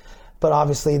individually, but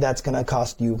obviously that's going to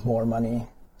cost you more money.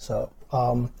 So...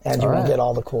 and you will get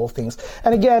all the cool things.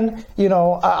 And again,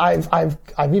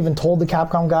 I've even told the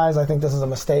Capcom guys, I think this is a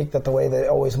mistake that the way they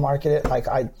always market it.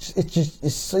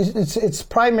 It's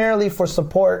primarily for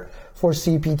support for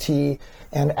CPT,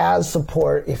 and as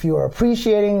support, if you are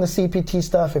appreciating the CPT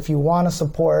stuff, if you want to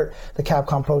support the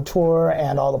Capcom Pro Tour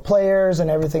and all the players and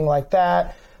everything like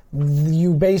that,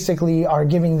 you basically are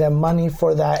giving them money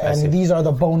for that, and these are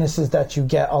the bonuses that you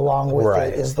get along with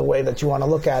it, is the way that you want to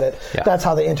look at it. Yeah. That's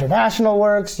how the international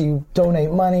works. You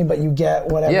donate money, but you get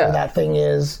whatever that thing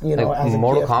is, as a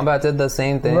Mortal gift. Kombat did the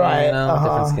same thing,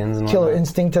 different skins and Killer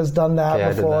Instinct has done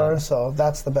that before, that. So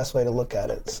that's the best way to look at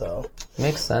it. So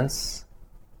makes sense.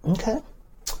 Okay.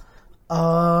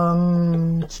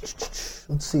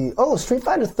 Let's see. Oh, Street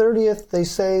Fighter 30th, they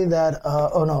say that, I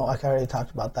already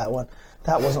talked about that one.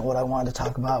 That wasn't what I wanted to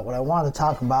talk about. What I wanted to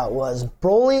talk about was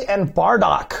Broly and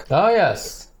Bardock. Oh,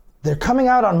 yes. They're coming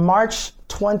out on March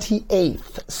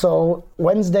 28th, so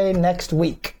Wednesday next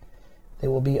week. They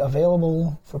will be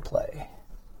available for play.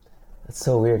 That's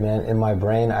so weird, man. In my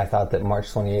brain, I thought that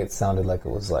March 28th sounded like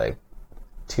it was like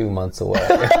 2 months away.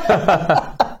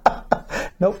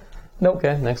 Nope.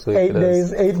 Okay, next week. 8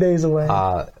 days. 8 days away.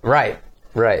 Right.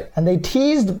 And they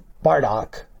teased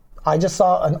Bardock. I just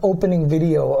saw an opening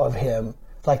video of him.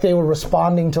 Like they were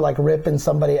responding to like Rip and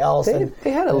somebody else.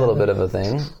 They had a little bit of a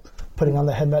thing. Putting on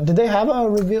the headband. Did they have a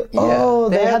reveal? Yeah, oh,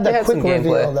 they had that quick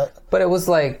reveal. But it was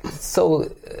like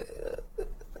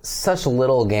such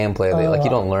little gameplay that like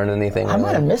you don't learn anything. I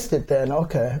might have missed it then.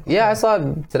 Okay. Yeah, I saw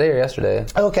it today or yesterday.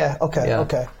 Okay.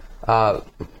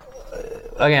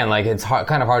 Again, like it's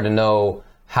kind of hard to know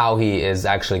how he is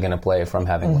actually going to play from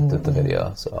having looked at the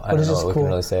video. So I don't know what we can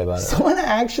really say about it. Someone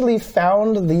actually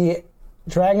found the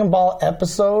Dragon Ball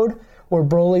episode where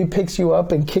Broly picks you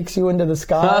up and kicks you into the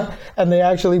sky, and they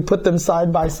actually put them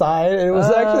side by side. And it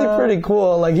was actually pretty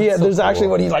cool. Like there's actually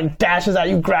when he like dashes at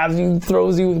you, grabs you,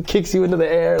 throws you, and kicks you into the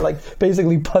air, like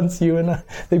basically punts you, and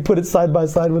they put it side by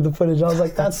side with the footage. I was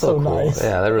like, that's so cool. nice.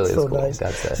 Yeah, that really so is cool. Nice.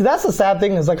 That's See, that's the sad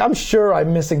thing is like I'm sure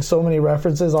I'm missing so many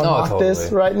references on Noctis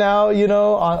right now,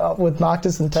 with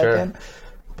Noctis and Tekken. Sure.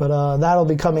 But that'll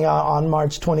be coming out on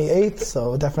March 28th,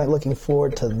 so definitely looking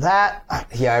forward to that.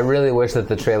 Yeah, I really wish that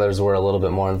the trailers were a little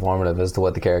bit more informative as to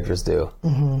what the characters do.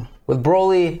 Mm-hmm. With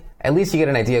Broly, at least you get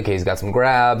an idea. Okay, he's got some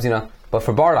grabs, But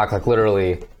for Bardock, like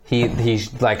literally, he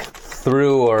like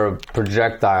threw a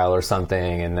projectile or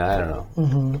something, and I don't know.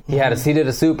 Mm-hmm. He did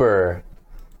a super.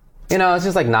 It's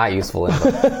just like not useful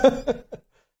info.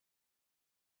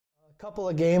 Couple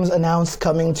of games announced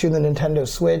coming to the Nintendo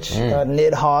Switch.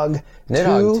 Nidhogg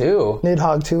 2.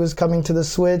 Nidhogg 2 is coming to the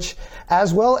Switch,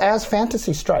 as well as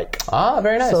Fantasy Strike. Ah,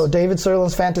 very nice. So David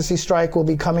Sirlin's Fantasy Strike will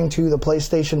be coming to the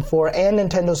PlayStation 4 and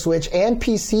Nintendo Switch and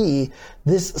PC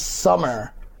this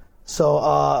summer. So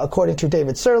according to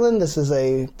David Sirlin, this is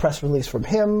a press release from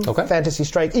him. Okay. Fantasy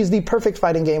Strike is the perfect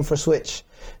fighting game for Switch.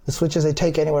 The Switch is a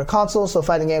take-anywhere console, so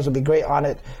fighting games would be great on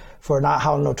it for not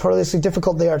how notoriously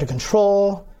difficult they are to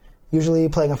control. Usually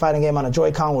playing a fighting game on a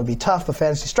Joy-Con would be tough, but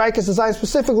Fantasy Strike is designed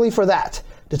specifically for that.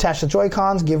 Detach the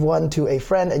Joy-Cons, give one to a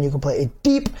friend, and you can play a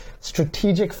deep,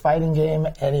 strategic fighting game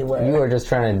anywhere. You are just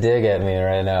trying to dig at me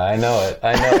right now. I know it.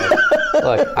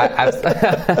 Look, I've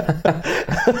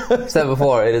said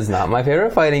before, it is not my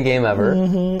favorite fighting game ever,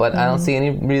 but I don't see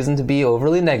any reason to be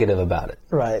overly negative about it.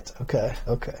 Right. Okay.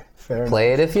 Fair enough.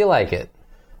 Play it if you like it.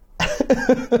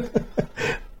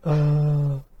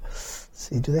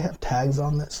 See, do they have tags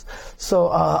on this?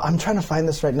 So I'm trying to find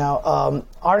this right now.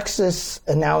 ArcSys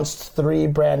announced 3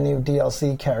 brand new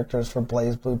DLC characters for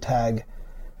BlazBlue Tag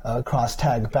Cross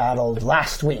Tag Battle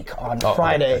last week on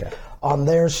Friday on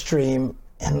their stream,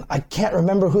 and I can't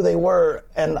remember who they were,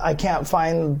 and I can't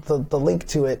find the link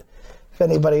to it. If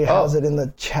anybody has it in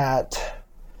the chat.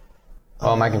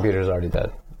 Oh, my computer's already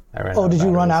dead. Did you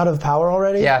run out of power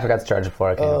already? Yeah, I forgot to charge it before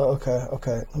I came.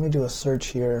 Okay. Let me do a search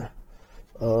here.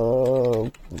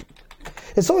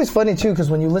 It's always funny too because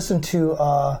when you listen to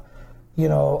all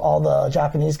the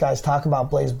Japanese guys talk about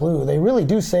BlazBlue, they really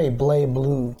do say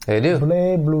BlazBlue. They do.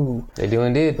 BlazBlue. They do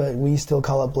indeed. But we still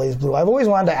call it BlazBlue. I've always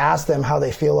wanted to ask them how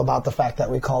they feel about the fact that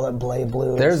we call it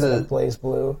BlazBlue instead of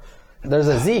BlazBlue. There's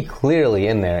a Z clearly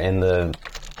in there in the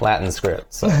Latin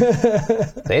script, so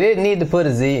they didn't need to put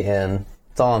a Z in.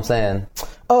 That's all I'm saying.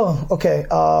 Oh, okay.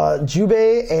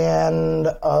 Jubei and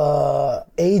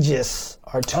Aegis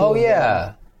are 2 of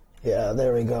them. Yeah,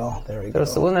 there we go.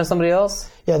 Wasn't there somebody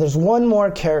else? Yeah, there's one more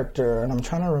character, and I'm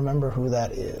trying to remember who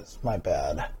that is. My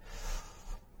bad.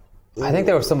 I think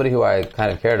there was somebody who I kind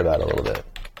of cared about a little bit.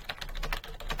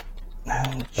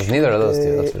 There's neither of those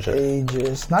two, that's for sure.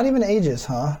 Aegis. Not even Aegis,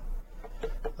 huh?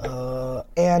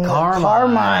 And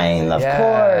Carmine, of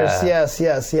course.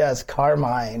 Yes.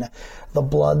 Carmine. The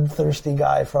bloodthirsty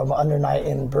guy from Under Night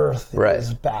in Birth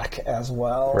is back as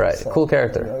well. Right. So, cool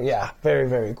character. Yeah, very,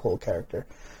 very cool character.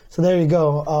 So there you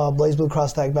go. BlazBlue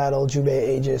Cross Tag Battle,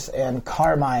 Jubei, Aegis, and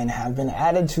Carmine have been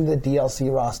added to the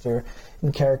DLC roster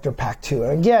in Character Pack 2.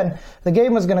 And again, the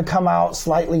game was going to come out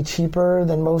slightly cheaper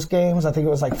than most games. I think it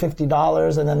was like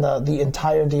 $50, and then the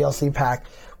entire DLC pack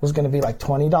was going to be like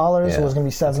 $20. Yeah, so it was going to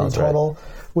be $70 total,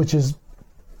 which is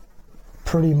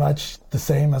pretty much the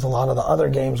same as a lot of the other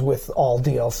games with all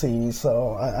DLC.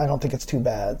 So I don't think it's too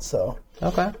bad. So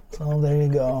there you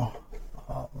go.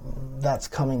 That's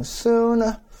coming soon.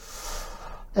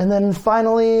 And then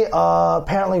finally,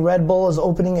 apparently Red Bull is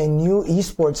opening a new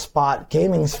esports spot,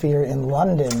 Gaming Sphere, in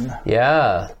London.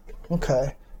 Yeah.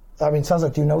 Okay. I mean, sounds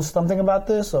like, do you know something about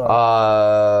this?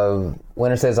 Or?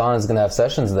 Winter Stays On is going to have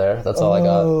sessions there. That's all I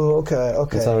got. Oh,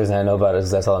 okay. For some reason I know about it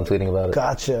because that's all I'm tweeting about it.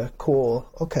 Gotcha. Cool.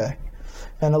 Okay.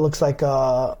 And it looks like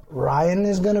Ryan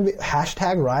is going to be...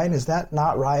 Hashtag Ryan. Is that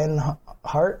not Ryan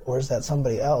Hart? Or is that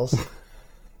somebody else?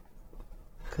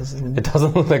 It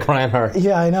doesn't look like Ryan Hart.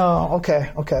 Yeah, I know.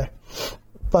 Okay.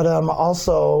 But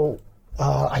also,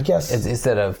 I guess... It's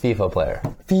a FIFA player.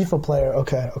 FIFA player.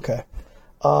 Okay.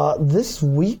 This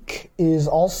week is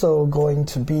also going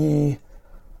to be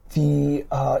the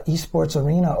esports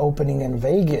arena opening in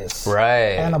Vegas.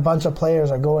 Right. And a bunch of players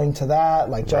are going to that.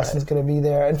 Like Justin's going to be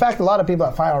there. In fact, a lot of people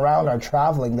at Final Round are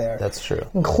traveling there. That's true.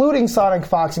 Including Sonic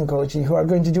Fox and Kochi, who are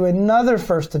going to do another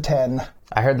First to 10.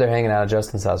 I heard they're hanging out at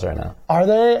Justin's house right now. Are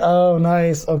they? Oh,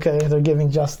 nice. Okay, they're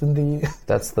giving Justin the...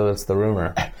 That's the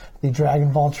rumor. The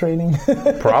Dragon Ball training.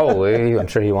 Probably. I'm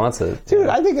sure he wants it. Dude,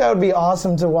 I think that would be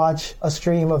awesome to watch a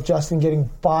stream of Justin getting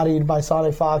bodied by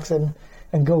Sonic Fox and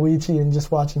and Goichi and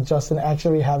just watching Justin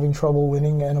actually having trouble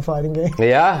winning in a fighting game.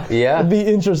 Yeah. It'd be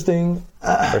interesting.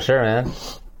 For sure, man.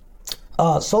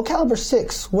 Soul Calibur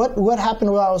 6. What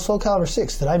happened with Soul Calibur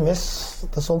 6? Did I miss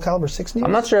the Soul Calibur 6 news?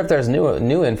 I'm not sure if there's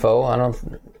new info.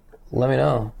 Let me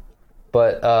know.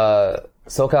 But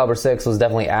Soul Calibur 6 was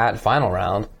definitely at final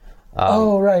round.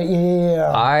 Right.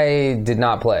 Yeah. I did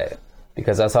not play it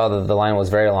because I saw that the line was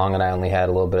very long and I only had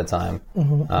a little bit of time.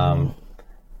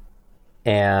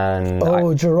 And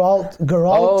Geralt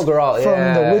Geralt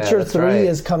from The Witcher 3 right.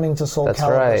 is coming to Soul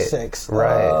Calibur 6.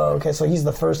 Right. Okay, so he's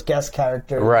the first guest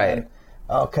character. Right.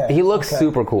 Okay. He looks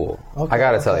super cool. I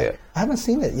gotta tell you. I haven't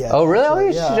seen it yet. Oh, really?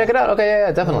 Actually. You should check it out. Okay,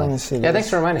 yeah, definitely. Let me see Yeah, this. thanks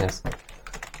for reminding us.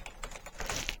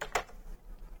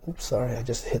 Oops, sorry, I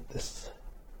just hit this.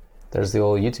 There's the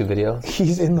old YouTube video.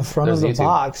 He's in the front There's of the YouTube.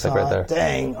 box. Like right there.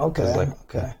 Dang. Okay. Like,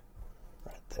 okay.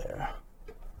 Right there.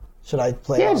 Should I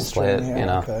play Yeah, on just play stream it, here? you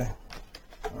know. Okay.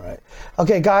 All right.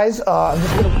 Okay, guys. I'm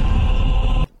just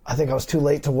gonna. I think I was too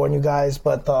late to warn you guys,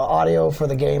 but the audio for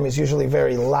the game is usually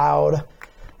very loud.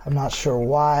 I'm not sure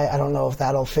why. I don't know if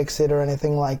that'll fix it or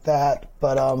anything like that.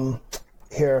 But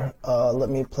here, let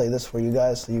me play this for you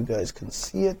guys so you guys can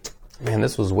see it. Man,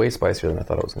 this was way spicier than I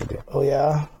thought it was going to be. Oh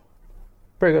yeah.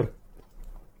 Pretty good.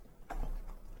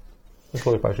 It's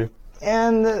really spicy.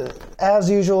 And as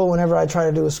usual, whenever I try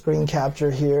to do a screen capture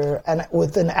here, and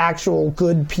with an actual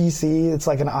good PC, it's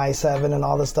like an i7 and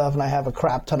all this stuff, and I have a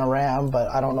crap ton of RAM, but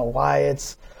I don't know why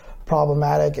it's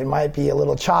problematic. It might be a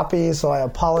little choppy, so I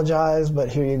apologize, but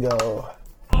here you go.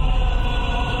 I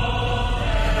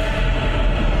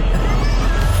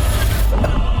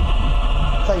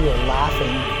thought you were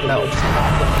laughing. No.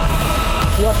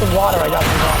 You want some water? I got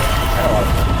some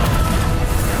water.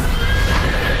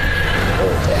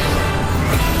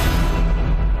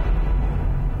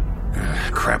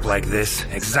 Crap like this.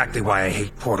 Exactly why I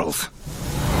hate portals.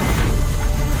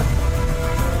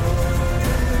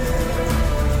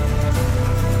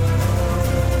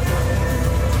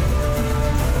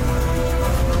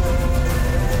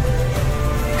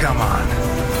 Come on.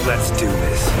 Let's do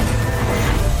this.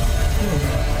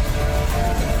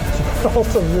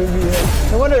 Also,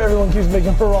 Riviera. No wonder everyone keeps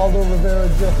making Geraldo Rivera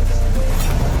jokes.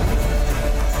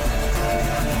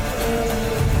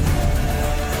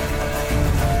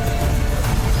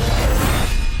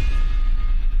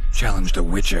 Challenged a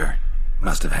Witcher.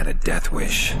 Must have had a death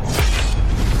wish.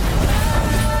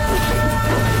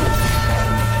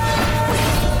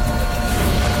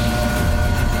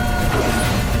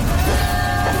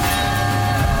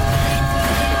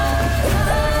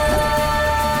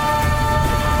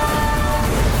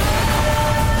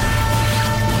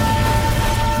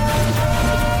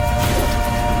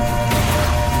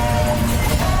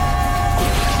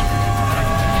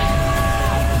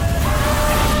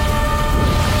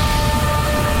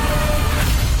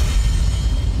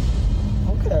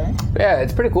 Yeah,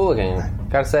 it's pretty cool looking,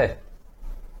 gotta say.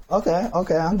 Okay,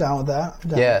 I'm down with that. I'm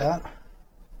down Yeah. with that.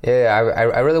 Yeah,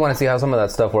 I really want to see how some of that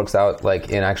stuff works out, like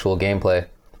in actual gameplay.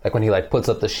 Like when he like puts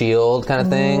up the shield kind of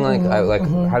thing.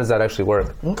 How does that actually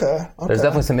work? Okay. There's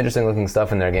definitely some interesting looking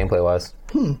stuff in there gameplay wise.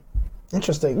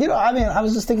 Interesting. You know, I mean, I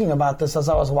was just thinking about this as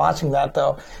I was watching that,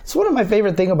 though. It's one of my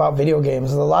favorite things about video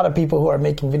games. There's a lot of people who are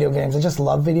making video games. They just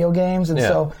love video games. And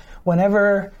so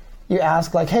whenever you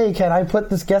ask, like, hey, can I put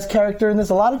this guest character in this?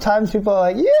 A lot of times people are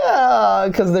like, yeah,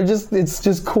 because it's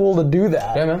just cool to do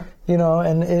that. Yeah, man. You know,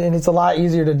 and it's a lot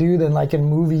easier to do than like in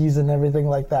movies and everything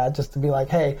like that. Just to be like,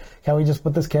 hey, can we just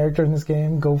put this character in this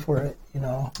game? Go for it. You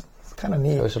know, it's kind of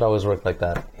neat. It should always work like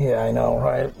that. Yeah, I know,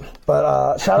 right?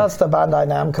 But shout outs to Bandai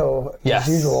Namco Yes.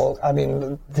 as usual. I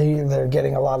mean, they're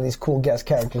getting a lot of these cool guest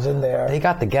characters in there. They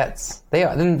got the gets. They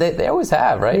always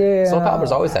have, right? Yeah. Soul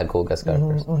Calibur's always had cool guest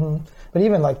characters. But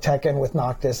even like Tekken with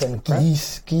Noctis and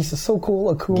Geese. Geese is so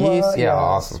cool. Akuma. Geese, yeah,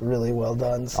 awesome. It's really well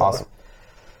done. So. Awesome.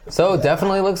 So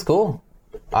definitely looks cool.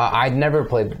 I'd never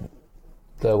played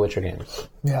the Witcher games.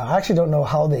 Yeah, I actually don't know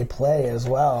how they play as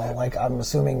well. Like, I'm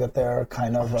assuming that they're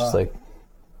kind of... Just like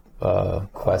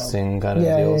questing kind of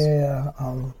deals. Yeah.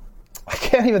 I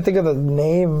can't even think of the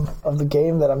name of the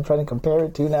game that I'm trying to compare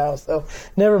it to now, so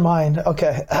never mind.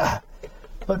 Okay.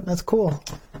 But that's cool.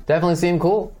 Definitely seem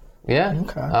cool. Yeah.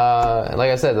 Okay.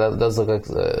 Like I said, that does look like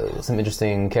some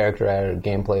interesting character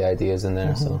gameplay ideas in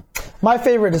there. So My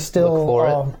favorite is Look still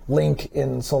for Link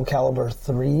in Soul Calibur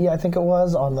 3, I think it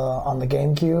was, on the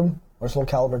GameCube. Or Soul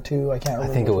Calibur 2, I can't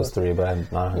remember. I think it which was 3, but I'm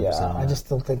not 100%. Yeah, on I that. just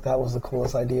still think that was the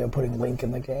coolest idea, putting Link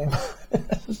in the game.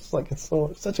 It's just like, it's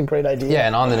such a great idea. Yeah,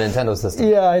 and on the Nintendo system.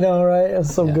 Yeah, I know, right?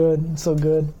 It's so good, so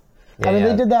good. Yeah, I mean, yeah.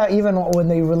 they did that even when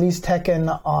they released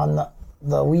Tekken on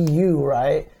the Wii U,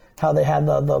 right? how they had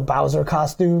the Bowser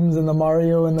costumes and the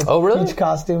Mario and the Peach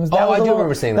costumes. That was I do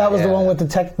remember seeing that. That was the one with the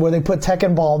tech where they put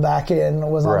Tekken Ball back in.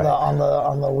 Was Right. on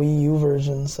the Wii U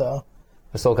version. So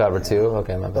The Soul Calibur 2?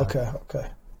 Okay, my bad. okay.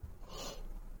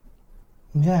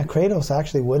 Yeah, Kratos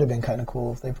actually would have been kind of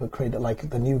cool if they put Kratos, like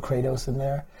the new Kratos in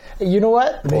there. You know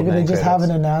what? Maybe they just Kratos.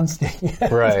 haven't announced it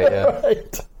yet. Right, yeah.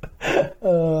 Right.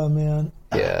 Oh, man.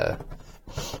 Yeah.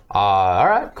 All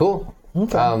right, cool.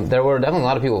 Okay. There were definitely a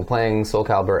lot of people playing Soul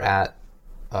Calibur at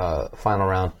Final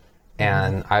Round,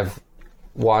 and I've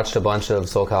watched a bunch of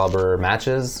Soul Calibur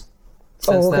matches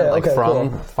since then, like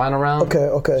from cool. Final Round.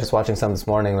 Okay. Just watching some this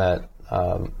morning that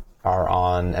are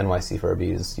on NYC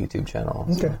Furby's YouTube channel.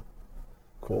 So Okay.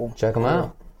 Cool. check them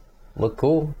out. Look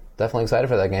cool. Definitely excited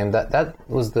for that game. That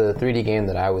was the 3D game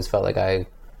that I always felt like I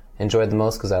enjoyed the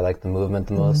most because I liked the movement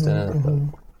the most in it. But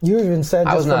You even said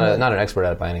I was just not an expert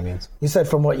at it by any means. You said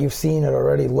from what you've seen, it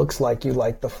already looks like you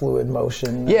like the fluid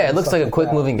motion. Yeah, it and looks stuff like a quick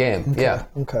that. moving game. Yeah.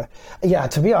 Okay. Yeah,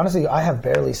 to be honest with you, I have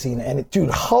barely seen any. Dude,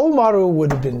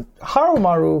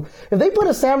 Harumaru, if they put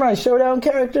a Samurai Showdown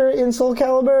character in Soul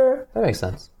Calibur, That makes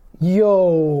sense.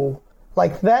 yo,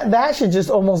 like that should just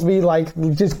almost be like,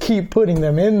 just keep putting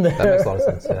them in there. That makes a lot of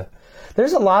sense, yeah.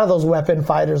 There's a lot of those weapon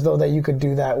fighters, though, that you could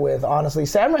do that with, honestly.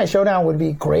 Samurai Showdown would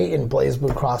be great in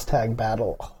BlazBlue Cross Tag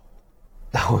Battle.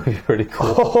 That would be pretty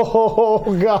cool.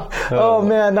 Oh, God. Oh,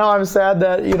 man. Now I'm sad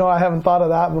that, I haven't thought of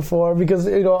that before because,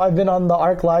 I've been on the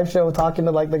ARC Live show talking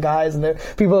to, like, the guys and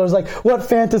people are like, what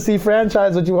fantasy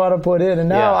franchise would you want to put in? And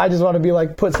now I just want to be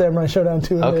like, put Samurai Showdown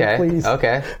 2 in there, please.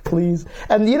 Okay. Please.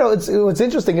 And, what's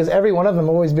interesting is every one of them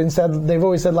they've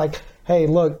always said, like, hey,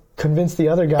 look, convince the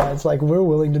other guys, like, we're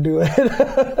willing to do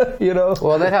it.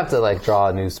 Well, they'd have to, like, draw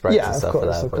new sprites and of stuff course,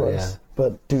 for that. of but course. yeah.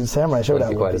 But, dude, Samurai Showdown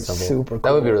Wouldn't be would quite be as simple. super cool.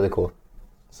 That would be really cool.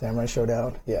 Samurai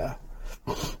Showdown, yeah.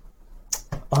 All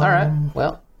right.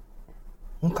 Well.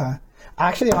 Okay.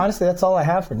 Actually, honestly, that's all I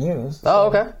have for news. Oh,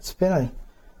 okay. It's been a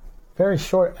very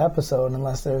short episode,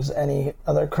 unless there's any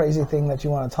other crazy thing that you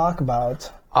want to talk about.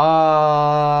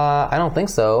 I don't think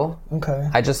so. Okay.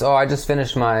 I just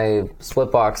finished my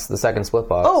split box, the second split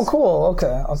box. Oh, cool.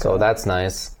 Okay. So that's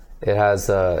nice. It has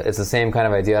it's the same kind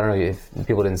of idea. I don't know if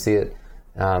people didn't see it.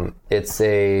 It's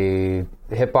a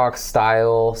hitbox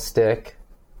style stick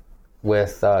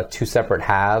with two separate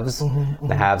halves.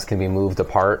 The halves can be moved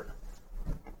apart.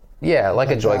 Yeah, like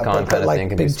a Joy-Con kind of like thing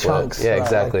can big be split. chunks, Yeah,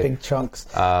 exactly. like big chunks,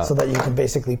 so that you can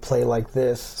basically play like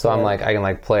this. So I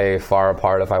can play far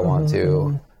apart if I want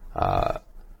to.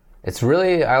 It's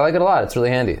really, I like it a lot. It's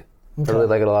really handy. I really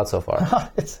like it a lot so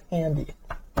far. It's handy.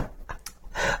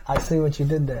 I see what you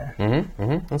did there.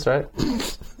 That's right.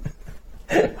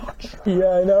 Yeah,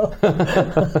 I know.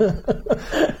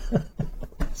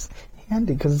 It's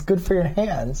handy because it's good for your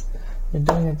hands. You're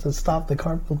doing it to stop the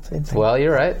carpal tunnel. Well,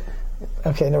 you're right.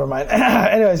 Okay, never mind.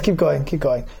 Anyways, keep going.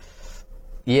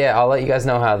 Yeah, I'll let you guys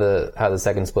know how the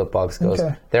second split box goes.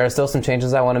 Okay. There are still some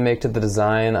changes I want to make to the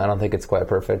design. I don't think it's quite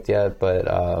perfect yet, but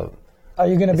Are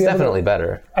you going to it's be definitely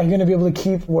better. Are you going to be able to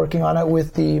keep working on it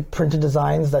with the printed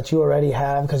designs that you already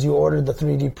have? Because you ordered the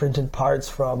 3D printed parts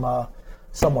from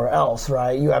somewhere else,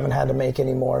 right? You haven't had to make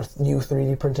any more new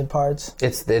 3D printed parts?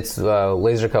 It's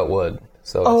laser cut wood,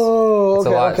 so it's a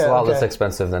lot less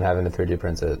expensive than having to 3D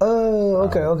print it. Oh,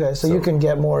 okay. So you can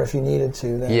get more if you needed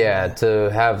to. Then. Yeah, to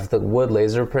have the wood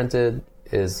laser printed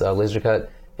is laser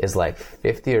cut is like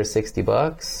 $50 or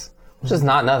 $60, which is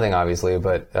not nothing, obviously,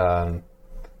 but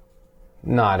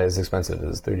not as expensive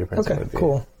as 3D printing would be.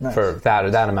 Cool. Nice. For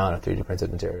that amount of 3D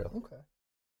printed material. Okay.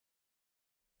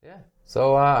 Yeah.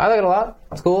 So I like it a lot.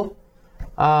 It's cool.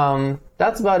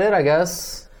 That's about it, I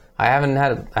guess. I haven't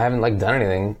done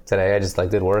anything today. I just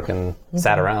did work and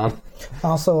sat around. I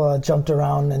also jumped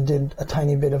around and did a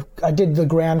tiny bit of. I did the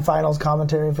grand finals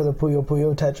commentary for the Puyo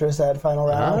Puyo Tetris at Final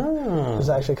Round. It was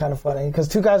actually kind of funny because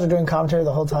two guys were doing commentary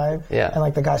the whole time. Yeah.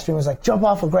 And the guy streaming was like, "Jump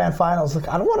off of grand finals."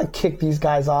 I don't want to kick these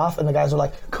guys off, and the guys were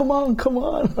like, "Come on."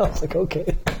 I was like,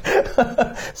 "Okay."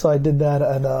 So I did that,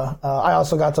 and I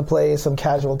also got to play some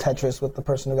casual Tetris with the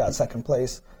person who got second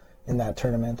place in that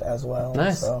tournament as well.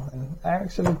 Nice. So, and I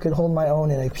actually could hold my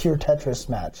own in a pure Tetris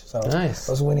match. So nice.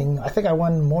 I was winning. I think I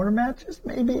won more matches,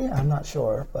 maybe. I'm not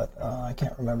sure, but I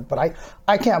can't remember. But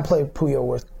I can't play Puyo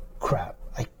worth crap.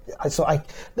 All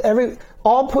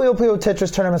Puyo Puyo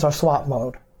Tetris tournaments are swap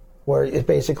mode, where it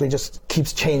basically just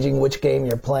keeps changing which game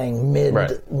you're playing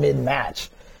mid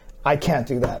match. I can't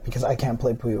do that because I can't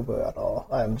play Puyo Puyo at all.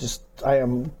 I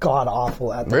am god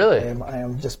awful at that game. I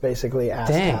am just basically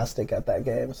ass-tastic at that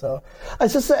game. So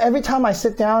it's just that every time I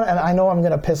sit down, and I know I'm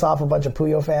going to piss off a bunch of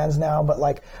Puyo fans now, but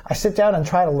I sit down and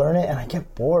try to learn it and I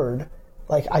get bored.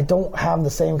 Like, I don't have the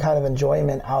same kind of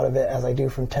enjoyment out of it as I do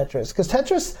from Tetris. Because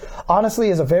Tetris, honestly,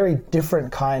 is a very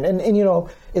different kind. And you know,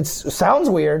 it sounds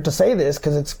weird to say this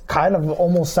because it's kind of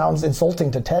almost sounds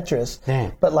insulting to Tetris.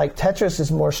 But, like, Tetris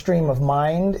is more stream of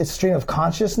mind. It's stream of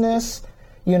consciousness.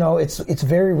 You know, it's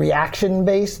very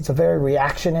reaction-based. It's a very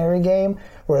reactionary game.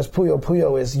 Whereas Puyo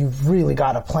Puyo is you've really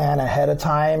got to plan ahead of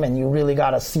time and you really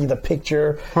got to see the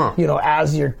picture, you know,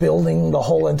 as you're building the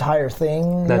whole entire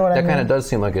thing. That, you know what I that mean? kind of does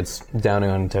seem like it's downing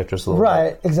on Tetris a little bit.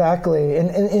 Right, exactly.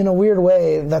 And in a weird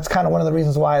way, that's kind of one of the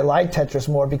reasons why I like Tetris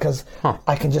more because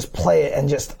I can just play it and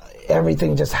just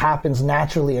everything just happens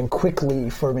naturally and quickly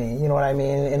for me. You know what I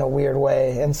mean? In a weird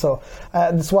way. And so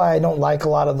that's why I don't like a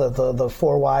lot of the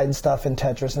four wide stuff in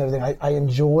Tetris and everything. I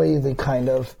enjoy the kind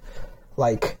of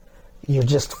like you're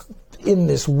just in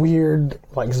this weird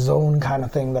like zone kind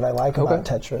of thing that I like about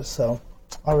Tetris. So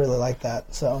I really like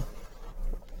that. So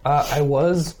I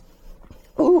just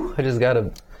got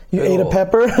a... You ate a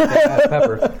pepper? Yeah, I had a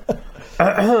pepper.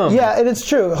 Yeah, and it's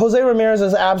true. Jose Ramirez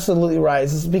is absolutely right.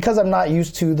 It's because I'm not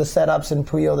used to the setups in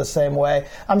Puyo the same way.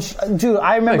 Dude,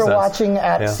 I remember watching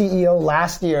at CEO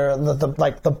last year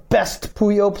the best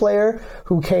Puyo player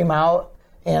who came out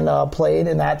and played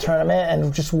in that tournament,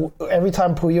 and just every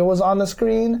time Puyo was on the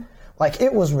screen, like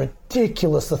it was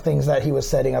ridiculous the things that he was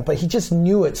setting up, but he just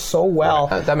knew it so well.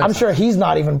 Right. I'm sure he's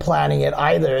not even planning it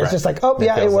either. It's just like, oh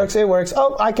yeah, it works.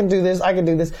 Oh, I can do this,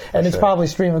 and it's probably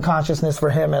stream of consciousness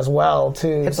for him as well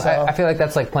too. I feel like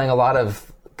that's like playing a lot of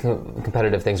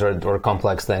competitive things or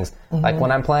complex things. Like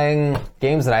when I'm playing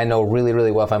games that I know really,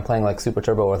 really well, if I'm playing like Super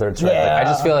Turbo or Third Strike, like, I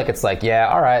just feel like it's like,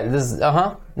 all right, this is,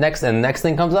 next, and next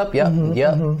thing comes up, yep,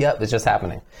 it's just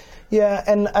happening. Yeah,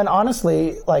 and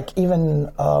honestly, like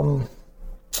even,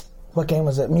 what game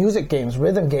was it? Music games,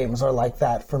 rhythm games are like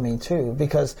that for me too,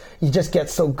 because you just get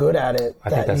so good at it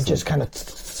that you just kind of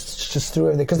just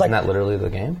through everything. Isn't that literally the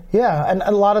game? Yeah, and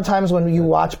a lot of times when you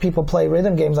watch people play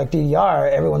rhythm games like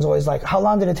DDR, everyone's always like, how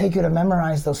long did it take you to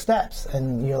memorize those steps?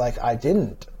 And you're like, I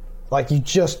didn't. Like, you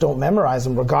just don't memorize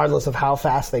them regardless of how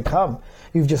fast they come.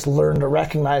 You've just learned to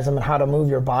recognize them and how to move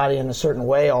your body in a certain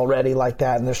way already like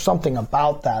that. And there's something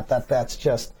about that's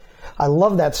just, I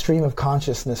love that stream of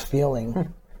consciousness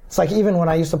feeling. It's like even when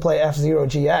I used to play F-Zero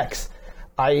GX,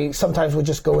 I sometimes would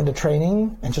just go into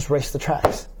training and just race the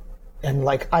tracks. And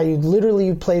like, I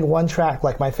literally played one track,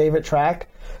 like my favorite track,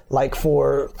 like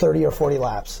for 30 or 40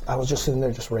 laps. I was just sitting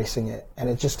there just racing it. And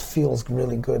it just feels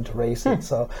really good to race it.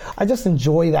 So I just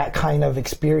enjoy that kind of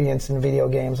experience in video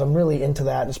games. I'm really into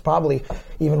that. It's probably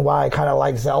even why I kind of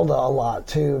like Zelda a lot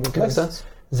too. Because Makes sense.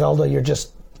 Zelda, you're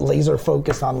just laser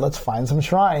focused on let's find some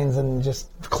shrines and just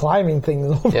climbing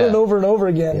things over and over and over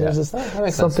again. There's just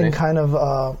something kind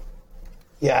of,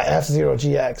 F-Zero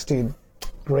GX, dude.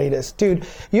 Greatest. Dude,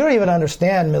 you don't even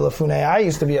understand, Milifune. I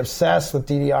used to be obsessed with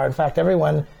DDR. In fact,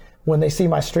 everyone, when they see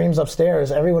my streams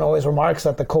upstairs, everyone always remarks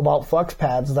at the Cobalt Flux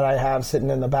pads that I have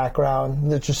sitting in the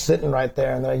background. They're just sitting right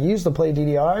there. And they're like, you used to play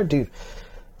DDR? Dude,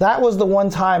 that was the one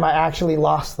time I actually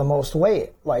lost the most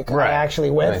weight. Like, I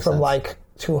actually went from like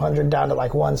 200 down to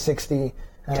like 160.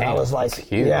 And I was like,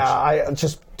 I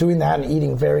just doing that and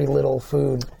eating very little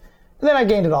food. And then I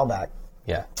gained it all back.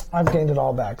 Yeah. I've gained it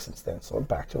all back since then, so we're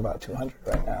back to about 200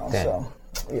 right now. Damn. So,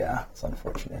 yeah, it's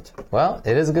unfortunate. Well,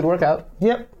 it is a good workout.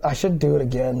 Yep, I should do it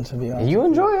again, to be honest. You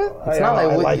enjoy it. It's not like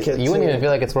I like it. You wouldn't even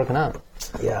feel like it's working out.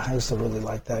 Yeah, I used to really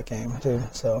like that game, too.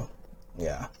 So,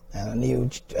 yeah. And a new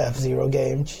F-Zero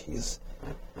game, jeez.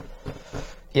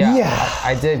 Yeah.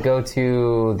 I did go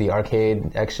to the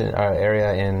arcade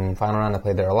area in Final Round. I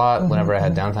played there a lot. Whenever I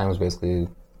had downtime was basically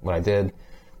what I did.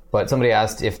 But somebody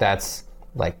asked if that's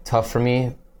like tough for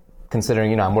me,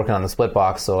 considering I'm working on the split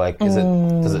box. So like, does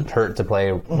it hurt to play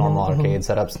normal arcade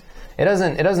setups? It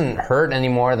doesn't hurt any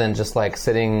more than just like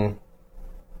sitting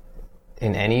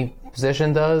in any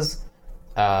position does.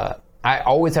 I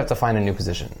always have to find a new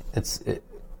position.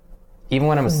 Even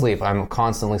when I'm asleep, I'm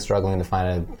constantly struggling to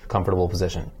find a comfortable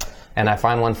position, and I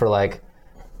find one for like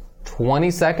 20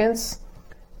 seconds.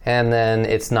 And then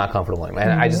it's not comfortable anymore.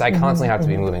 And I constantly have to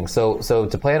be moving. So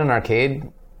to play it on arcade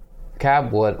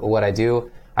cab, what I do,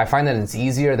 I find that it's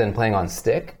easier than playing on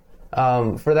stick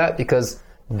for that, because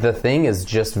the thing is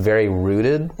just very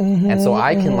rooted, and so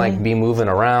I can like be moving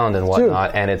around and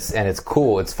whatnot, and it's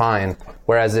cool, it's fine.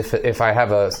 Whereas if I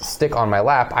have a stick on my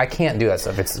lap, I can't do that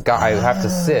stuff. I have to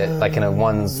sit like in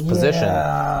one's position.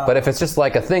 But if it's just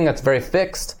like a thing that's very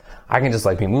fixed, I can just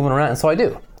like be moving around, and so I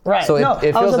do. Right. So no,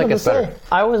 it feels like it's better.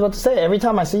 I was about to say, every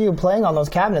time I see you playing on those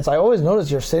cabinets, I always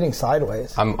notice you're sitting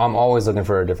sideways. I'm always looking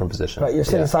for a different position. Right, you're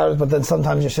sitting sideways, but then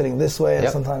sometimes you're sitting this way, and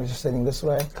Yep. sometimes you're sitting this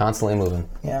way. Constantly moving.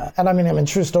 Yeah, and I mean,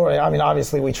 true story. I mean,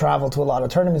 obviously, we travel to a lot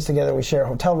of tournaments together. We share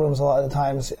hotel rooms a lot of the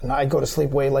times, and I go to sleep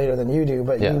way later than you do,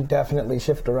 but Yeah. you definitely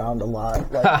shift around a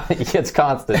lot. Like, It's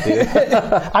constant, dude.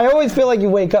 I always feel like you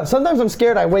wake up. Sometimes I'm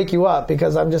scared I wake you up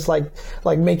because I'm just like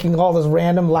making all this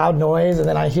random loud noise, and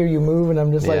then I hear you move, and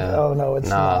I'm just like, Yeah. oh no, it's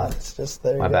Nah. not. It's just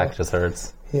there. My you go. back just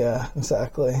hurts. Yeah,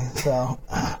 exactly. So,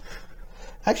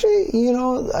 actually,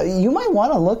 you might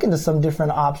want to look into some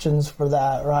different options for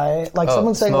that, right? Like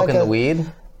someone saying smoking like the weed?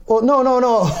 Well, no.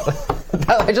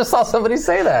 I just saw somebody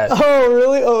say that. Oh,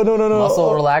 really? Oh, no.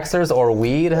 Muscle relaxers or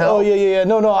weed help? Oh, yeah.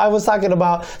 No. I was talking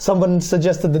about someone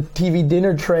suggested the TV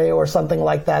dinner tray or something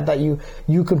like that you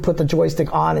could put the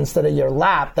joystick on instead of your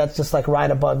lap. That's just like right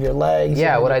above your legs.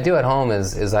 Yeah, what I do at home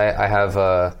is I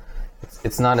have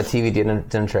it's not a TV dinner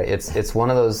tray. It's one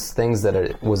of those things that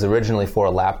it was originally for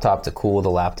a laptop to cool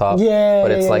the laptop. Yeah,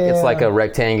 but it's yeah. like a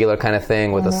rectangular kind of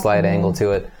thing with a slight angle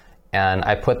to it, and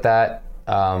I put that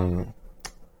on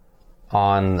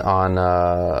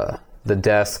the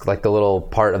desk, like the little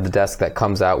part of the desk that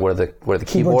comes out where the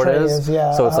keyboard tray is.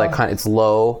 yeah. So it's like it's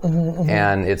low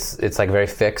and it's like very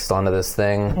fixed onto this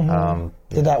thing.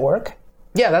 Did that work?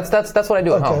 Yeah, that's what I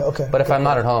do at home. Okay. But if I'm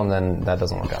not at home, then that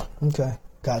doesn't work out. Okay,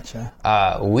 gotcha.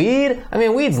 Weed? I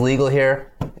mean, weed's legal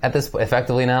here at this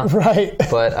effectively now. Right.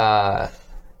 But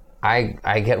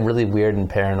I get really weird and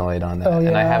paranoid on that, Oh,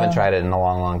 and I yeah. haven't tried it in a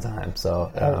long time.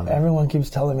 So Everyone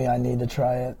keeps telling me I need to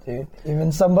try it, dude.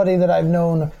 Even somebody that I've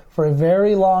known for a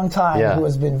very long time Yeah. who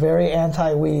has been very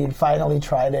anti-weed finally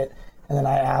tried it. And then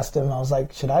I asked him, I was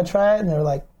like, should I try it? And they were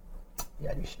like,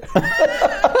 yeah, you should.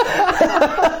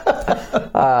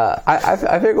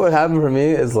 I figure what happened for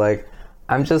me is like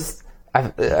I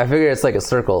figure it's like a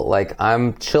circle. Like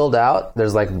I'm chilled out.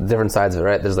 There's like different sides of it,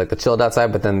 right? There's like the chilled out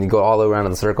side, but then you go all the way around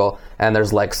in the circle, and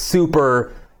there's like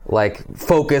super like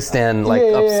focused and like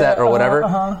upset or whatever.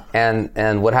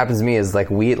 And what happens to me is like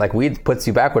weed puts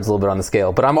you backwards a little bit on the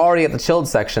scale. But I'm already at the chilled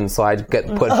section, so I get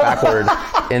put backward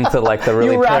into like the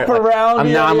really. You wrap around.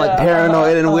 I'm like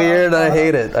paranoid and weird. I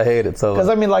hate it. So because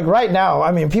I mean, like right now,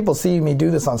 I mean, people see me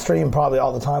do this on stream probably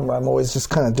all the time, where I'm always just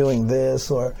kind of doing this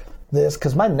or this,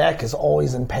 because my neck is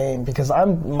always in pain because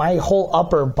my whole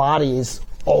upper body is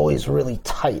always really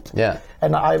tight. Yeah.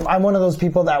 And I'm one of those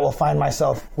people that will find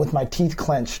myself with my teeth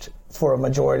clenched for a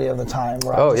majority of the time,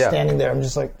 where I'm just standing there, I'm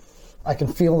just like, I can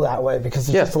feel that way because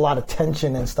there's just a lot of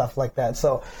tension and stuff like that.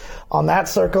 So on that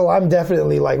circle, I'm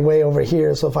definitely like way over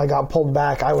here. So if I got pulled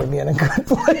back, I would be in a good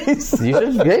place. You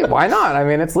should, hey, why not? I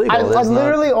mean, it's legal. I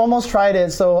literally almost tried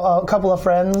it. So a couple of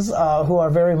friends who are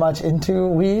very much into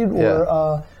weed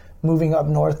were moving up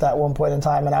north at one point in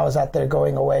time, and I was at their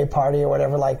going away party or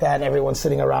whatever like that, and everyone's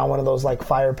sitting around one of those like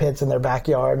fire pits in their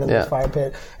backyard, and this fire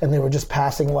pit, and they were just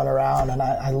passing one around, and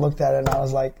I looked at it and I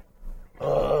was like,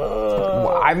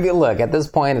 I mean, look, at this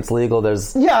point, it's legal.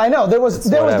 I know there was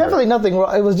definitely nothing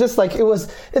wrong. It was just like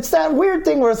it's that weird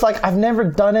thing where it's like I've never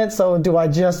done it, so do I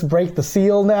just break the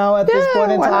seal now at this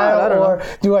point in time, or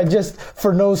do I just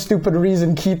for no stupid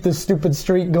reason keep this stupid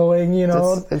streak going? You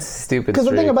know, it's stupid. Because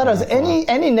the thing about it is any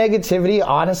negativity,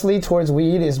 honestly, towards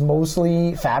weed is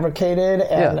mostly fabricated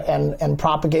and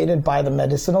propagated by the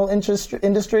medicinal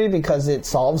industry because it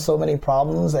solves so many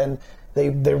problems and.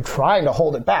 They're trying to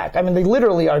hold it back. I mean, they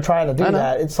literally are trying to do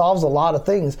that. It solves a lot of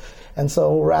things. And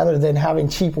so rather than having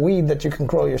cheap weed that you can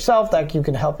grow yourself, that you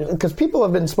can help, because people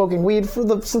have been smoking weed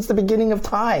since the beginning of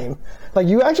time. Like,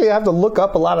 you actually have to look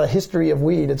up a lot of the history of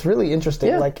weed. It's really interesting.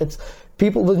 Yeah. Like,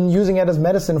 people have been using it as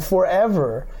medicine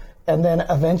forever. And then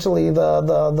eventually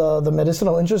the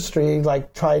medicinal industry,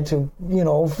 like, tried to,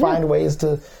 find ways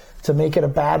to make it a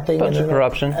bad thing, bunch of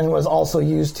corruption, and it was also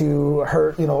used to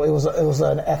hurt. It was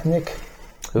an ethnic.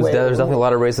 There's definitely a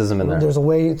lot of racism in there. There's a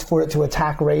way for it to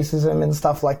attack racism and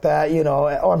stuff like that.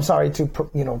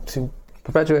 To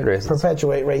perpetuate racism.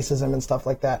 Perpetuate racism and stuff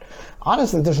like that.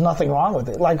 Honestly, there's nothing wrong with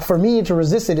it. Like, for me to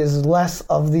resist it is less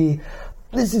of the.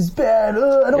 This is bad.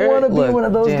 I don't want to be one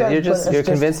of those guys. You're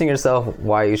convincing yourself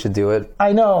why you should do it.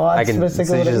 I know. So you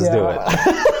should just do it.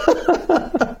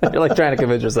 You're like trying to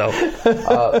convince yourself.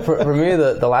 For me,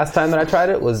 the last time that I tried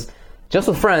it was just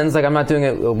with friends. Like, I'm not doing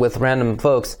it with random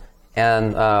folks.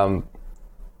 And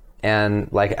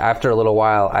like after a little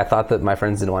while, I thought that my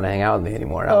friends didn't want to hang out with me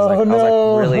anymore. I was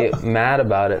like really mad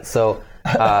about it. So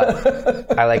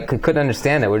I like couldn't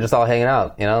understand it. We're just all hanging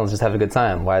out, let's just have a good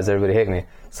time. Why does everybody hate me?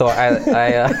 So I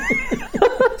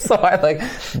like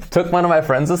took one of my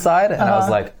friends aside and I was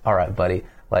like, all right, buddy,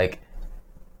 like,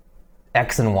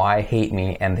 X and Y hate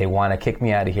me and they want to kick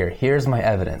me out of here. Here's my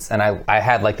evidence. And I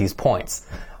had like these points.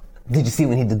 Did you see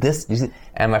when he did this? Did you see?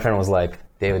 And my friend was like,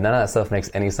 David, none of that stuff makes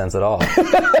any sense at all.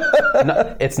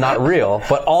 No, it's not real,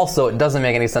 but also it doesn't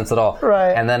make any sense at all.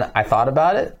 Right. And then I thought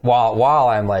about it while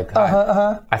I'm like,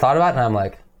 I thought about it and I'm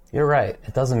like, you're right.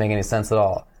 It doesn't make any sense at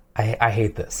all. I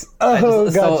hate this.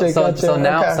 Gotcha. So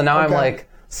now I'm like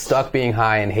stuck being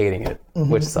high and hating it,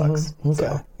 which sucks. Okay.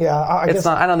 So, yeah, I guess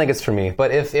I don't think it's for me.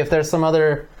 But if there's some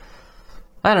other,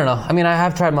 I don't know. I mean, I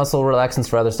have tried muscle relaxants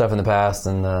for other stuff in the past,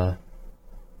 and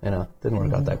didn't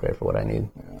work out that great for what I need.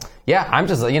 Yeah, I'm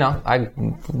just I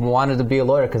wanted to be a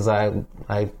lawyer because I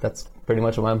that's pretty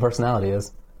much what my personality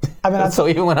is. I mean, so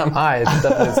even when I'm high, it's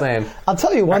definitely the same. I'll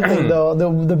tell you one thing though.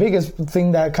 The biggest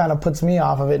thing that kind of puts me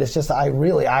off of it is just I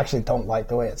really actually don't like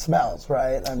the way it smells.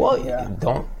 Right? I mean,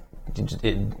 don't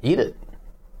eat it.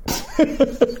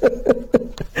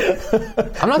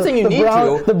 I'm not saying you need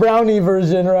to. The brownie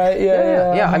version, right?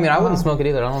 Yeah. I mean, I wouldn't smoke it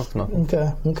either. I don't like smoking.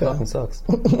 Okay. Smoking sucks.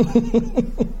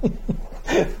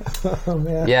 Oh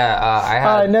man. Yeah, I had.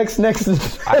 All right, next.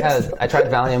 I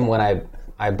tried Valium when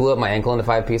I blew up my ankle into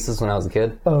 5 pieces when I was a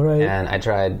kid. Oh right. And I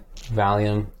tried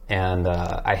Valium and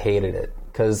I hated it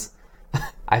because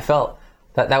I felt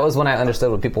that was when I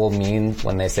understood what people mean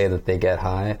when they say that they get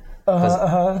high.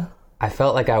 I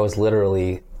felt like I was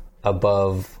literally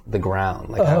above the ground,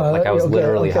 like I was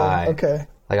literally high,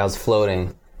 like I was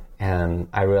floating, and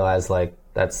I realized like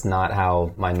that's not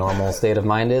how my normal state of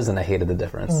mind is, and I hated the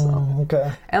difference. So.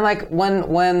 Okay. And like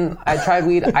when I tried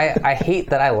weed, I hate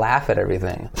that I laugh at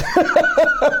everything.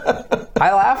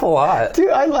 I laugh a lot.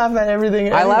 Dude, I laugh at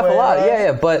everything. I laugh a lot. Right?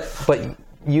 Yeah, but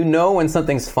you know when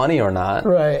something's funny or not,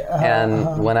 right?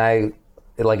 And when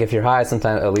if you're high,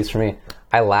 sometimes, at least for me,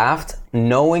 I laughed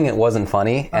knowing it wasn't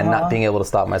funny and not being able to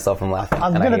stop myself from laughing,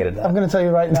 I hated that. I'm going to tell you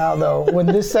right now, though, when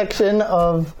this section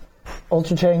of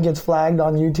Ultra Chain gets flagged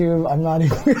on YouTube, I'm not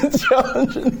even going to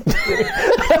challenge it.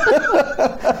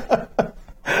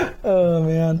 Oh,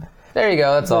 man. There you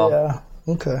go, that's all. Yeah,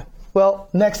 okay. Well,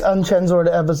 next Uncensored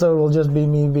episode will just be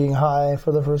me being high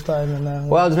for the first time. And then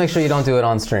just make sure you don't do it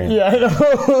on stream. Yeah, I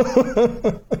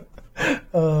know.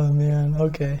 Oh, man.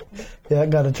 Okay. Yeah, I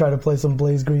got to try to play some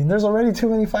Blaze Green. There's already too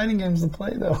many fighting games to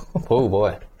play, though. Oh,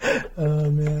 boy. Oh,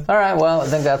 man. All right, well, I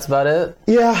think that's about it.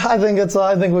 Yeah, I think it's all.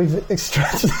 I think we've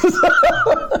stretched this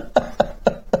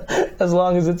as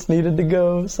long as it's needed to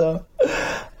go, so.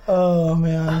 Oh,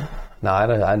 man. No, I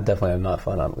definitely am not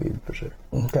fun on weed, for sure.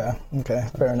 Okay,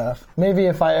 fair enough. Maybe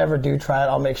if I ever do try it,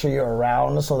 I'll make sure you're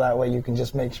around, so that way you can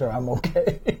just make sure I'm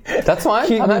okay. That's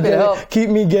fine. I'm happy to help.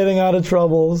 Keep me getting out of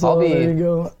trouble, so there you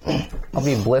go. I'll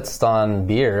be blitzed on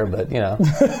beer, but,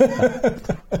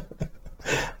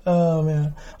 Oh,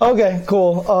 man. Okay,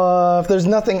 cool. If there's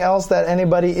nothing else that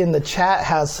anybody in the chat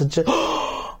has suggested...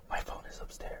 My phone is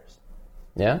upstairs.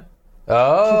 Yeah?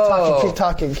 Oh. Keep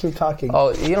talking.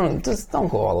 Oh, don't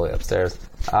go all the way upstairs.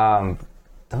 Don't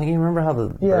you remember how the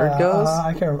bird goes?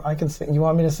 I can sing. You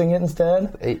want me to sing it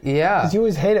instead? Yeah. Because you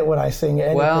always hate it when I sing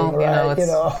anything, well, right?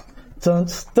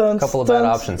 It's a couple of bad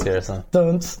options here, so.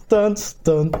 Dunce, dunce,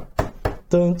 dunce,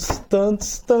 dunce,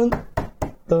 dunce, dunce,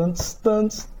 dunce,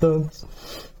 dunce, dunce.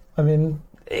 I mean...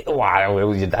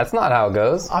 Wow, that's not how it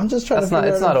goes. I'm just trying to figure out.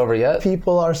 It's not over yet.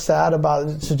 People are sad about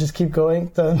it, so just keep going.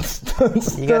 Dunce,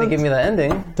 dunce, you gotta give me the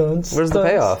ending. Dunce, where's the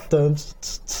payoff? Dunce,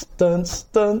 dunce,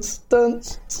 dunce, dunce,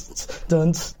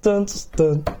 dunce, dunce,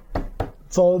 dunce.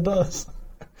 That's all it does.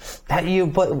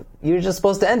 You're just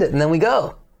supposed to end it, and then we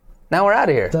go. Now we're out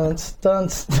of here. Dunce,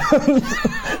 dunce, dunce.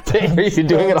 Are you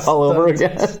doing it all over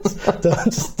again?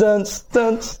 Dunce, dunce,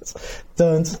 dunce,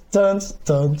 dunce, dunce,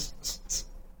 dunce.